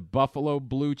that the Buffalo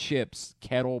Blue chips,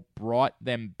 Kettle brought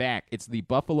them back. It's the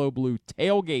Buffalo Blue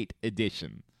Tailgate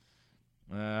Edition.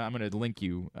 I'm going to link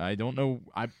you. I don't know.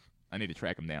 I need to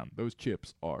track them down. Those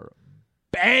chips are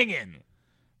banging.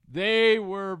 They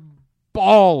were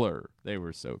baller. They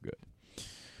were so good.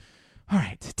 All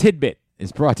right. Tidbit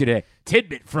is brought to you today.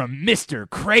 Tidbit from Mr.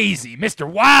 Crazy, Mr.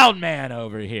 Wildman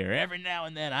over here. Every now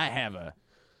and then I have a...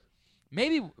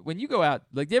 Maybe when you go out,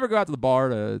 do you ever go out to the bar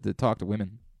to talk to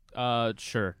women?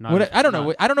 Sure. I don't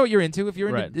know. I don't know what you're into. If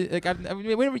you're into,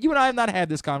 you and I have not had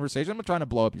this conversation. I'm not trying to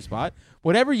blow up your spot.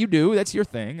 Whatever you do, that's your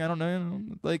thing. I don't know.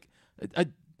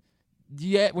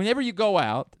 Whenever you go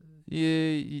out,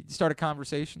 you start a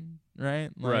conversation,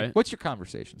 right? Right. What's your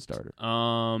conversation starter?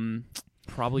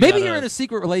 Probably. Maybe you're in a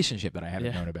secret relationship that I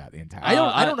haven't known about the entire.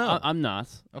 I don't know. I'm not.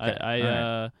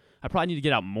 Okay. I probably need to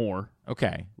get out more.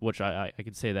 Okay. Which I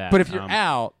could say that. But if you're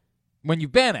out, when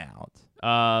you've been out.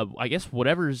 I guess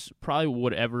whatever is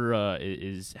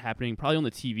happening, probably on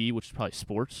the TV, which is probably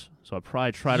sports. So I'd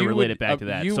probably try to relate it back to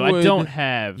that. So I don't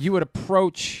have... You would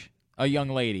approach a young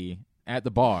lady at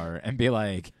the bar and be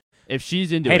like... If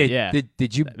she's into it, yeah.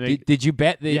 Did you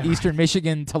bet the Eastern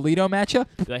Michigan Toledo matchup?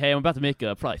 Like, hey, I'm about to make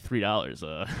probably $3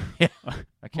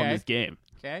 on this game.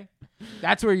 Okay,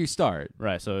 that's where you start.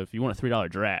 Right. So if you want a $3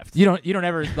 draft, You don't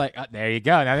ever like. There you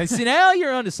go. Now see, now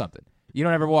you're onto something. You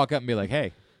don't ever walk up and be like,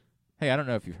 hey, I don't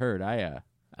know if you've heard. I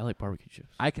like barbecue chips.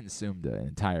 I consumed an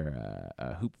entire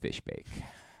hoop fish bake.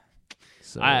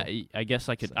 So I guess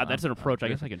I could. That's an approach. I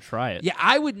guess I can try it. yeah,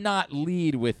 I would not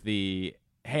lead with the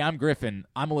hey, I'm Griffin.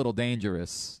 I'm a little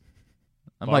dangerous.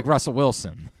 I'm like Russell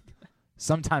Wilson.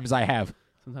 Sometimes I have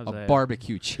a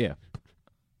barbecue chip.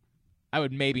 I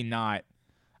would maybe not.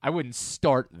 I wouldn't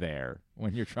start there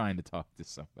when you're trying to talk to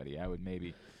somebody. I would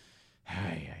maybe.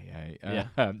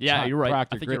 Yeah, you're right.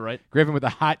 Proctor, I think you're right. Griffin with the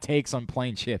hot takes on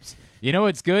plain chips. You know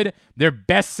what's good? Their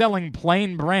best-selling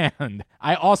plain brand.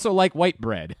 I also like white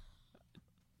bread.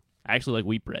 I actually like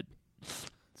wheat bread.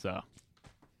 So,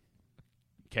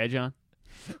 okay, John.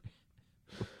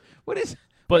 What is?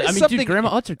 But what is I mean, something- dude,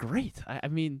 Grandma Utz are great. I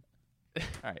mean,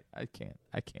 all right, I can't.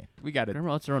 We got to.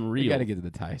 Grandma Utz are unreal. We got to get to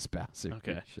the Tyus Bowser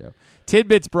Okay. show.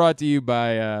 Tidbits brought to you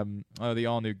by the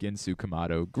all-new Ginsu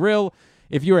Kamado Grill.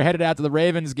 If you are headed out to the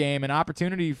Ravens game, an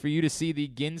opportunity for you to see the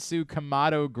Ginsu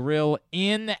Kamado Grill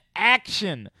in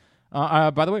action.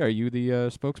 By the way, are you the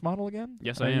spokesmodel again?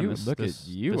 Yes, Are I am. you? This- Look this- at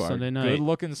you. this Are Sunday night.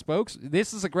 good-looking spokes.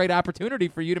 This is a great opportunity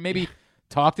for you to maybe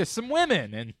talk to some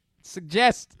women and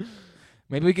suggest.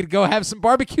 Maybe we could go have some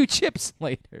barbecue chips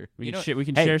later. We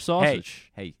can share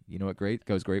sausage. Hey, you know what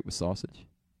goes great with sausage?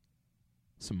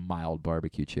 Some mild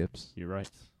barbecue chips. You're right.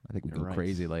 I think we You're go right.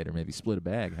 crazy later. Maybe split a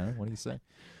bag, huh? What do you say?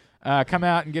 Come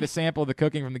out and get a sample of the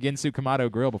cooking from the Ginsu Kamado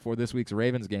Grill before this week's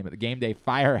Ravens game at the Game Day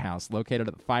Firehouse, located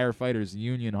at the Firefighters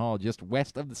Union Hall, just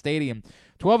west of the stadium,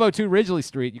 1202 Ridgely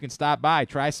Street. You can stop by,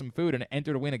 try some food, and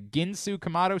enter to win a Ginsu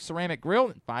Kamado ceramic grill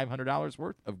and $500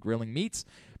 worth of grilling meats.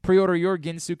 Pre-order your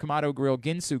Ginsu Kamado Grill,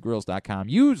 ginsugrills.com.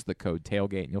 Use the code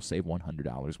TAILGATE, and you'll save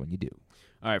 $100 when you do.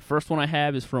 All right, first one I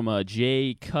have is from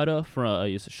Jay Cutta.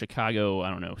 He's a Chicago,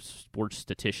 sports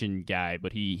statistician guy,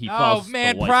 but he follows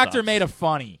the White Proctor Sox. made a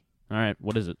funny. All right,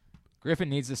 what is it? Griffin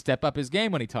needs to step up his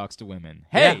game when he talks to women.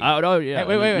 Hey, yeah. Hey,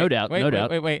 wait, no doubt.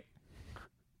 Wait.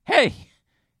 Hey,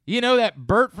 you know that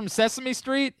Bert from Sesame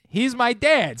Street? He's my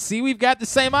dad. See, we've got the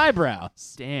same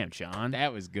eyebrows. Damn, John.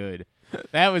 That was good.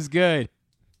 That was good.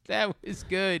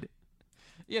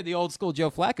 Yeah, the old school Joe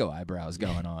Flacco eyebrows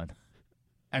going on.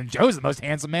 And Joe's the most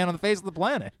handsome man on the face of the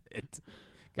planet.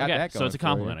 Got Okay, that so going it's a for you.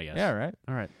 compliment, I guess. Yeah, right.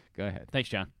 All right. Go ahead. Thanks,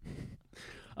 John.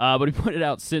 But he pointed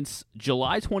out since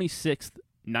July 26th,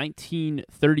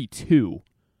 1932,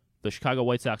 the Chicago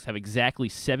White Sox have exactly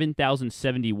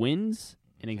 7,070 wins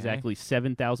and exactly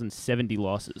 7,070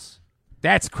 losses.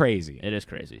 That's crazy. It is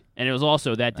crazy. And it was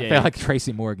also that day. I feel like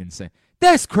Tracy Morgan saying,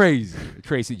 that's crazy.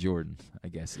 Tracy Jordan, I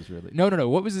guess, is really. No.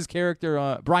 What was his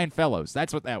character? Brian Fellows.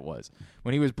 That's what that was.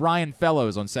 When he was Brian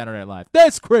Fellows on Saturday Night Live.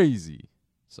 That's crazy.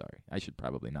 Sorry. I should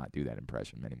probably not do that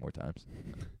impression many more times.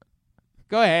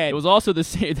 Go ahead. It was also the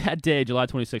same that day, July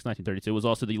 26, 1932. It was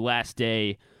also the last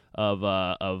day of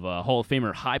Hall of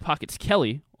Famer High Pockets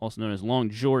Kelly, also known as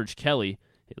Long George Kelly.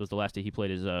 It was the last day he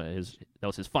played that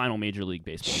was his final Major League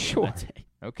Baseball game that day.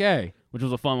 Okay. Which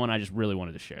was a fun one. I just really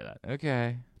wanted to share that.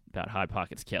 Okay. About High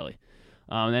Pockets Kelly.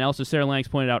 And then also Sarah Langs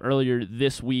pointed out earlier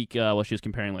this week, while she was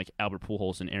comparing like Albert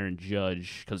Pujols and Aaron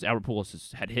Judge, because Albert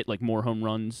Pujols had hit like more home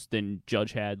runs than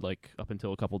Judge had like up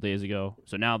until a couple days ago.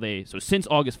 So now since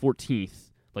August 14th,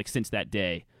 like since that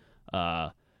day,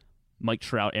 Mike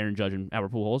Trout, Aaron Judge, and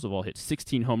Albert Pujols have all hit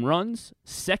 16 home runs.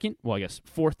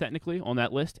 Fourth technically on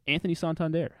that list, Anthony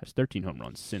Santander has 13 home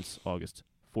runs since August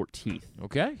 14th.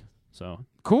 Okay. So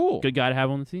cool. Good guy to have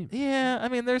on the team. Yeah, I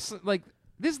mean, there's like.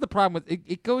 This is the problem with it.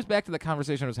 It goes back to the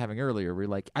conversation I was having earlier. Where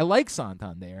I like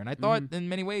Santander, and I thought in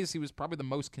many ways he was probably the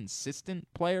most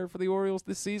consistent player for the Orioles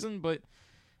this season. But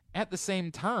at the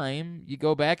same time, you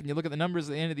go back and you look at the numbers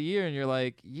at the end of the year, and you're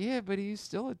like, yeah, but he's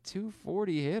still a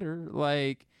 240 hitter.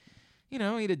 Like, he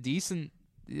had a decent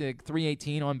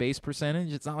 318 on base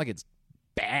percentage. It's not like it's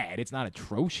bad. It's not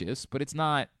atrocious, but it's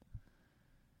not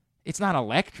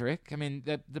electric. I mean,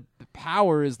 the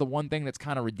power is the one thing that's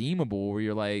kind of redeemable, where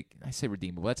you're like, I say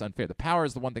redeemable, that's unfair. The power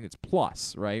is the one thing that's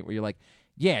plus, right? Where you're like,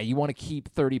 yeah, you want to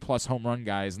keep 30-plus home run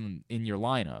guys in your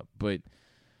lineup, but,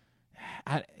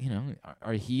 are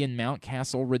he and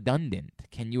Mountcastle redundant?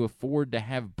 Can you afford to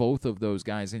have both of those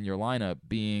guys in your lineup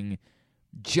being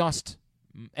just,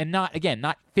 and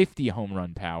not 50 home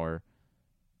run power,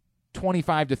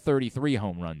 25 to 33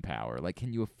 home run power? Like,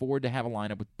 can you afford to have a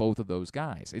lineup with both of those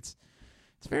guys? It's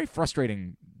a very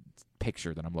frustrating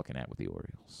picture that I'm looking at with the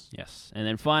Orioles. Yes. And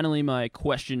then finally, my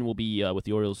question will be with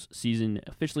the Orioles season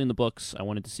officially in the books. I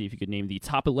wanted to see if you could name the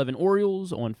top 11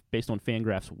 Orioles based on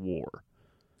Fangraphs WAR.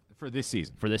 For this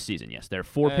season. For this season, yes. There are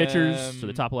 4 pitchers. So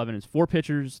the top 11 is 4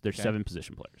 pitchers. There's 7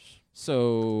 position players.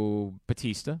 So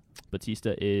Batista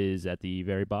is at the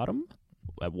very bottom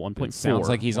at 1.4. Sounds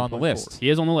like he's on the list.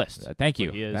 He is on the list. Thank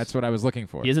you. That's what I was looking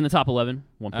for. He is in the top 11,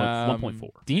 1.4.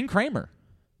 Dean Kramer.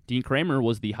 Dean Kramer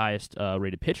was the highest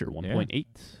rated pitcher, 1.8.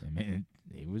 I mean,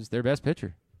 he was their best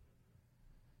pitcher.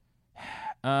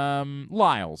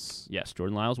 Lyles. Yes,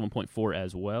 Jordan Lyles, 1.4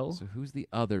 as well. So who's the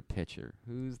other pitcher?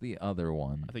 Who's the other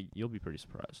one? I think you'll be pretty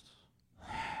surprised.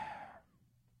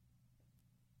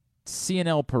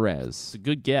 Cionel Perez. It's a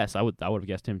good guess. I would have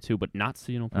guessed him too, but not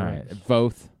Cionel Perez. All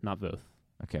right. Voth. Not Voth.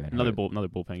 Okay. Then another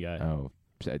bullpen guy. Oh,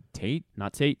 Tate.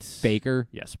 Not Tate. Baker.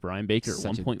 Yes, Brian Baker.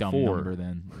 Such 1.4. a dumb number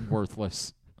then.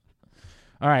 Worthless.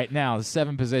 All right, now the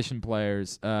 7 position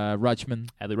players. Rutschman.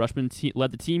 Adley Rutschman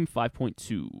led the team,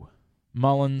 5.2.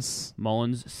 Mullins,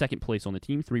 second place on the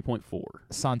team, 3.4.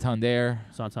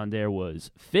 Santander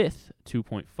was 5th,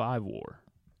 2.5 WAR.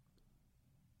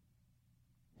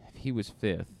 He was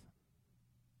 5th.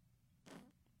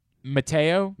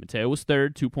 Mateo was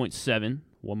 3rd, 2.7.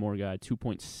 One more guy,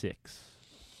 2.6.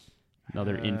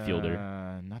 Another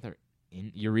infielder.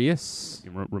 Urias?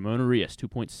 Ramon Urias,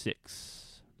 2.6.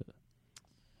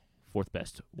 4th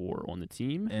best WAR on the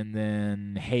team. And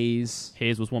then Hayes.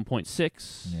 Hayes was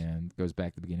 1.6. Yeah, it goes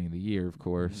back to the beginning of the year, of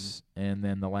course. And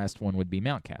then the last one would be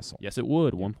Mountcastle. Yes, it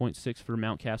would. 1.6 for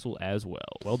Mountcastle as well.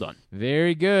 Well done.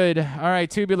 Very good. All right,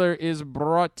 Tubular is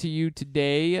brought to you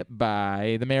today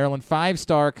by the Maryland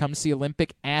 5-Star. Come see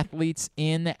Olympic athletes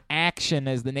in action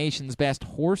as the nation's best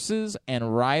horses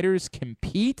and riders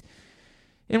compete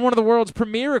in one of the world's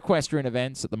premier equestrian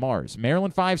events at the Mars.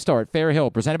 Maryland 5-Star at Fair Hill,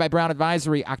 presented by Brown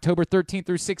Advisory, October 13th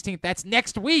through 16th. That's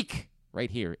next week, right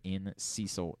here in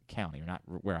Cecil County. Or not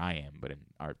where I am, but in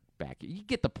our back. You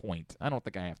get the point. I don't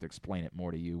think I have to explain it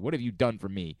more to you. What have you done for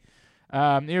me?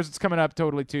 Here's what's coming up,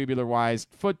 totally tubular-wise.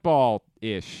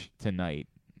 Football-ish tonight.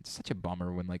 It's such a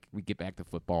bummer when we get back to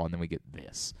football and then we get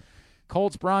this.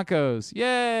 Colts Broncos,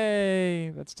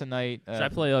 yay! That's tonight. Should I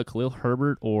play Khalil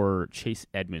Herbert or Chase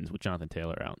Edmonds with Jonathan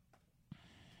Taylor out?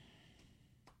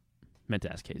 Meant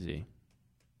to ask KZ.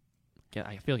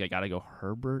 I feel like I gotta go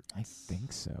Herbert. I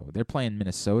think so. They're playing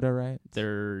Minnesota, right?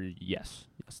 Yes,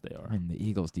 they are. I mean, the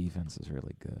Eagles' defense is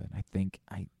really good. I think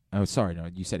Oh, sorry, no,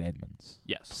 you said Edmonds.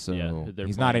 Yes. So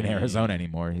he's not in Arizona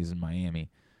anymore. He's in Miami.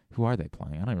 Who are they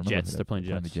playing? I don't even remember. Jets. They're playing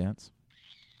Jets. The Jets.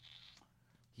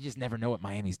 You just never know what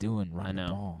Miami's doing running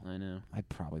the ball. I know. I'd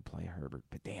probably play Herbert,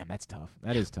 but damn, that's tough.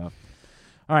 That is tough.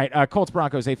 All right, Colts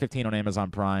Broncos 8:15 on Amazon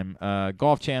Prime.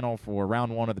 Golf Channel for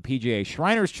round 1 of the PGA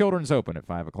Shriners Children's Open at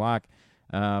 5 o'clock.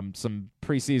 Some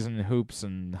preseason hoops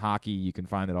and hockey. You can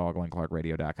find it all at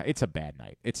GlennClarkRadio.com. It's a bad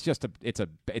night. It's just it's a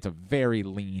very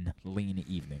lean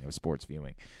evening of sports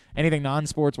viewing. Anything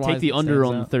non-sports wise? Take the under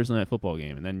on the Thursday night football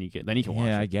game, and then you can watch.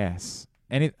 Yeah, it. I guess.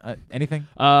 Anything?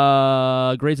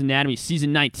 Grey's Anatomy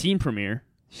season 19 premiere.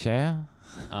 Yeah.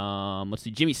 Let's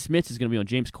see. Jimmy Smits is going to be on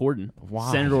James Corden.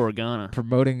 Wow. Senator Organa.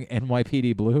 Promoting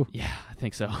NYPD Blue? Yeah, I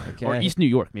think so. Okay. Or East New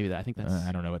York, maybe I think that's.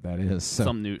 I don't know what that is. So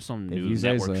some new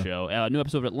network show. New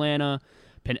episode of Atlanta.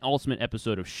 Penultimate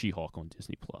episode of She-Hulk on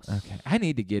Disney Plus. Okay. I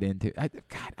need to get into.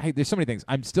 There's so many things.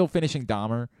 I'm still finishing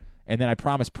Dahmer, and then I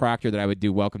promised Proctor that I would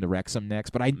do Welcome to Wrexham next,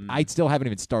 but I still haven't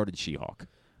even started She-Hulk.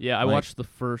 Yeah, I watched the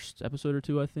first episode or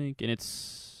two, I think, and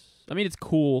it's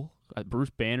cool.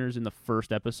 Bruce Banner's in the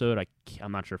first episode.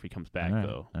 I'm not sure if he comes back,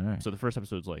 though. All right. So the first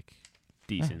episode's,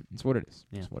 decent. It's what it is.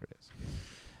 Yeah. It's what it is.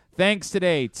 Thanks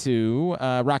today to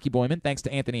Rocky Boyman. Thanks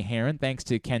to Anthony Herron. Thanks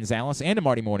to Ken Zales and to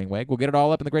Marty Morningweg. We'll get it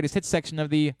all up in the greatest hits section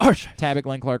of the tab at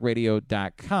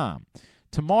GlennClarkRadio.com.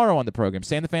 Tomorrow on the program,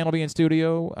 Stan the Fan will be in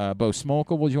studio. Bo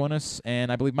Smolka will join us,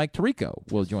 and I believe Mike Tirico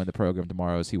will join the program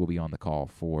tomorrow as he will be on the call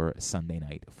for Sunday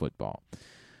Night Football.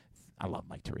 I love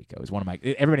Mike Tirico. He's one of my.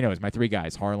 Everybody knows my 3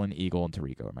 guys: Harlan, Eagle, and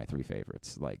Tirico are my 3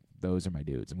 favorites. Those are my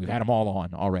dudes, and we've had them all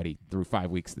on already through 5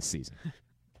 weeks this season.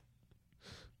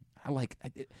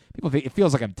 People think it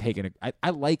feels like I'm taking it. I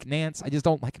like Nance. I just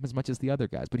don't like him as much as the other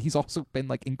guys. But he's also been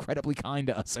incredibly kind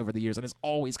to us over the years and has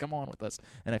always come on with us.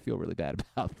 And I feel really bad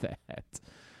about that.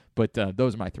 But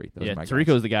those are my 3. Those are my Tirico's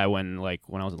guys. the guy when I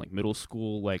was in middle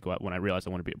school, when I realized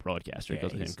I wanted to be a broadcaster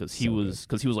because of him, because he was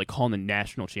calling the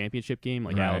national championship game,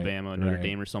 Alabama, Notre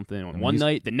Dame or something. On one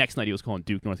night, the next night he was calling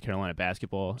Duke, North Carolina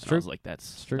basketball. It's true. I was like,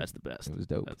 that's the best. It was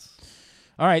dope.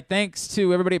 All right, thanks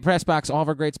to everybody at PressBox, all of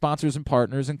our great sponsors and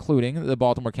partners, including the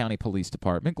Baltimore County Police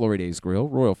Department, Glory Days Grill,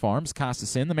 Royal Farms,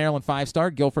 Costas Inn, the Maryland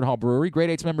 5-Star, Guilford Hall Brewery, Great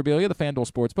 8's Memorabilia, the FanDuel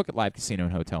Sportsbook at Live Casino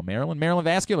and Hotel Maryland, Maryland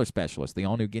Vascular Specialist, the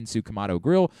all-new Ginsu Kamado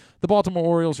Grill, the Baltimore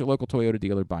Orioles, your local Toyota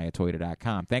dealer,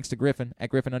 buyatoyota.com. Thanks to Griffin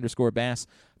at Griffin_Bass.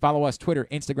 Follow us Twitter,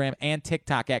 Instagram, and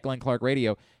TikTok at Glenn Clark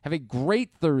Radio. Have a great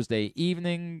Thursday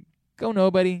evening. Go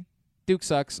nobody. Duke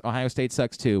sucks. Ohio State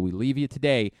sucks, too. We leave you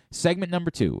today, segment number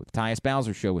 2 with the Tyus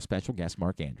Bowser Show with special guest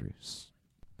Mark Andrews.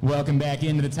 Welcome back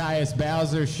into the Tyus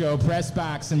Bowser Show. Press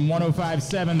Box and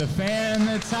 105.7 The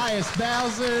Fan. Tyus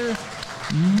Bowser,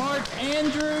 Mark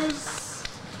Andrews,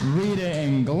 Rita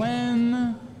and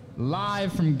Glenn,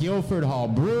 live from Guilford Hall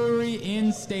Brewery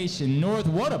in Station North.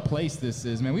 What a place this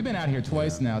is, man. We've been out here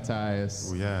twice now,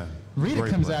 Tyus. Oh, yeah. Rita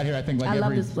comes out here, I think, like I every...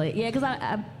 love this place. Yeah, because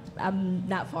I'm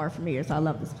not far from here, so I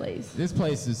love this place. This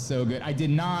place is so good. I did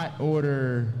not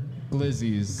order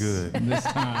glizzies this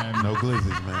time. No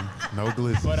glizzies, man. No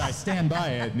glizzies. But I stand by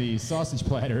it. The sausage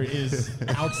platter is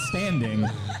outstanding.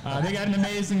 They got an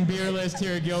amazing beer list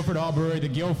here at Guilford Hall Brewery. The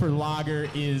Guilford Lager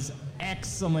is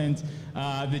excellent.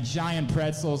 The giant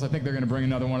pretzels, I think they're going to bring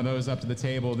another one of those up to the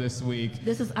table this week.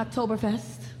 This is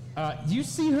Oktoberfest. You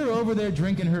see her over there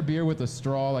drinking her beer with a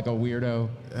straw like a weirdo?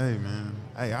 Hey, man.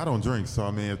 Hey, I don't drink, so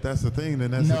I mean, if that's the thing,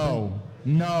 then that's the thing.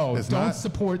 No, It's don't not?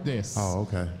 support this. Oh,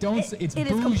 okay. It's It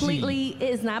is bougie. completely,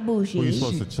 it is not bougie. Were you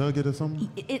supposed to chug it or something?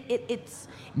 It's.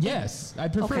 Yes, I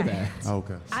prefer Okay. that.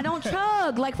 Okay. I don't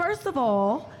chug. Like, first of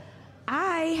all,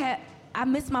 I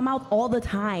miss my mouth all the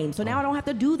time, so now I don't have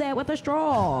to do that with a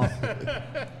straw.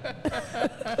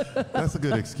 That's a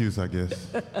good excuse, I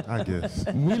guess.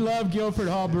 We love Guilford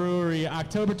Hall Brewery.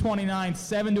 October 29th,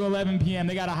 7 to 11 p.m.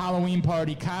 They got a Halloween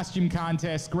party, costume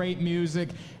contest, great music,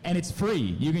 and it's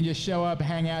free. You can just show up,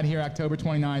 hang out here October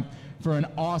 29th for an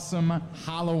awesome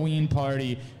Halloween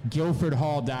party.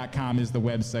 GuilfordHall.com is the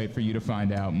website for you to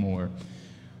find out more.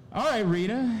 All right,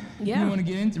 Rita. Yeah. You want to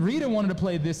get into? Rita wanted to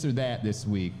play this or that this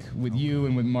week with you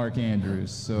and with Mark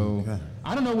Andrews. So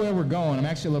I don't know where we're going. I'm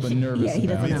actually a little bit nervous. he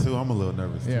doesn't Me know. too. I'm a little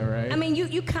nervous. Yeah, right. I mean,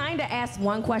 you kind of asked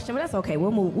one question, but that's okay.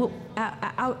 We'll move.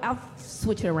 I'll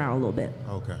switch it around a little bit.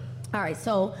 Okay. All right,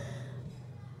 so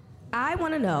I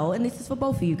want to know, and this is for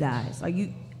both of you guys.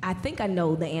 I think I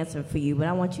know the answer for you, but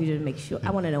I want you to make sure.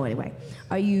 I want to know anyway.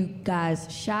 Are you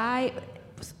guys shy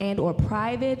and or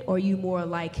private, or are you more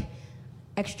like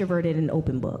extroverted and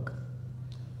open book?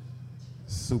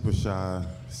 Super shy,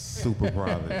 super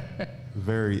private,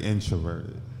 very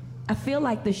introverted. I feel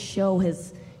like the show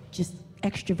has just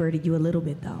extroverted you a little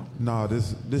bit, though. No,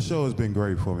 this show has been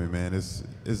great for me, man. It's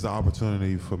the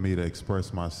opportunity for me to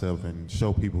express myself and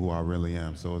show people who I really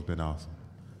am. So it's been awesome.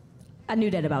 I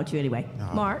knew that about you anyway.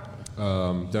 Mark?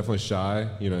 Definitely shy,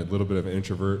 a little bit of an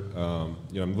introvert. I'm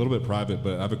a little bit private,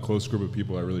 but I have a close group of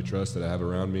people I really trust that I have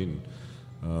around me and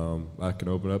I can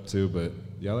open up to. But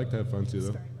yeah, I like to have fun too,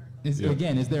 though.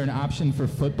 Again, is there an option for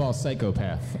football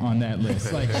psychopath on that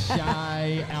list? Like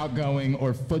shy, outgoing,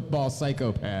 or football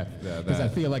psychopath? Because I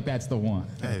feel like that's the one.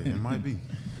 Hey, it might be.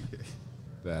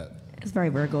 That. It's very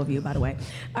Virgo of you, by the way.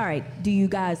 All right, do you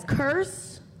guys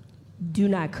curse? Do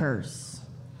not curse.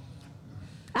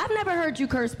 I've never heard you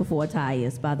curse before,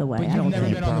 Tyus, by the way. But I you've don't never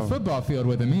think. been on the football field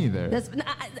with him either.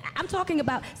 I'm talking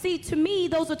about, see, to me,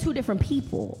 those are two different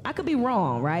people. I could be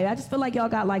wrong, right? I just feel like y'all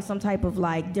got like some type of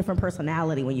like different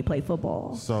personality when you play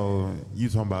football. So you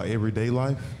talking about everyday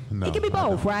life? No. It can be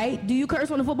both, right? Do you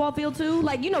curse on the football field too?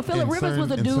 Like, Phillip Rivers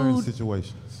was a in certain dude.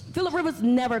 situations. Phillip Rivers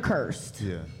never cursed.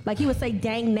 Yeah. Like he would say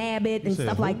dang nabbit and said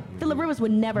stuff who? like. Phillip Rivers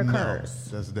would never curse.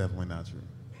 That's definitely not true.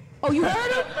 Oh, you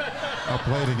heard him? I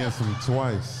played against him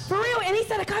twice. For real? And he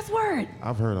said a cuss word.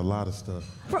 I've heard a lot of stuff.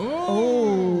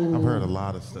 Oh. I've heard a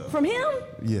lot of stuff. From him?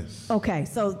 Yes. Okay,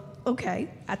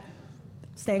 I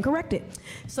stand corrected.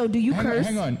 So do you curse?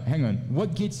 Hang on.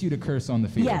 What gets you to curse on the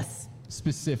field? Yes.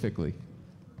 Specifically.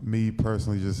 Me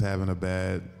personally, just having a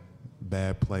bad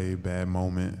play, bad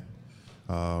moment.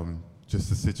 Just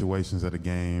the situations of the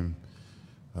game.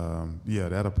 Yeah,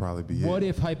 that'll probably be it. What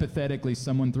if hypothetically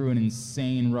someone threw an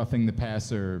insane roughing the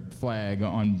passer flag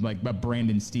on like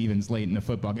Brandon Stevens late in the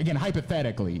football? Again,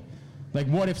 hypothetically. Like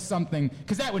what if something,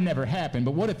 because that would never happen,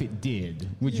 but what if it did?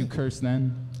 Would you curse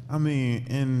then? I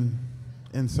mean,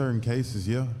 in certain cases,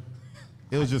 yeah.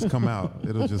 It'll just come out.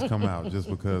 It'll just come out just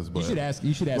because. But You should ask.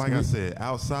 Like I said,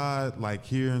 outside, like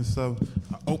here and stuff.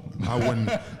 I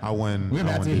wouldn't. We're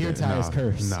about to hear Tyus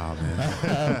curse. Nah, man.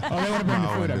 They want to bring the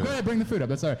food up. Go ahead, bring the food up.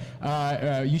 That's all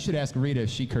right. You should ask Rita if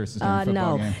she curses during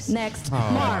football games. Next,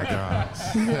 Oh Mark. my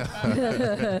gosh.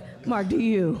 Mark, do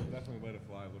you? Definitely let it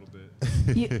fly a little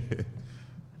bit.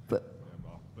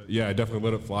 But yeah, I definitely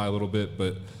let it fly a little bit,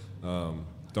 but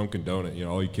don't condone it.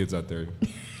 All you kids out there,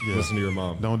 listen to your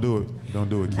mom. Don't do it. Don't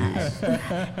do it, kids.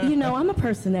 I'm a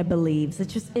person that believes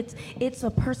it's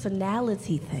a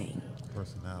personality thing.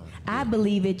 Personality. I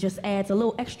believe it just adds a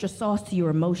little extra sauce to your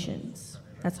emotions.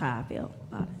 That's how I feel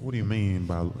about it. What do you mean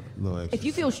by a little extra? If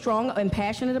you feel strong and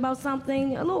passionate about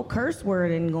something, a little curse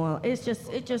word and going, it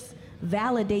just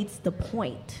validates the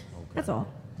point. Okay. That's all.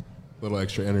 A little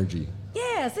extra energy.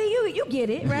 Yeah, see, you get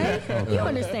it, right? Okay. You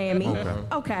understand me.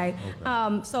 Okay.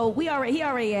 So he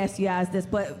already asked you guys this,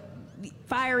 but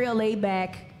fiery or laid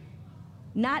back,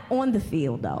 not on the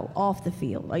field though, off the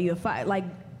field. Are you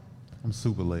I'm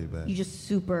super laid back. You just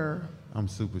super. I'm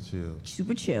super chill.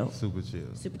 Super chill. Super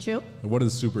chill. Super chill. What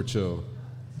is super chill?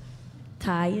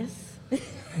 Tyus.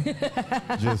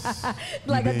 Just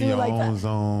like you be in your like own that.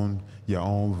 zone, your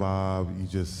own vibe. You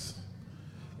just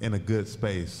in a good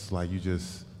space. Like you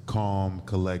just calm,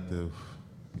 collective.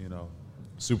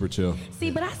 Super chill.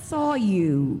 See, but I saw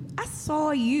you,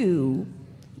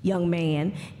 young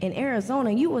man, in Arizona,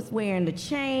 and you was wearing the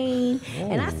chain,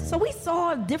 and so we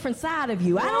saw a different side of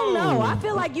you. I don't know. I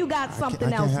feel like you got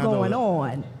something else going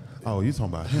on. Oh, you talking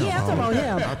about him? Yeah, I'm talking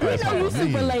about him. We know you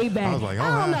super laid back. I was like,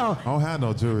 I don't know. I don't have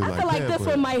no jewelry like that. I feel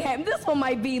like this one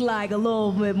might be like a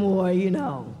little bit more,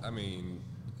 I mean,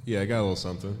 yeah, I got a little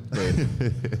something. But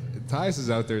Tyus is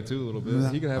out there too a little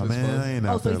bit. He can have his fun. I ain't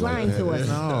out so there he's like lying that. to us.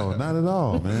 No, not at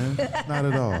all, man. Not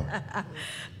at all.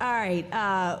 All right,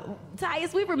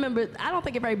 Tyus, I don't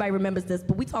think everybody remembers this,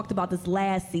 but we talked about this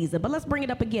last season, but let's bring it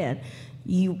up again.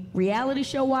 You reality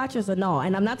show watchers or no?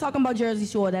 And I'm not talking about Jersey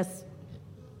Shore, that's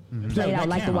played out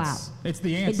like the Wild. It's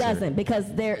the answer. It doesn't, because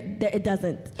it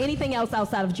doesn't. Anything else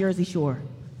outside of Jersey Shore?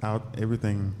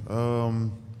 Everything.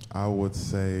 I would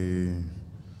say,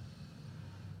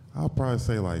 I'll probably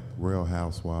say like Real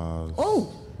Housewives.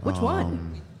 Oh, which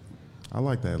one? I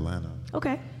like the Atlanta.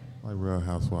 Okay. Like Real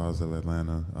Housewives of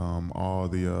Atlanta. All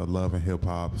the Love and Hip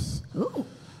Hops. Ooh.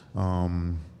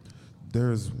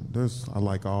 There's I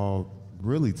like all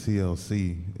really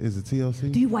TLC. Is it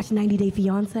TLC? Do you watch 90 Day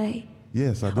Fiancé?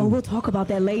 Yes, I do. Oh, we'll talk about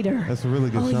that later. That's a really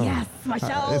good show. Oh yes, my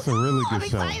show. It's a really good I'm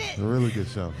show. excited. A really good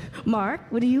show. Mark,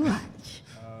 what do you watch?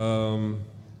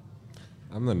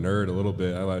 I'm the nerd a little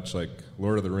bit. I watch like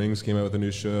Lord of the Rings came out with a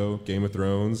new show, Game of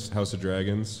Thrones, House of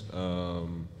Dragons.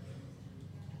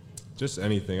 Just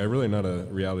anything. I'm really not a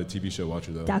reality TV show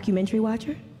watcher though. Documentary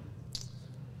watcher?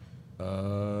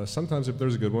 Sometimes if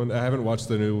there's a good one. I haven't watched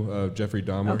the new Jeffrey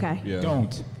Dahmer. Okay. Yeah.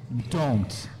 Don't.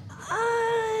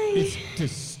 It's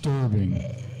disturbing.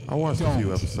 I watched a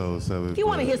few episodes of it. If you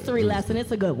want a history lesson,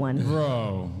 it's a good one.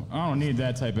 Bro, I don't need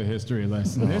that type of history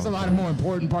lesson. There's a lot of more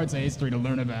important parts of history to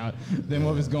learn about than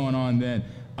what was going on then.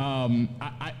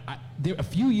 A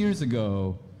few years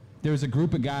ago, there was a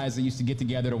group of guys that used to get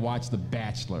together to watch The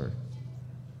Bachelor.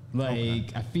 I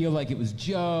feel like it was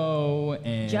Joe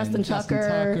and Justin Tucker.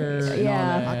 And all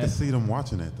that. I could see them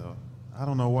watching it though. I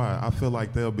don't know why. I feel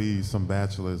like there'll be some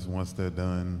bachelors once they're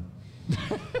done.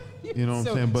 You know what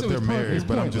I'm saying? But they're married.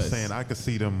 But I'm just saying I could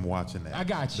see them watching that. I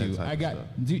got you.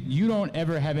 You don't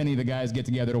ever have any of the guys get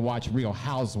together to watch Real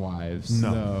Housewives.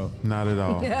 No, not at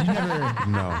all. You never.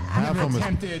 No. Half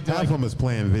of them is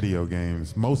playing video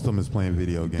games. Most of them is playing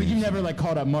video games. But you never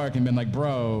called up Mark and been like,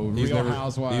 bro, Real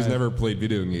Housewives. He's never played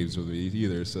video games with me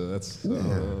either, so that's yeah.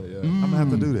 I'm gonna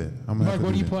have to do that. Mark,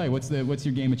 what do you play? What's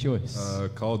your game of choice?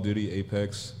 Call of Duty,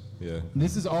 Apex. Yeah.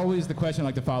 This is always the question I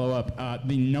like to follow up.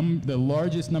 The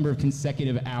largest number of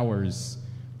consecutive hours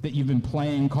that you've been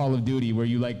playing Call of Duty, where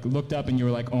you looked up and you were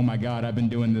like, oh my God, I've been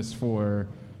doing this for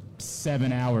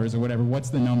 7 hours or whatever. What's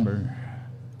the number?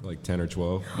 Like 10 or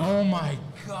 12. Oh my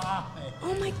God.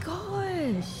 Oh my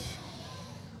gosh.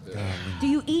 Do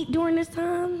you eat during this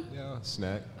time? Yeah,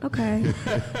 snack. Okay.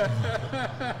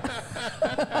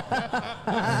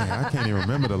 I can't even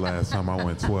remember the last time I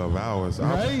went 12 hours.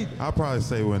 Right? I'll probably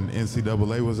say when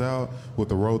NCAA was out with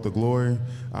the Road to Glory,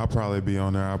 I'll probably be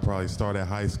on there. I'll probably start at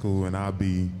high school and I'll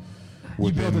be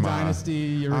you built a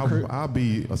dynasty. I'll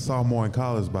be a sophomore in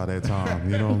college by that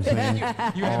time. You know what I'm saying?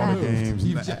 You all haven't the moved.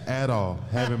 games at all.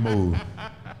 Haven't moved.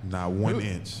 Not 1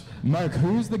 inch. Mark,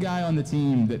 who's the guy on the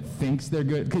team that thinks they're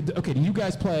good? Okay, do you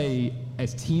guys play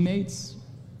as teammates?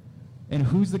 And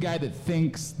who's the guy that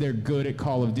thinks they're good at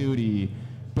Call of Duty,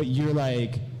 but you're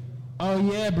like, oh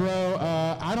yeah, bro,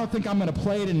 I don't think I'm going to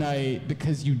play tonight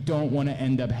because you don't want to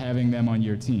end up having them on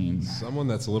your team? Someone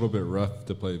that's a little bit rough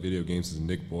to play video games is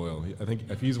Nick Boyle. I think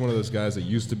if he's one of those guys that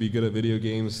used to be good at video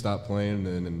games, stopped playing,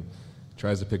 and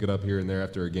tries to pick it up here and there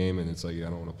after a game, and it's like, I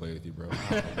don't want to play with you, bro.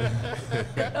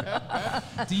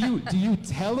 Do you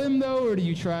tell him though, or do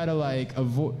you try to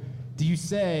avoid? Do you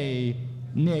say,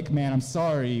 Nick, man, I'm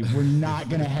sorry, we're not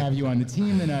going to have you on the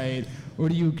team tonight? Or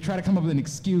do you try to come up with an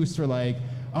excuse for like,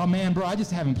 oh, man, bro, I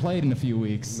just haven't played in a few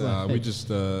weeks? Nah, like, we just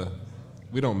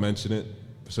we don't mention it,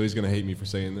 so he's gonna hate me for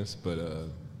saying this, but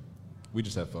we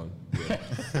just have fun. Yeah.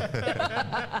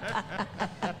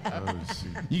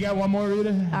 You got one more, Rita?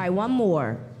 All right, one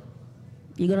more.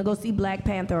 You gonna go see Black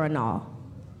Panther or no?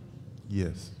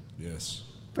 Yes. Yes.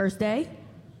 First day?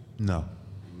 No.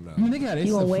 I mean, they got it.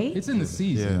 You gonna wait? It's in the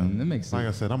season. That makes sense. Like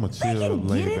I said, I'm a They chill, can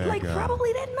laid get it back like guy.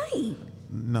 probably that night.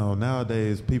 No,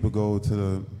 nowadays people go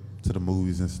to the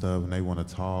movies and stuff, and they want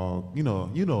to talk. You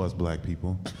know us black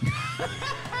people.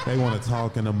 They want to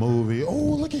talk in the movie. Oh,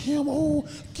 look at him. Oh,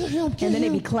 get him. Get And then they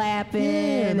him. be clapping,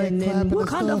 Yeah, they and then clapping and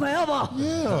Wakanda stuff. forever.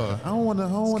 Yeah, I don't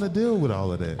want to deal with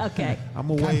all of that. Okay. I'm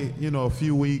gonna wait, a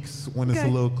few weeks when it's a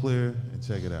Okay. little clear and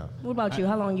check it out. What about you?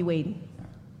 How long you waiting?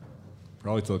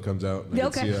 Probably till it comes out and I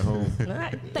Okay. can see it at home. All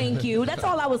right, thank you. That's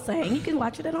all I was saying. You can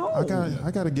watch it at home.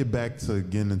 I got to get back to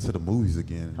getting into the movies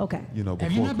again. Okay. Have you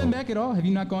before not been COVID. back at all? Have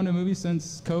you not gone to movies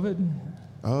since COVID?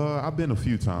 I've been a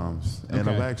few times, and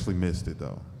Okay. I've actually missed it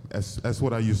though. That's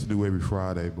what I used to do every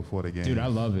Friday before the game. Dude, I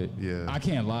love it. Yeah. I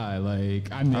can't lie. Like,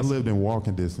 I lived in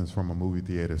walking distance from a movie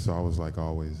theater, so I was like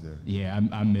always there. Yeah,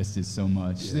 I missed it so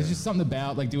much. There's just something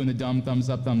about like doing the dumb thumbs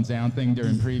up, thumbs down thing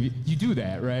during preview. You do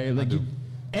that, right? Like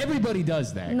everybody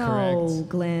does that, No, correct?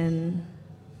 Glenn.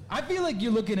 I feel like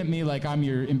you're looking at me like I'm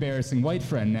your embarrassing white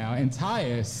friend now, and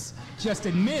Tyus just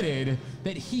admitted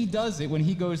that he does it when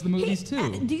he goes to the movies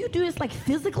too. Do you do this like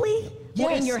physically or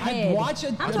in Yes, your I head? watch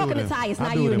it- I'm I do talking it to in- Tyus, I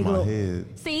not do you, it in my Nicola. head.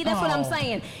 See, that's what I'm Oh.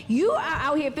 saying. You are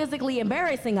out here physically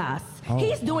embarrassing us. Oh.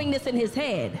 He's doing this in his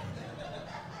head.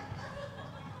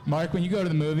 Mark, when you go to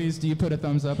the movies, do you put a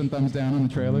thumbs up and thumbs down on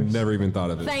the trailers? Never even thought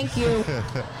of it. Thank you.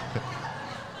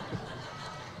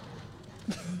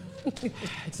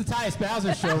 It's the Tyus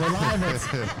Bowser Show. We're live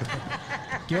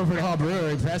at Guilford Hall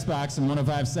Brewery, Press Box, and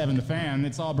 105.7 The Fan.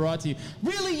 It's all brought to you.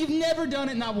 Really? You've never done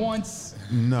it, not once?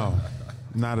 No,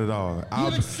 not at all. You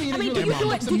haven't seen I it? mean, You're do like, you "Mom, do it?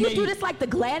 looks Do you do amazing." this like the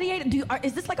Gladiator?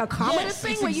 Is this like a comedy Yes,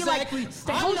 thing it's where you exactly- like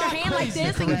I'm hold your not hand like crazy,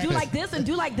 this and you do correct. like this and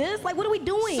do like this? Like, what are we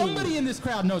doing? Somebody in this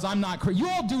crowd knows I'm not crazy. You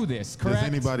all do this, correct? Does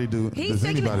anybody do? He's does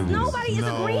thinking anybody do this? nobody is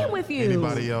No. agreeing with you.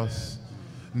 Anybody else?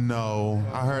 No.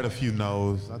 I heard a few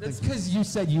no's. I That's think because you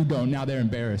said you don't. Now they're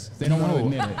embarrassed. They don't want to No,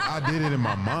 admit it. I did it in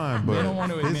my mind, but They don't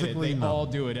want to admit it. physically, They no. all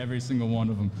do it, every single one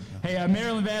of them. Hey,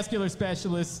 Maryland Vascular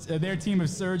Specialists, their team of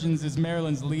surgeons is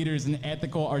Maryland's leaders in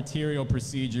ethical arterial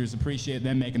procedures. Appreciate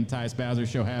them making the Tyus Bowser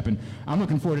Show happen. I'm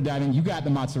looking forward to diving. You got the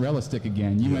mozzarella stick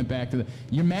again. You went back to the.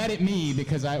 You're mad at me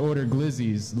because I ordered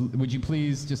glizzies. Would you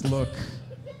please just look?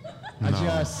 I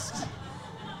just.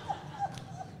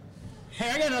 Hey,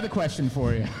 I got another question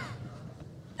for you.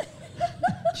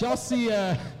 Did y'all see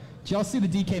the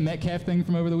DK Metcalf thing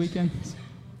from over the weekend?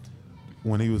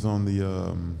 When he was on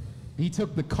the, He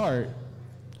took the cart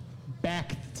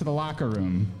back to the locker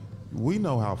room. we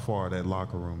know how far that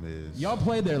locker room is. Y'all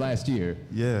played there last year.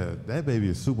 Yeah, that baby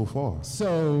is super far.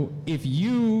 So if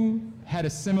you had a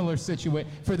similar situation,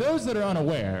 for those that are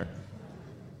unaware,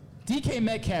 DK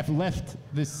Metcalf left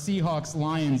the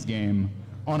Seahawks-Lions game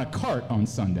on a cart on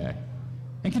Sunday.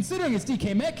 And considering it's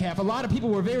DK Metcalf, a lot of people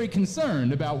were very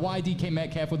concerned about why DK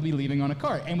Metcalf would be leaving on a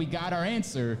cart. And we got our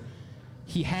answer.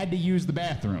 He had to use the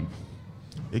bathroom.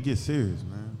 It gets serious,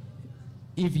 man.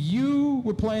 If you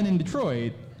were playing in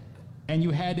Detroit and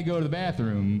you had to go to the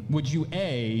bathroom, would you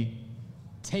A,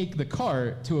 take the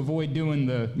cart to avoid doing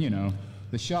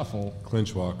the shuffle?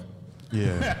 Clinch walk.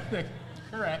 Yeah.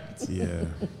 Correct. Yeah.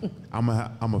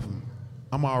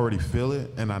 I'm already feel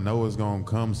it, and I know it's gonna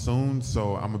come soon.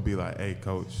 So I'm gonna be like, "Hey,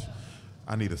 coach,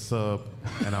 I need a sub,"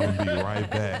 and I'm gonna be right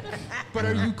back. But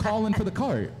are you calling for the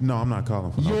cart? No, I'm not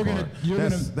calling for You're no gonna- card. you're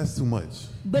That's gonna- that's too much.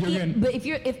 But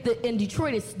You're if in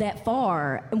Detroit it's that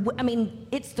far, I mean,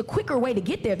 it's the quicker way to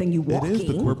get there than you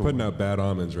walking. We're putting out bad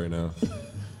omens right now.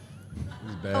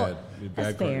 It's bad. Oh, Bad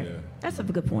that's card, fair. yeah. That's a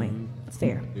good point. That's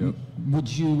fair. Yep. Would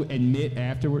you admit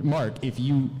afterward, Mark, if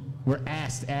you were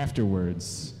asked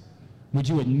afterwards, would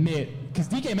you admit, because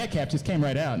DK Metcalf just came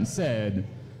right out and said,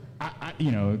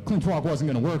 Clinch Walk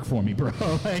wasn't going to work for me, bro.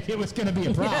 Like, it was going to be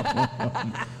a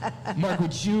problem. Mark,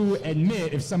 would you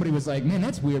admit if somebody was like, man,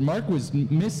 that's weird. Mark was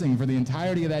missing for the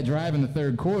entirety of that drive in the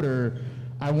third quarter.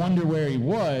 I wonder where he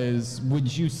was.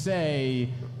 Would you say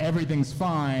everything's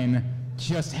fine,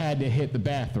 just had to hit the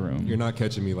bathroom? You're not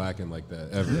catching me lacking like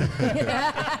that, ever.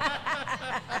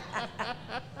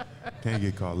 Can't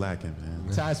get caught lacking, man.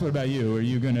 Tyus, what about you? Are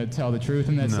you going to tell the truth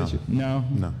in that No. situation? No?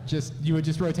 No. You would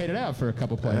just rotate it out for a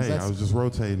couple plays. Hey, I was just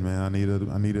rotating, man.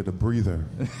 I needed a breather.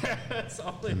 That's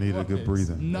all I needed a good was.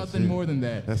 breather. Nothing That's it. more than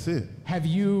that. That's it. Have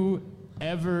you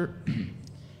ever,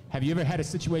 Have you ever had a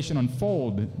situation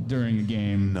unfold during a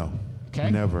game? No. Okay.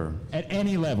 Never. At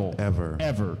any level? Ever.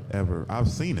 Ever. I've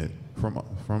seen it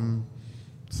from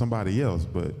somebody else,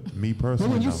 but me personally.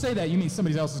 Well, when you no. say that, you mean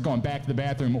somebody else is going back to the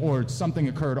bathroom or something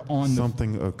occurred on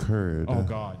Something occurred. Oh,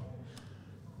 God.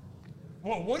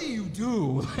 Well, what do you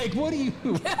do? Like, what do you...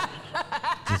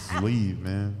 Just leave,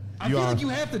 man. I feel like you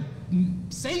have to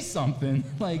say something.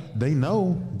 Like, they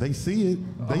know. They see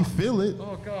it. They feel it.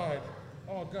 oh, God.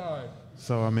 Oh, God.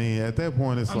 So, I mean, at that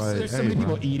point, it's like, There's so hey, many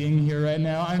people bro. eating here right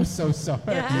now. I'm so sorry.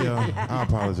 Yeah, I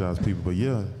apologize, people, but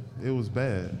yeah, it was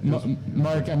bad.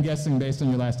 Mark, I'm guessing based on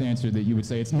your last answer that you would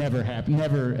say it's never happened.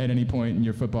 Never at any point in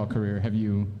your football career have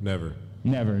you... Never.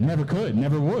 Never could,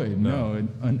 never would. No.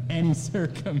 On any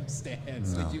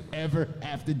circumstance No. did you ever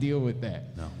have to deal with that.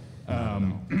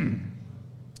 No.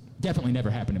 Definitely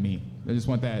never happened to me. I just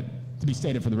want that to be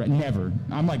stated for the record. Never.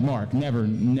 I'm like Mark. Never,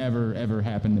 ever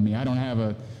happened to me. I don't have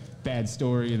a bad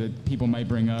story that people might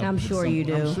bring up. I'm sure you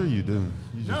do. I'm sure you do.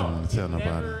 You just don't want to tell nobody.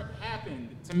 Never happened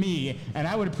to me, and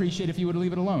I would appreciate if you would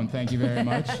leave it alone. Thank you very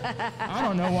much. I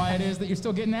don't know why it is that you're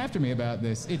still getting after me about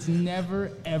this. It's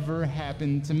never, ever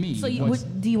happened to me. So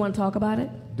do you want to talk about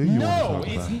it? Do you No, want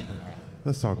to talk it's about it?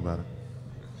 Let's talk about it.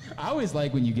 I always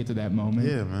like when you get to that moment.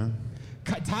 Yeah, man.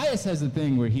 Tyus has a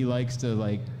thing where he likes to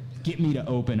like get me to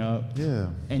open up. Yeah.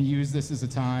 And use this as a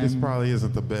time. This probably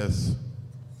isn't the best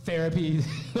therapy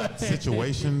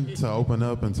situation to open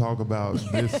up and talk about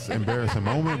this embarrassing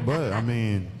moment, but I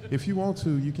mean, if you want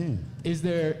to, you can. Is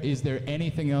there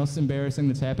anything else embarrassing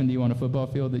that's happened to you on a football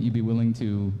field that you'd be willing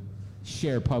to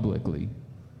share publicly?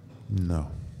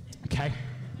 No. Okay.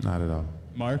 Not at all.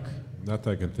 Mark? Not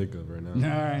that I can think of right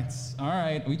now. All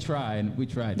right. We tried.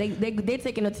 They're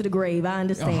taking it to the grave. I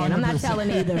understand. I'm not telling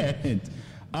either.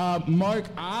 Mark,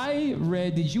 I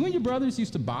read. Did you and your brothers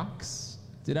used to box?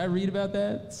 Did I read about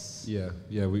that? Yeah,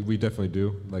 we definitely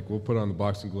do. Like, we'll put on the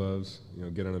boxing gloves,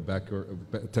 get on a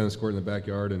tennis court in the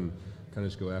backyard and kind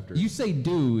of just go after it. You say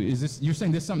do. You're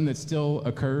saying this is something that still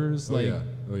occurs? Oh, yeah.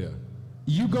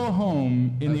 You go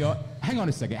home in the... Hang on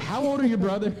a second. How old are your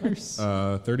brothers?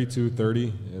 32,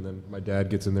 30, and then my dad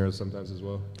gets in there sometimes as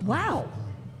well. Wow.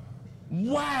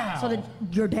 So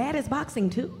your dad is boxing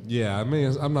too? Yeah, I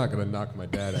mean, I'm not going to knock my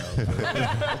dad out.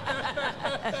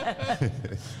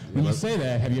 When you say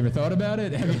that, have you ever thought about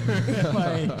it? Have you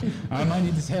ever, I might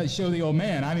need to show the old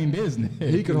man I'm in business.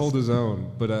 He could hold his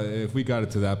own, but if we got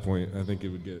it to that point, I think it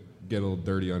would get a little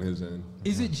dirty on his end.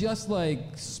 Is it just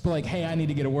like, hey, I need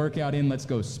to get a workout in, let's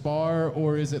go spar?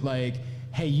 Or is it like,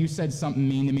 hey, you said something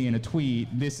mean to me in a tweet,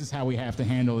 this is how we have to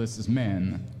handle this as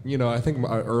men? I think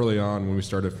early on when we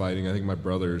started fighting, I think my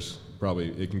brothers, probably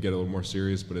it can get a little more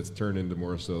serious, but it's turned into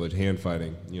more so like hand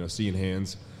fighting, seeing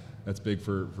hands. That's big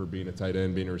for being a tight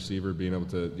end, being a receiver, being able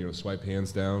to swipe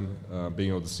hands down, being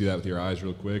able to see that with your eyes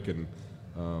real quick, and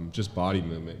just body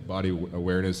movement, body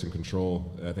awareness and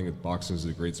control. I think boxing is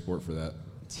a great sport for that.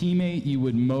 Teammate you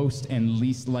would most and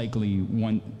least likely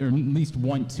want, or least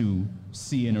want to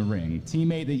see in a ring.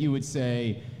 Teammate that you would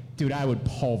say, dude, I would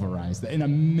pulverize that. In a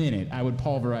minute, I would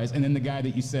pulverize. And then the guy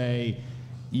that you say,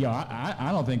 I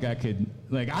don't think I could,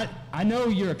 I know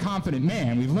you're a confident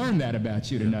man. We've learned that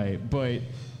about you tonight. But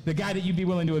the guy that you'd be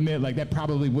willing to admit, that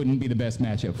probably wouldn't be the best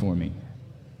matchup for me.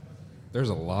 There's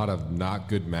a lot of not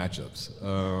good matchups.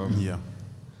 Yeah.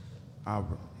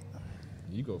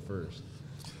 You go first.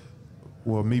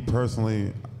 Well, me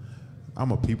personally,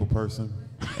 I'm a people person,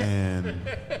 and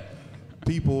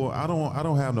people, I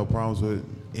don't have no problems with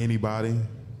anybody.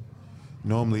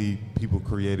 Normally, people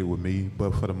create it with me,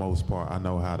 but for the most part, I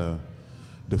know how to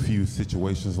diffuse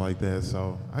situations like that.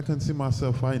 So I couldn't see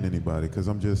myself fighting anybody because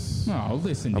I'm just a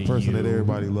person that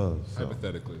everybody loves. So.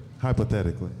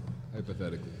 Hypothetically.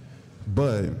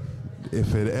 But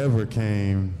if it ever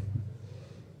came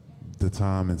the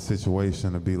time and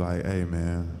situation to be like, hey,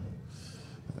 man,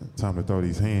 time to throw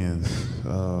these hands,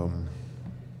 I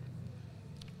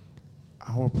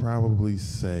would probably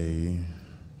say,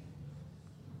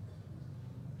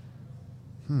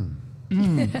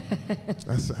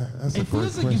 That's a it great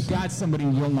feels like question. you've got somebody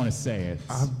and you don't want to say it.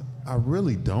 I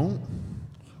really don't,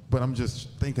 but I'm just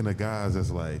thinking of guys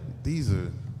that's like,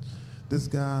 this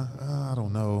guy, I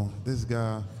don't know, this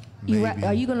guy, maybe.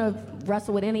 Are you going to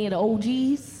wrestle with any of the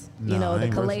OGs? Nah, I the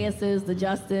ain't Calaises, the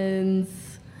Justins?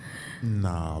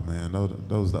 Nah, man,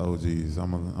 those the OGs.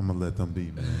 I'm gonna let them be,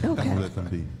 man. Okay. I'm gonna let them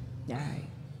be. All right.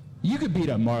 You could beat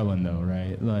up Marlon, though,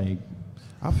 right?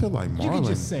 I feel like Marlon. You could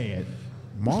just say it.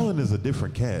 Marlon is a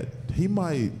different cat. He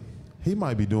might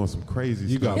be doing some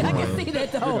crazy stuff. I can see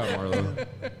that, though. You got Marlon.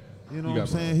 You know what I'm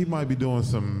saying? He might be doing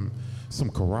some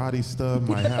karate stuff,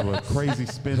 might have a crazy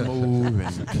spin move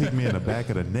and kick me in the back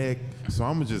of the neck. So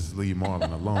I'm going to just leave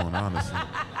Marlon alone, honestly.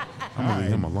 I'm going to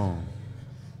leave him alone.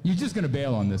 You're just going to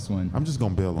bail on this one. I'm just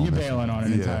going to bail on You're this bailing one. on it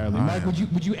Yeah, entirely. I Mike,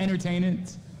 am. would you entertain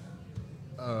it?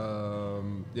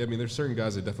 Yeah, I mean, there's certain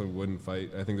guys I definitely wouldn't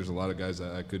fight. I think there's a lot of guys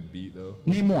that I could beat, though.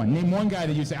 Name one. Name one guy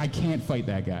that you say, I can't fight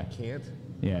that guy. Can't?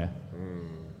 Yeah.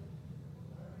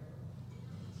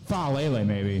 Faalele,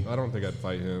 maybe. I don't think I'd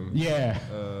fight him. Yeah.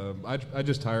 I'd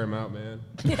just tire him out, man.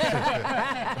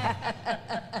 Yeah,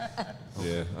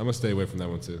 I'm going to stay away from that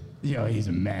one, too. Yo, he's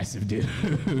a massive dude.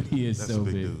 He is That's so a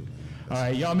big big. dude. All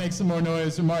right, y'all make some more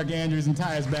noise for Mark Andrews and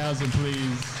Tyus Bowser,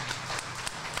 please.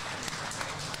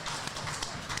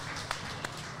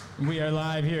 We are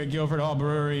live here at Guilford Hall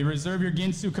Brewery. Reserve your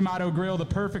Ginsu Kamado Grill, the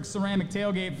perfect ceramic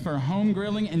tailgate for home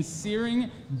grilling and searing,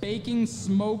 baking,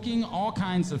 smoking, all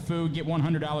kinds of food. Get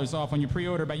 $100 off on your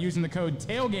pre-order by using the code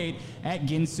TAILGATE at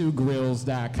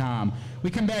ginsugrills.com. We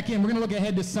come back in. We're going to look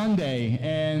ahead to Sunday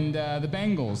and the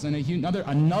Bengals and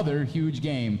another huge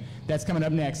game that's coming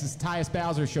up next. It's Tyus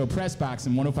Bowser Show, Press Box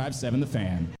and 105.7 The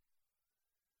Fan.